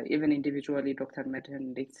ኢቨን ኢንዲቪጁዋሊ ዶክተር መድህን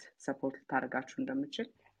እንዴት ሰፖርት ልታደርጋችሁ እንደምችል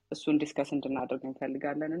እሱን ዲስከስ እንድናደርግ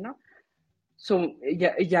እንፈልጋለን እና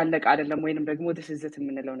እያለቀ አይደለም ወይንም ደግሞ this is it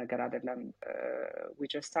የምንለው ነገር አይደለም። we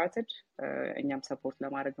just started እኛም ሰፖርት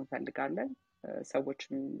ለማድረግ እንፈልጋለን፣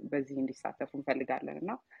 ሰዎችም በዚህ እንዲሳተፉ እንፈልጋለን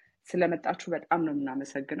እና ስለመጣችሁ በጣም ነው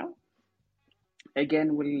የምናመሰግነው። again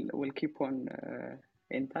we'll keep on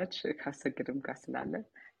in touch ካሰግድም ጋር ስላለን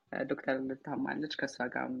ዶክተር ልታማለች ከሷ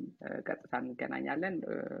ጋር ቀጥታ እንገናኛለን።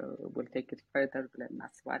 we'll take it further ብለን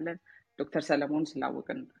እናስባለን። ዶክተር ሰለሞን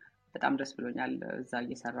ስላወቅን በጣም ደስ ብሎኛል እዛ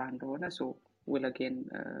እየሰራ እንደሆነ so we'll again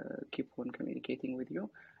keep on communicating with you።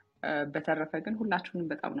 በተረፈ ግን ሁላችሁንም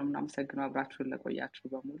በጣም ነው የምናመሰግነው አብራችሁን ለቆያችሁ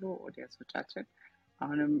በሙሉ ኦዲየንሶቻችን።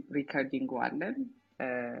 አሁንም ሪከርዲንግ አለን፣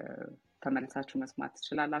 ተመልሳችሁ መስማት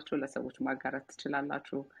ትችላላችሁ፣ ለሰዎች ማጋራት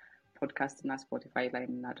ትችላላችሁ። ፖድካስት እና ስፖቲፋይ ላይ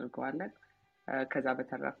እናደርገዋለን። ከዛ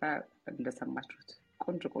በተረፈ እንደሰማችሁት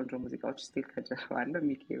ቆንጆ ሙዚቃዎች ስቲል ከጀርባ አለ።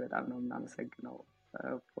 ሚኪ በጣም ነው የምናመሰግነው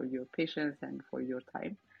for your patience and for your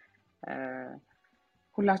time።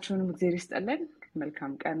 ሁላችሁንም እግዚአብሔር ይስጥልን።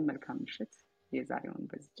 መልካም ቀን፣ መልካም ምሽት። የዛሬውን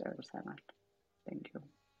በዚህ ጨርሰናል። thank you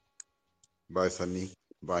bye Sunny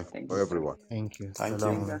bye bye everyone thank you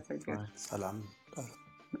ሰላም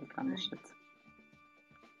መልካም ምሽት።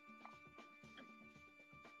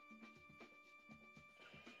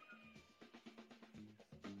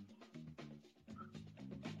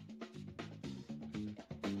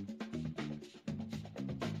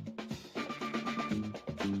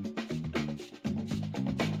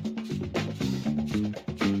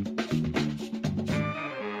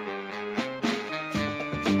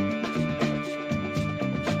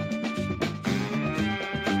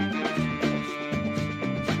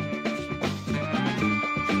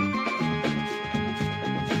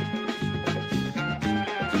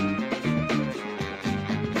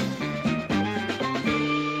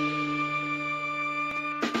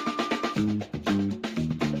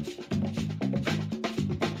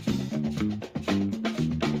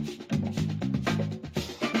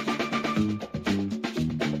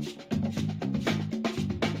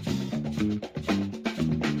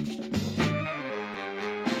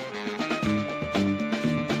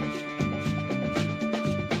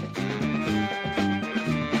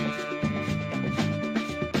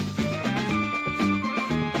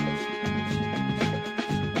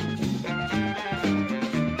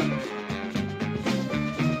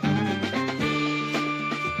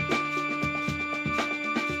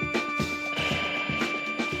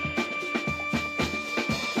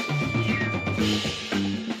 you.